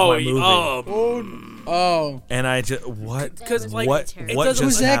the end of my movie. And I just what? Because like, what just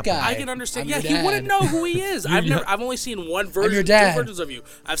who's that happened? guy? I can understand. I'm Yeah, your he wouldn't dad. know who he is. I've only seen one version. your dad. Two versions of you.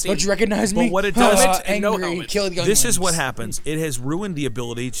 I've seen. Don't you recognize me? But what it does- Helmet and no angry, helmet. killed young This is ones. what happens. It has ruined the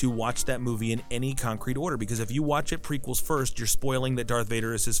ability to watch that movie in any concrete order, because if you watch it prequels first, you're spoiling that Darth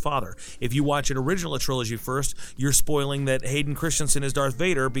Vader is his father. If you watch it original trilogy first, you're spoiling that Hayden Christensen is Darth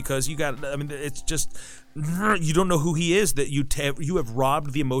Vader, because it's just, you don't know who he is, that you have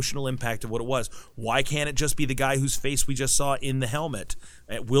robbed the emotional impact of what it was. Why can't it just be the guy whose face we just saw in the helmet?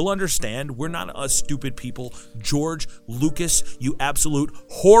 We'll understand. We're not a stupid people. George Lucas, you absolute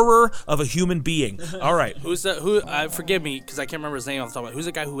horror of a human being. All right. Who's the forgive me because I can't remember his name off the top of my head. Who's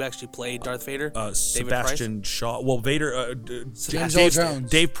the guy who actually played Darth Vader? David Sebastian Shaw. Well, Vader. James Earl Jones.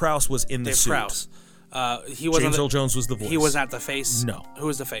 Dave Prowse was in the Dave suit. Prowse. He was James Earl Jones was the voice. He was not the face. No. Who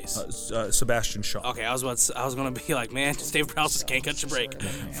was the face? Sebastian Shaw. Okay, I was going to be like, man, Dave Prowse just can't cut your break.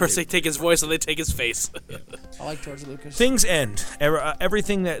 First they take his voice, and they take his face. I like George Lucas. Things end.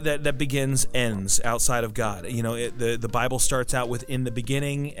 Everything that begins ends outside of God. The Bible starts out with in the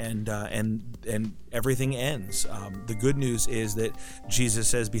beginning, and everything ends. The good news is that Jesus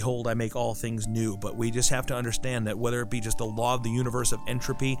says, "Behold, I make all things new." But we just have to understand that whether it be just the law of the universe of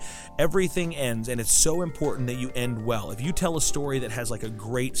entropy, everything ends, and it's so important that you end well. If you tell a story that has like a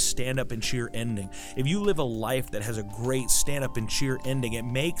great stand-up and cheer ending, if you live a life that has a great stand-up and cheer ending, it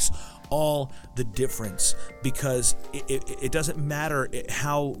makes all the difference, because it doesn't matter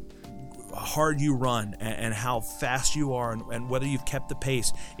how hard you run and how fast you are and whether you've kept the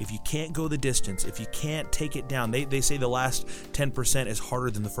pace. If you can't go the distance, if you can't take it down, they say the last 10% is harder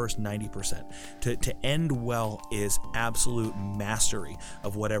than the first 90%. To end well is absolute mastery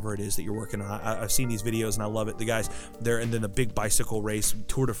of whatever it is that you're working on. I've seen these videos and I love it. The guys, they're in the big bicycle race,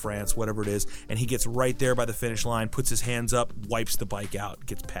 Tour de France, whatever it is, and he gets right there by the finish line, puts his hands up, wipes the bike out,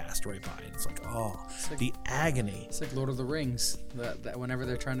 gets passed right by. And it's like, the agony. It's like Lord of the Rings. That whenever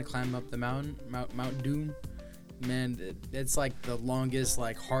they're trying to climb up the Mount Doom, man, it's like the longest,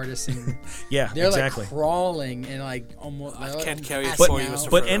 like hardest thing. Yeah, they're exactly. like crawling and like almost. I can't carry it But, for you,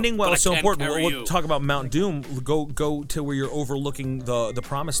 Mr. but Frodo, ending well but is I so can important. carry We'll you. talk about Mount Doom. Go to where you're overlooking the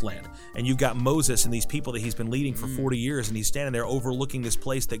promised land, and you've got Moses and these people that he's been leading for 40 years, and he's standing there overlooking this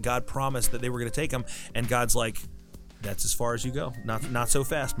place that God promised that they were going to take him, and God's like, that's as far as you go. Not so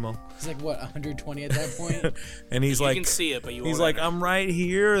fast, Mo. He's like, what, 120 at that point? And he's You like, can see it, but you he's won't like, enter. I'm right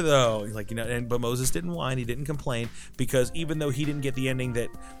here though. He's like, but Moses didn't whine. He didn't complain, because even though he didn't get the ending that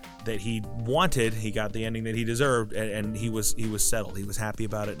he wanted, he got the ending that he deserved, and he was settled. He was happy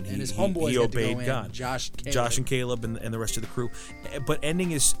about it, and his he homeboys had to obeyed go in, God. Josh and Caleb, and the rest of the crew. But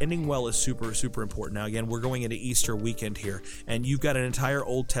ending well is super, super important. Now again, we're going into Easter weekend here, and you've got an entire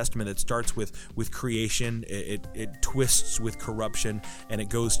Old Testament that starts with creation. It twists with corruption, and it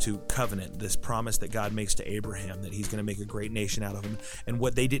goes to covenant, this promise that God makes to Abraham that he's going to make a great nation out of him. And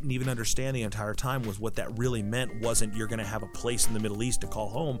what they didn't even understand the entire time was what that really meant wasn't you're going to have a place in the Middle East to call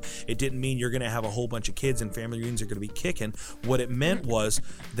home. It didn't mean you're going to have a whole bunch of kids and family reunions are going to be kicking. What it meant was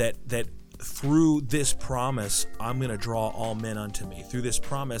that through this promise, I'm going to draw all men unto me. Through this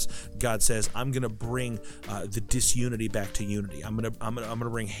promise, God says, I'm going to bring the disunity back to unity. I'm going to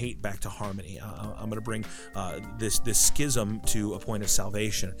bring hate back to harmony. I'm going to bring this schism to a point of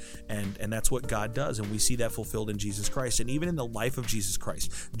salvation. And that's what God does. And we see that fulfilled in Jesus Christ. And even in the life of Jesus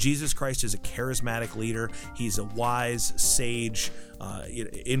Christ is a charismatic leader. He's a wise, sage,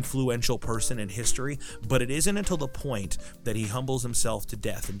 influential person in history. But it isn't until the point that he humbles himself to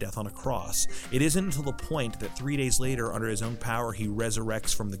death, and death on a cross. It isn't until the point that 3 days later, under his own power, he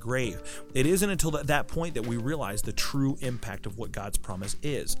resurrects from the grave. It isn't until that point that we realize the true impact of what God's promise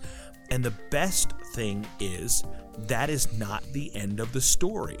is. And the best thing is, that is not the end of the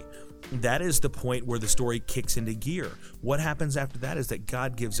story. That is the point where the story kicks into gear. What happens after that is that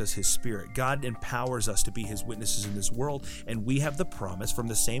God gives us his Spirit. God empowers us to be his witnesses in this world, and we have the promise from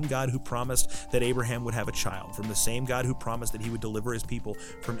the same God who promised that Abraham would have a child, from the same God who promised that he would deliver his people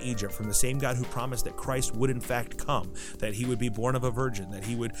from Egypt, from the same God who promised that Christ would in fact come, that he would be born of a virgin, that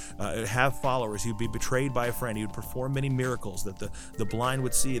he would have followers, he would be betrayed by a friend, he would perform many miracles, that the blind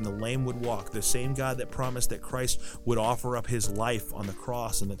would see and the lame would walk. The same God that promised that Christ would offer up his life on the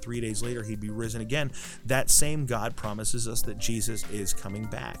cross and that 3 days later he'd be risen again, that same God promises us that Jesus is coming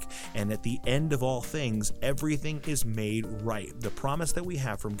back. And at the end of all things, everything is made right. The promise that we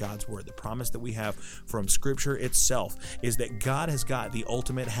have from God's word, the promise that we have from Scripture itself, is that God has got the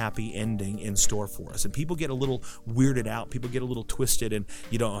ultimate happy ending in store for us. And people get a little weirded out, people get a little twisted, and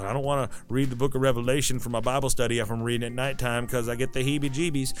I don't want to read the book of Revelation for my Bible study if I'm reading at nighttime because I get the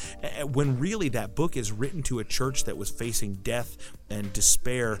heebie-jeebies, when really that book is written to a church that was facing death and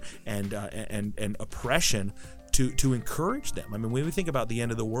despair and oppression, to encourage them. I mean, when we think about the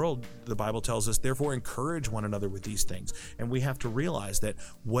end of the world, the Bible tells us, therefore encourage one another with these things. And we have to realize that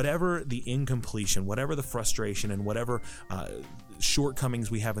whatever the incompletion, whatever the frustration, and whatever shortcomings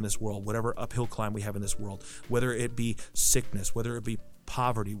we have in this world, whatever uphill climb we have in this world, whether it be sickness, whether it be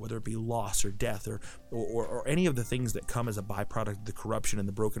poverty, whether it be loss or death or any of the things that come as a byproduct of the corruption and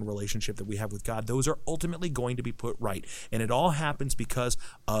the broken relationship that we have with God, those are ultimately going to be put right. And it all happens because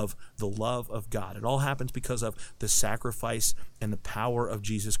of the love of God. It all happens because of the sacrifice and the power of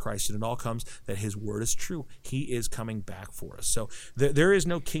Jesus Christ. And it all comes that his word is true. He is coming back for us. So there is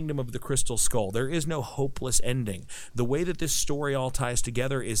no kingdom of the crystal skull. There is no hopeless ending. The way that this story all ties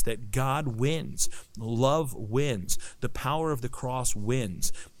together is that God wins. Love wins. The power of the cross wins.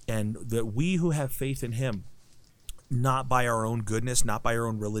 And that we who have faith in him, not by our own goodness, not by our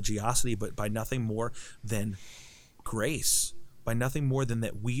own religiosity, but by nothing more than grace, by nothing more than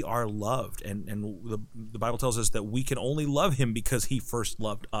that we are loved. And the Bible tells us that we can only love him because he first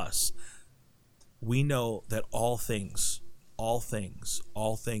loved us. We know that all things,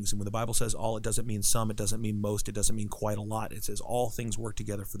 and when the Bible says all, it doesn't mean some, it doesn't mean most, it doesn't mean quite a lot. It says all things work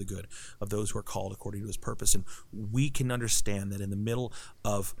together for the good of those who are called according to his purpose. And we can understand that in the middle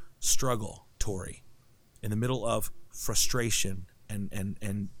of struggle, Tori, in the middle of frustration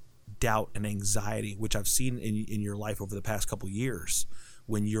and doubt and anxiety, which I've seen in your life over the past couple years,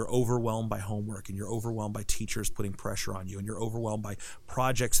 when you're overwhelmed by homework and you're overwhelmed by teachers putting pressure on you and you're overwhelmed by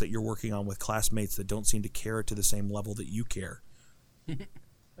projects that you're working on with classmates that don't seem to care to the same level that you care,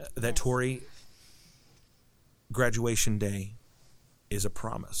 that Tori, graduation day is a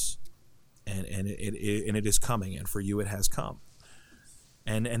promise, and it is coming, and for you it has come,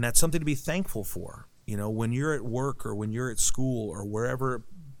 and that's something to be thankful for. You know, when you're at work or when you're at school or wherever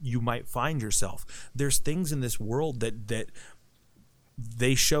you might find yourself, there's things in this world that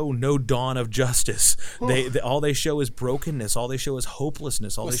they show no dawn of justice. All they show is brokenness. All they show is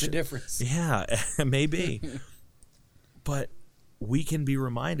hopelessness. What's the difference? Yeah, maybe. But we can be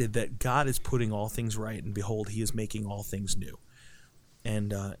reminded that God is putting all things right, and behold, he is making all things new.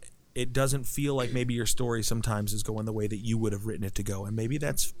 And it doesn't feel like maybe your story sometimes is going the way that you would have written it to go, and maybe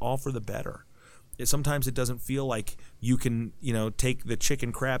that's all for the better. Sometimes it doesn't feel like you can, take the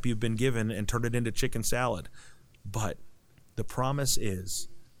chicken crap you've been given and turn it into chicken salad. But the promise is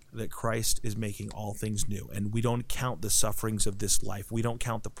that Christ is making all things new, and we don't count the sufferings of this life. We don't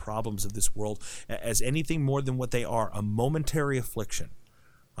count the problems of this world as anything more than what they are, a momentary affliction,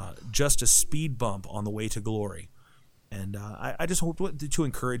 just a speed bump on the way to glory. And I just hope to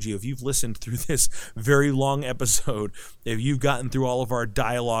encourage you, if you've listened through this very long episode, if you've gotten through all of our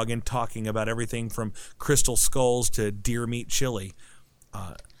dialogue and talking about everything from crystal skulls to deer meat chili,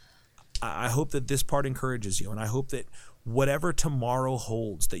 I hope that this part encourages you, and I hope that whatever tomorrow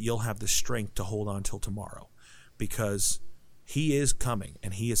holds, that you'll have the strength to hold on till tomorrow, because he is coming,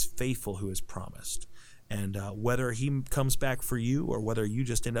 and he is faithful who has promised. And whether he comes back for you or whether you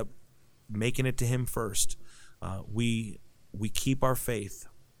just end up making it to him first, we keep our faith,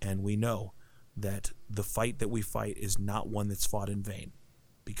 and we know that the fight that we fight is not one that's fought in vain,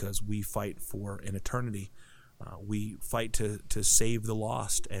 because we fight for an eternity. We fight to save the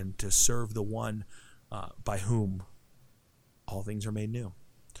lost and to serve the one by whom all things are made new.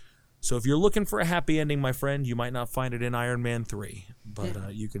 So if you're looking for a happy ending, my friend, you might not find it in Iron Man 3,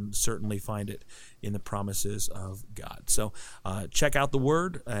 but you can certainly find it in the promises of God. So check out the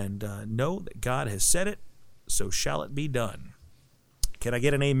Word and know that God has said it, so shall it be done. Can I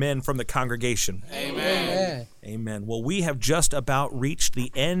get an amen from the congregation? Amen. Amen. Well, we have just about reached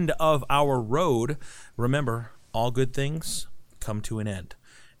the end of our road. Remember, all good things come to an end.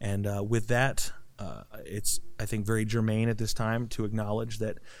 And with that, it's, I think, very germane at this time to acknowledge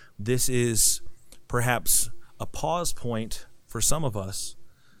that this is perhaps a pause point for some of us,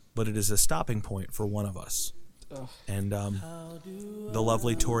 but it is a stopping point for one of us. And the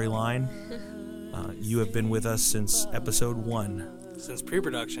lovely Tori Line, you have been with us since episode 1. Since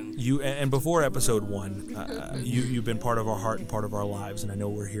pre-production. And before episode 1, you've been part of our heart and part of our lives, and I know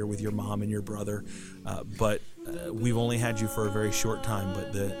we're here with your mom and your brother, but we've only had you for a very short time,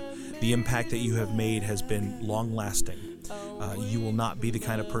 but the impact that you have made has been long-lasting. You will not be the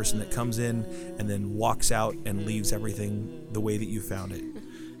kind of person that comes in and then walks out and leaves everything the way that you found it.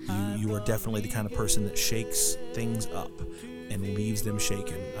 You are definitely the kind of person that shakes things up and leaves them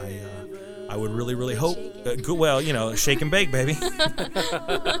shaken. I would really, really hope, shake and bake, baby.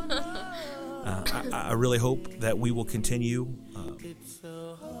 I really hope that we will continue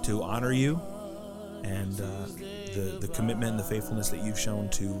to honor you and the commitment and the faithfulness that you've shown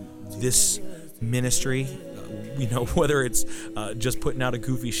to this ministry. Whether it's just putting out a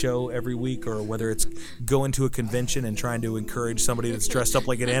goofy show every week, or whether it's going to a convention and trying to encourage somebody that's dressed up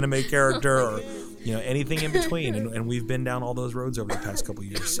like an anime character, or anything in between. And we've been down all those roads over the past couple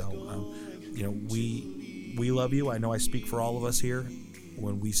years. So we love you. I know I speak for all of us here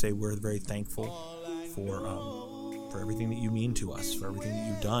when we say we're very thankful for everything that you mean to us, for everything that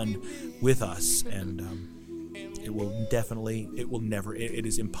you've done with us, and it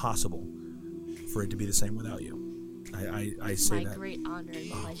is impossible for it to be the same without you. I say that. My great honor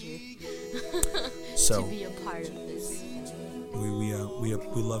and pleasure so to be a part of this. We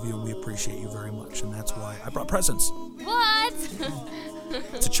love you and we appreciate you very much, and that's why I brought presents. What?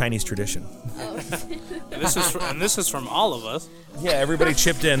 It's a Chinese tradition. And this is from all of us. Yeah, everybody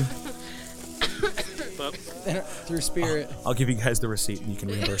chipped in. But through spirit. I'll give you guys the receipt and you can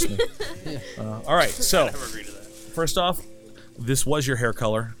reimburse me. All right, so first off, this was your hair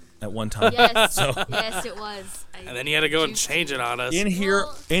color at one time. Yes, yes, it was. And then you had to go and change it on us. In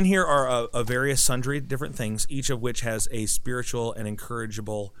here are a various sundry different things, each of which has a spiritual and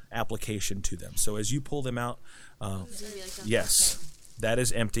encourageable application to them. So as you pull them out, yes. That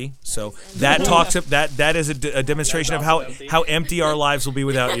is empty. So that talks that is a demonstration of how empty our lives will be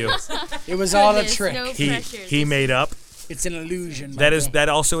without you. It was all a trick. No He made up. It's an illusion. That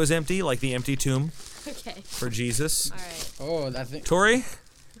also is empty, like the empty tomb. Okay. for Jesus. All right. Oh, I think Tori,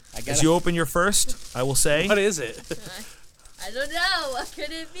 I got as you open your first, I will say What is it? I don't know. What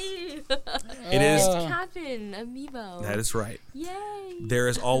could it be? it is. Captain Amiibo. That is right. Yay. There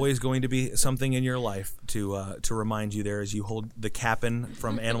is always going to be something in your life to remind you there as you hold the Cap'n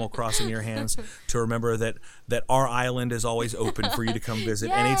from Animal Crossing in your hands to remember that our island is always open for you to come visit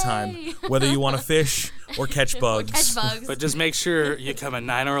Yay. anytime, whether you want to fish or catch bugs. Catch bugs. But just make sure you come at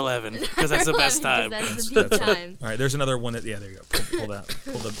 9 or 11 because that's the best time. That's the peak time. All right, there's another one that, yeah, there you go. Pull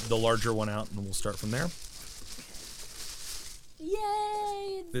the larger one out, and we'll start from there.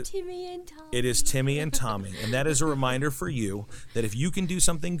 Yay! It's Timmy and Tommy. It is Timmy and Tommy, and that is a reminder for you that if you can do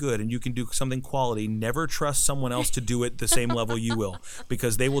something good and you can do something quality, never trust someone else to do it the same level you will,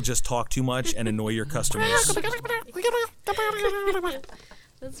 because they will just talk too much and annoy your customers.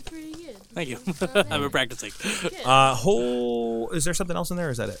 That's pretty good. Thank you. I've been practicing. Is there something else in there?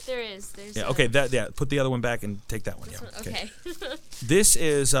 Or is that it? There is. There's Yeah. Okay. Put the other one back and take that one. Yeah. Okay. This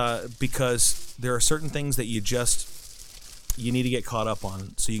is because there are certain things that you need to get caught up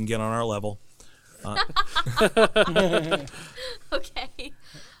on so you can get on our level. Okay.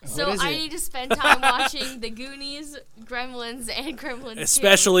 So is I it? need to spend time watching The Goonies, Gremlins, and Gremlins 2.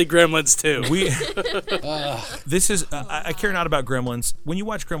 Especially Gremlins 2. This is I care not about Gremlins. When you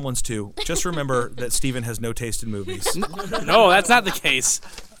watch Gremlins 2, just remember that Steven has no taste in movies. No, that's not the case.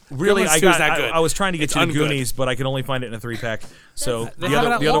 Really, Gremlins 2 is not good. I was trying to get It's to the ungood. Other but I could only find it in a 3-pack. So They the have it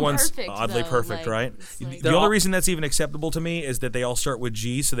other on- the other Well, one's perfect, oddly though, perfect, like, right? it's like- The They're only all- reason that's even acceptable to me is that they all start with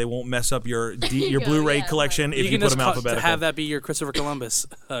G, so they won't mess up your There you go, Blu-ray yeah, collection like- if you can put just them alphabetical. have that be your Christopher Columbus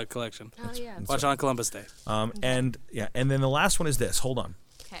collection. Oh, yeah. Watch it on Columbus Day. And then the last one is this. Hold on.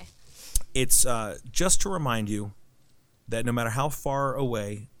 Okay. It's just to remind you that no matter how far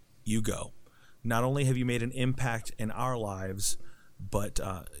away you go, not only have you made an impact in our lives, but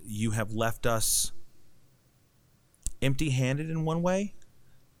you have left us empty-handed in one way.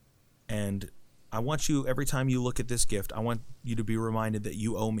 And I want you, every time you look at this gift, I want you to be reminded that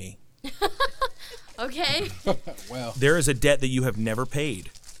you owe me. Okay. Well, There is a debt that you have never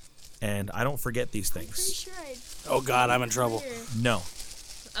paid. And I don't forget these Pretty things. sure I Oh, God, I'm in trouble. No.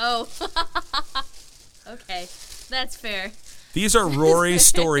 Oh. Okay. That's fair. These are Rory's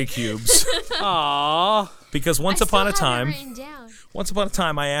story cubes. Aww. Because once I upon a still have it time, written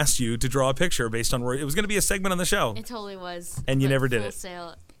down. I asked you to draw a picture based on Rory. It was going to be a segment on the show. It totally was. And you But never did Full it.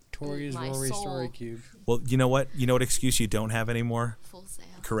 Sail. Tori's My Rory soul. Story Cube. Well, you know what? You know what excuse you don't have anymore? Full Sail.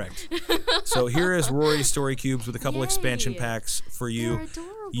 Correct. So here is Rory's story cubes with a couple Yay. expansion packs for you. They're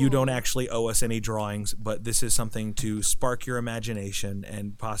adorable. You don't actually owe us any drawings, but this is something to spark your imagination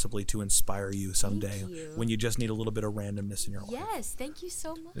and possibly to inspire you someday you. when you just need a little bit of randomness in your life. Yes. Thank you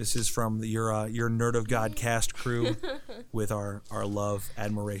so much. This is from your Nerd of God cast crew with our love,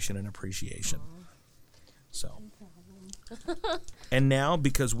 admiration, and appreciation. So, and now,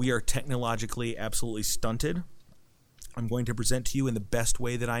 because we are technologically absolutely stunted, I'm going to present to you in the best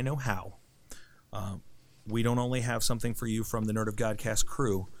way that I know how. We don't only have something for you from the Nerd of God cast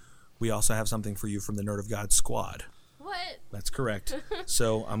crew, we also have something for you from the Nerd of God squad. What? That's correct.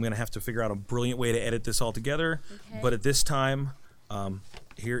 So I'm going to have to figure out a brilliant way to edit this all together. Okay. But at this time,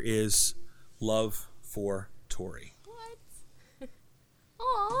 here is love for Tori. What?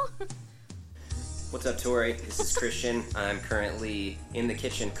 Aw. What's up, Tori? This is Christian. I'm currently in the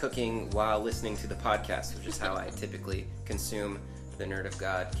kitchen cooking while listening to the podcast, which is how I typically consume the Nerd of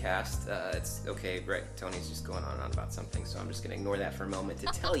God cast. It's okay, right? Tony's just going on and on about something, so I'm just going to ignore that for a moment to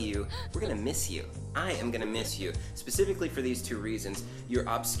tell you we're going to miss you. I am going to miss you, specifically for these two reasons. Your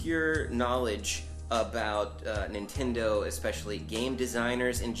obscure knowledge about Nintendo, especially game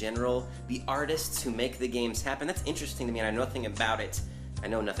designers in general, the artists who make the games happen. That's interesting to me, and I know nothing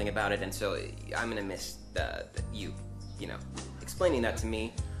about it. And so I'm gonna miss you explaining that to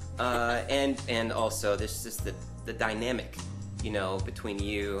me, and also this is the dynamic, between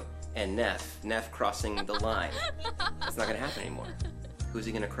you and Neff crossing the line. It's not gonna happen anymore. Who's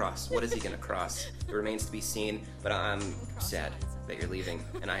he gonna cross? What is he gonna cross? It remains to be seen. But I'm sad that you're leaving,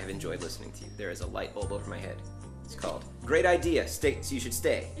 and I have enjoyed listening to you. There is a light bulb over my head. It's called Great Idea. You should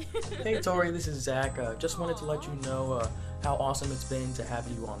stay. Hey Tori, this is Zach. Just wanted to let you know how awesome it's been to have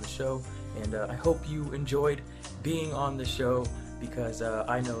you on the show, and I hope you enjoyed being on the show, because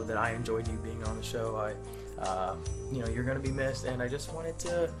I know that I enjoyed you being on the show. You're gonna be missed, and I just wanted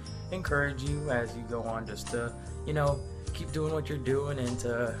to encourage you as you go on, just to keep doing what you're doing and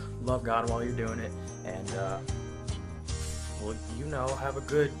to love God while you're doing it, and have a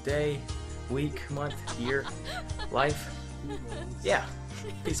good day, week, month, year, life. Yeah,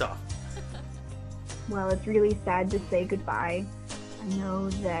 peace off. Well, it's really sad to say goodbye. I know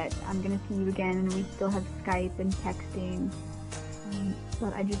that I'm going to see you again, and we still have Skype and texting.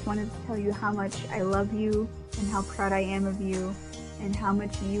 But I just wanted to tell you how much I love you and how proud I am of you and how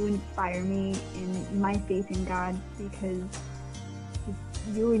much you inspire me in my faith in God, because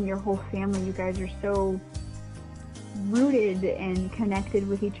just you and your whole family, you guys are so rooted and connected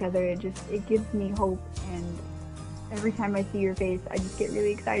with each other. It gives me hope, and every time I see your face, I just get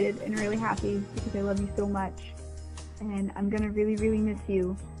really excited and really happy because I love you so much. And I'm going to really, really miss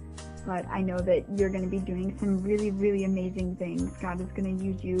you. But I know that you're going to be doing some really, really amazing things. God is going to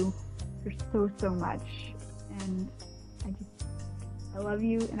use you for so much. And I love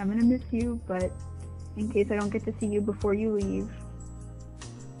you, and I'm going to miss you. But in case I don't get to see you before you leave.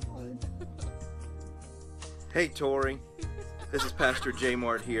 Hey, Tori. This is Pastor J.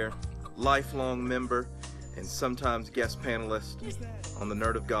 Mart here, lifelong member and sometimes guest panelist on the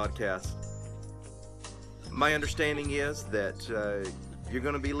Nerd of Godcast. My understanding is that you're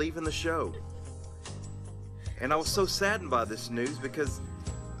going to be leaving the show. And I was so saddened by this news because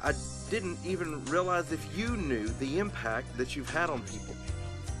I didn't even realize if you knew the impact that you've had on people.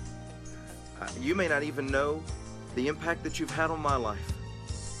 You may not even know the impact that you've had on my life.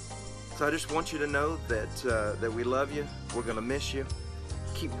 So I just want you to know that we love you. We're going to miss you.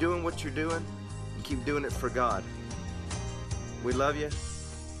 Keep doing what you're doing and keep doing it for God. We love you.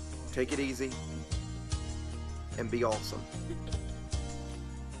 Take it easy and be awesome.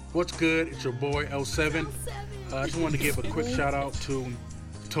 What's good? It's your boy L7. I just wanted to give a quick shout out to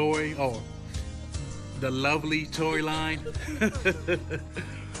Tori, the lovely Tori Line.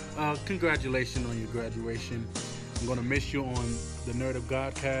 Congratulations on your graduation. I'm going to miss you on the Nerd of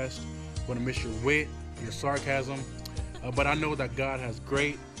Godcast. I'm going to miss your wit, your sarcasm. But I know that God has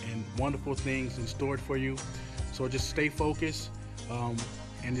great and wonderful things in store for you. So just stay focused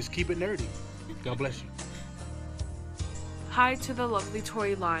and just keep it nerdy. God bless you. Hi to the lovely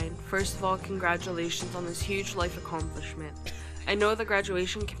Tori Line. First of all, congratulations on this huge life accomplishment. I know that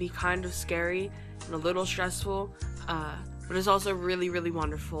graduation can be kind of scary and a little stressful, but it's also really, really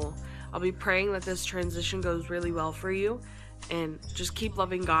wonderful. I'll be praying that this transition goes really well for you, and just keep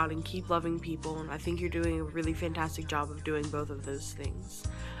loving God and keep loving people, and I think you're doing a really fantastic job of doing both of those things.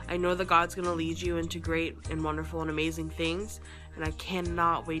 I know that God's going to lead you into great and wonderful and amazing things, and I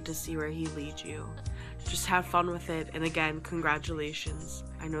cannot wait to see where He leads you. Just have fun with it, and again, congratulations.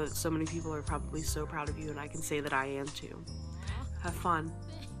 I know that so many people are probably so proud of you, and I can say that I am too. Have fun.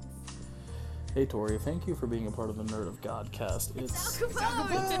 Hey Tori, thank you for being a part of the Nerd of Godcast. It's been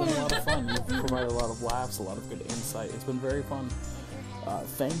a lot of fun. You've provided a lot of laughs, a lot of good insight. It's been very fun.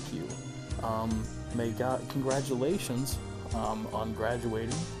 Thank you. Congratulations on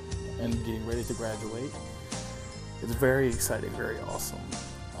graduating and getting ready to graduate. It's very exciting, very awesome.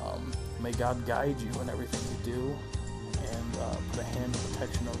 May God guide you in everything you do and put a hand of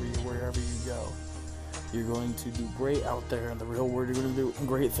protection over you wherever you go. You're going to do great out there in the real world. You're going to do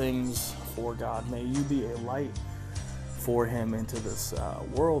great things for God. May you be a light for Him into this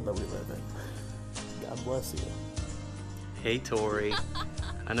world that we live in. God bless you. Hey Tori,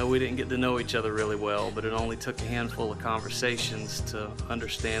 I know we didn't get to know each other really well, but it only took a handful of conversations to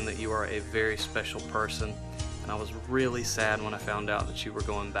understand that you are a very special person, and I was really sad when I found out that you were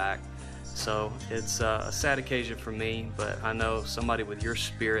going back. So it's a sad occasion for me, but I know somebody with your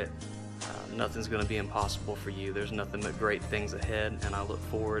spirit, nothing's going to be impossible for you. There's nothing but great things ahead, and I look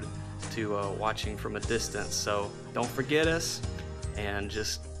forward to watching from a distance. So don't forget us, and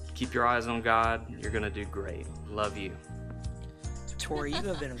just keep your eyes on God. You're going to do great. Love you. Tori, you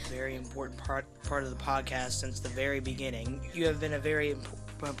have been a very important part of the podcast since the very beginning. You have been a very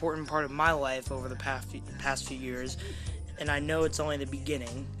important part of my life over the past few years, and I know it's only the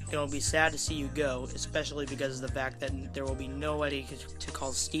beginning. It'll be sad to see you go, especially because of the fact that there will be nobody to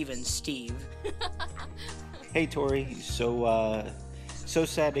call Steven Steve. Hey Tori, so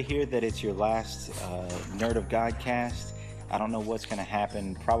sad to hear that it's your last Nerd of Godcast. I don't know what's going to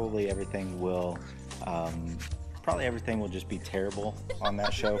happen. Probably everything will just be terrible on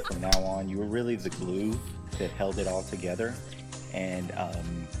that show from now on. You were really the glue that held it all together. And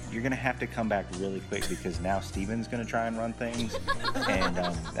you're going to have to come back really quick because now Steven's going to try and run things, and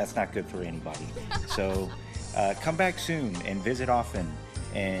that's not good for anybody. So come back soon and visit often.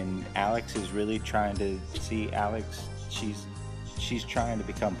 And Alex is really trying to see Alex. She's trying to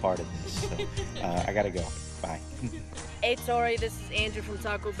become part of this. So I got to go. Bye. Hey Tori, this is Andrew from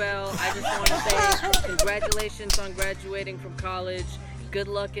Taco Bell. I just want to say congratulations on graduating from college. Good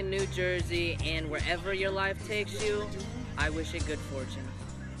luck in New Jersey, and wherever your life takes you, I wish it good fortune.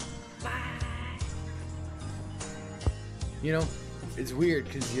 Bye. You know, it's weird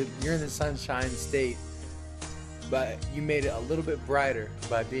because you're in the Sunshine State, but you made it a little bit brighter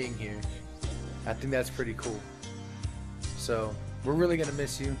by being here. I think that's pretty cool. So we're really gonna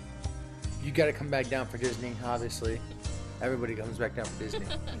miss you. You gotta come back down for Disney, obviously. Everybody comes back down for Disney.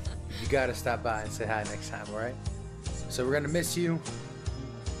 You gotta stop by and say hi next time, all right? So we're gonna miss you.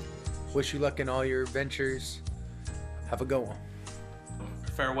 Wish you luck in all your ventures. Have a good one.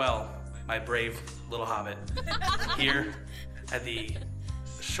 Farewell, my brave little hobbit. Here at the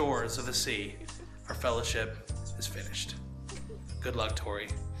shores of the sea, our fellowship is finished. Good luck, Tori.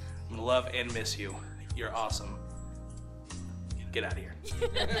 I'm gonna love and miss you. You're awesome. Get out of here.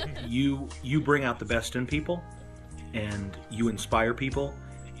 You bring out the best in people, and you inspire people,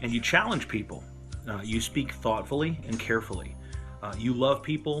 and you challenge people. You speak thoughtfully and carefully. You love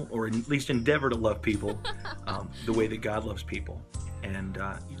people, or at least endeavor to love people, the way that God loves people. And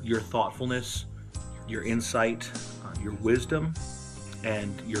your thoughtfulness, your insight, your wisdom,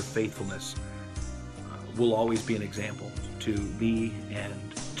 and your faithfulness will always be an example to me and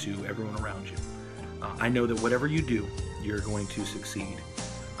to everyone around you. I know that whatever you do, you're going to succeed.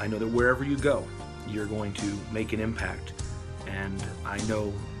 I know that wherever you go, you're going to make an impact. And I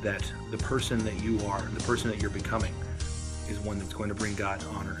know that the person that you are, the person that you're becoming, is one that's going to bring God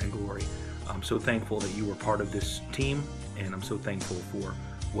honor and glory. I'm so thankful that you were part of this team, and I'm so thankful for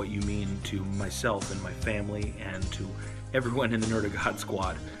what you mean to myself and my family and to everyone in the Nerd of God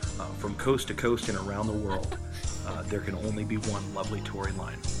squad. From coast to coast and around the world, there can only be one lovely Tori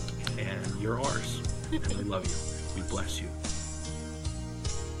line, and you're ours, and we love you. We bless you.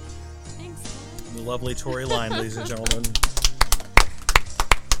 Thanks. The lovely Tori line, ladies and gentlemen.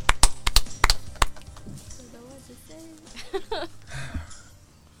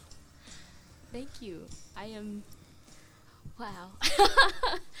 Thank you. I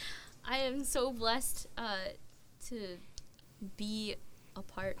am so blessed to be a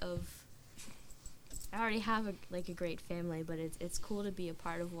part of. I already have a great family, but it's cool to be a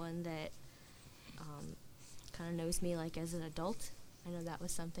part of one that kind of knows me like as an adult. I know that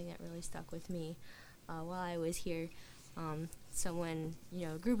was something that really stuck with me while I was here. Someone,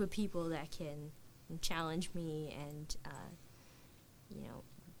 a group of people that can challenge me and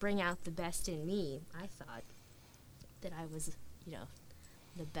bring out the best in me. I thought that I was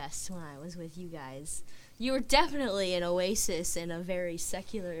the best when I was with you guys. You were definitely an oasis in a very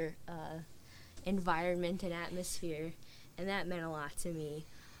secular environment and atmosphere, and that meant a lot to me,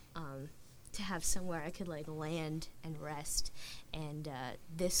 to have somewhere I could land and rest. And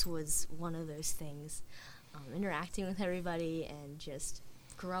this was one of those things, interacting with everybody and just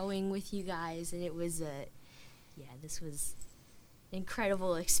growing with you guys. And it was this was an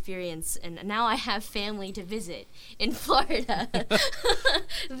incredible experience. And now I have family to visit in Florida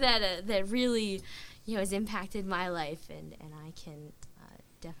that really has impacted my life, and I can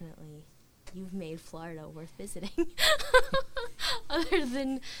definitely. You've made Florida worth visiting. Other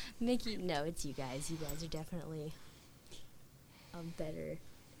than Mickey. No, it's you guys. You guys are definitely a better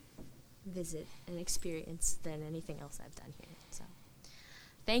visit and experience than anything else I've done here. So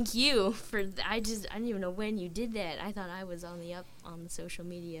thank you for I didn't even know when you did that. I thought I was on the up on the social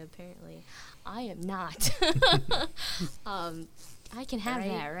media. Apparently I am not. I can have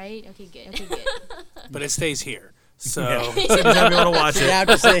that, right? Okay, good. But it stays here. So anytime you want to watch it, you have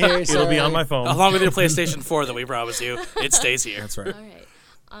to stay here, it'll be on my phone. Along with your PlayStation 4 that we promise you, it stays here. That's right.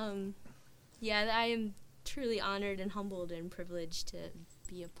 All right. I am truly honored and humbled and privileged to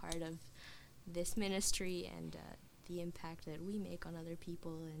be a part of this ministry and the impact that we make on other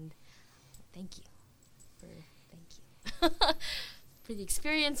people. And thank you for the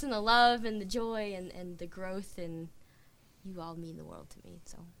experience and the love and the joy and the growth, and you all mean the world to me.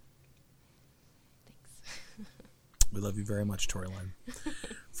 So thanks. We love you very much, Tori Line.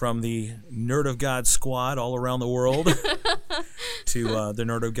 From the Nerd of God squad all around the world to the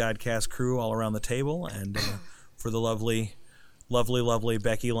Nerd of God cast crew all around the table, and for the lovely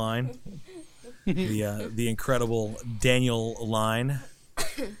Becky Line, the incredible Daniel Line,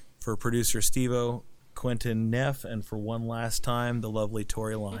 for producer Steve-O, Quentin Neff, and for one last time, the lovely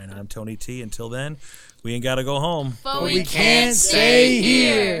Tori Line. I'm Tony T. Until then, we ain't got to go home. But we can't stay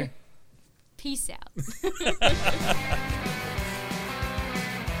here. Peace out.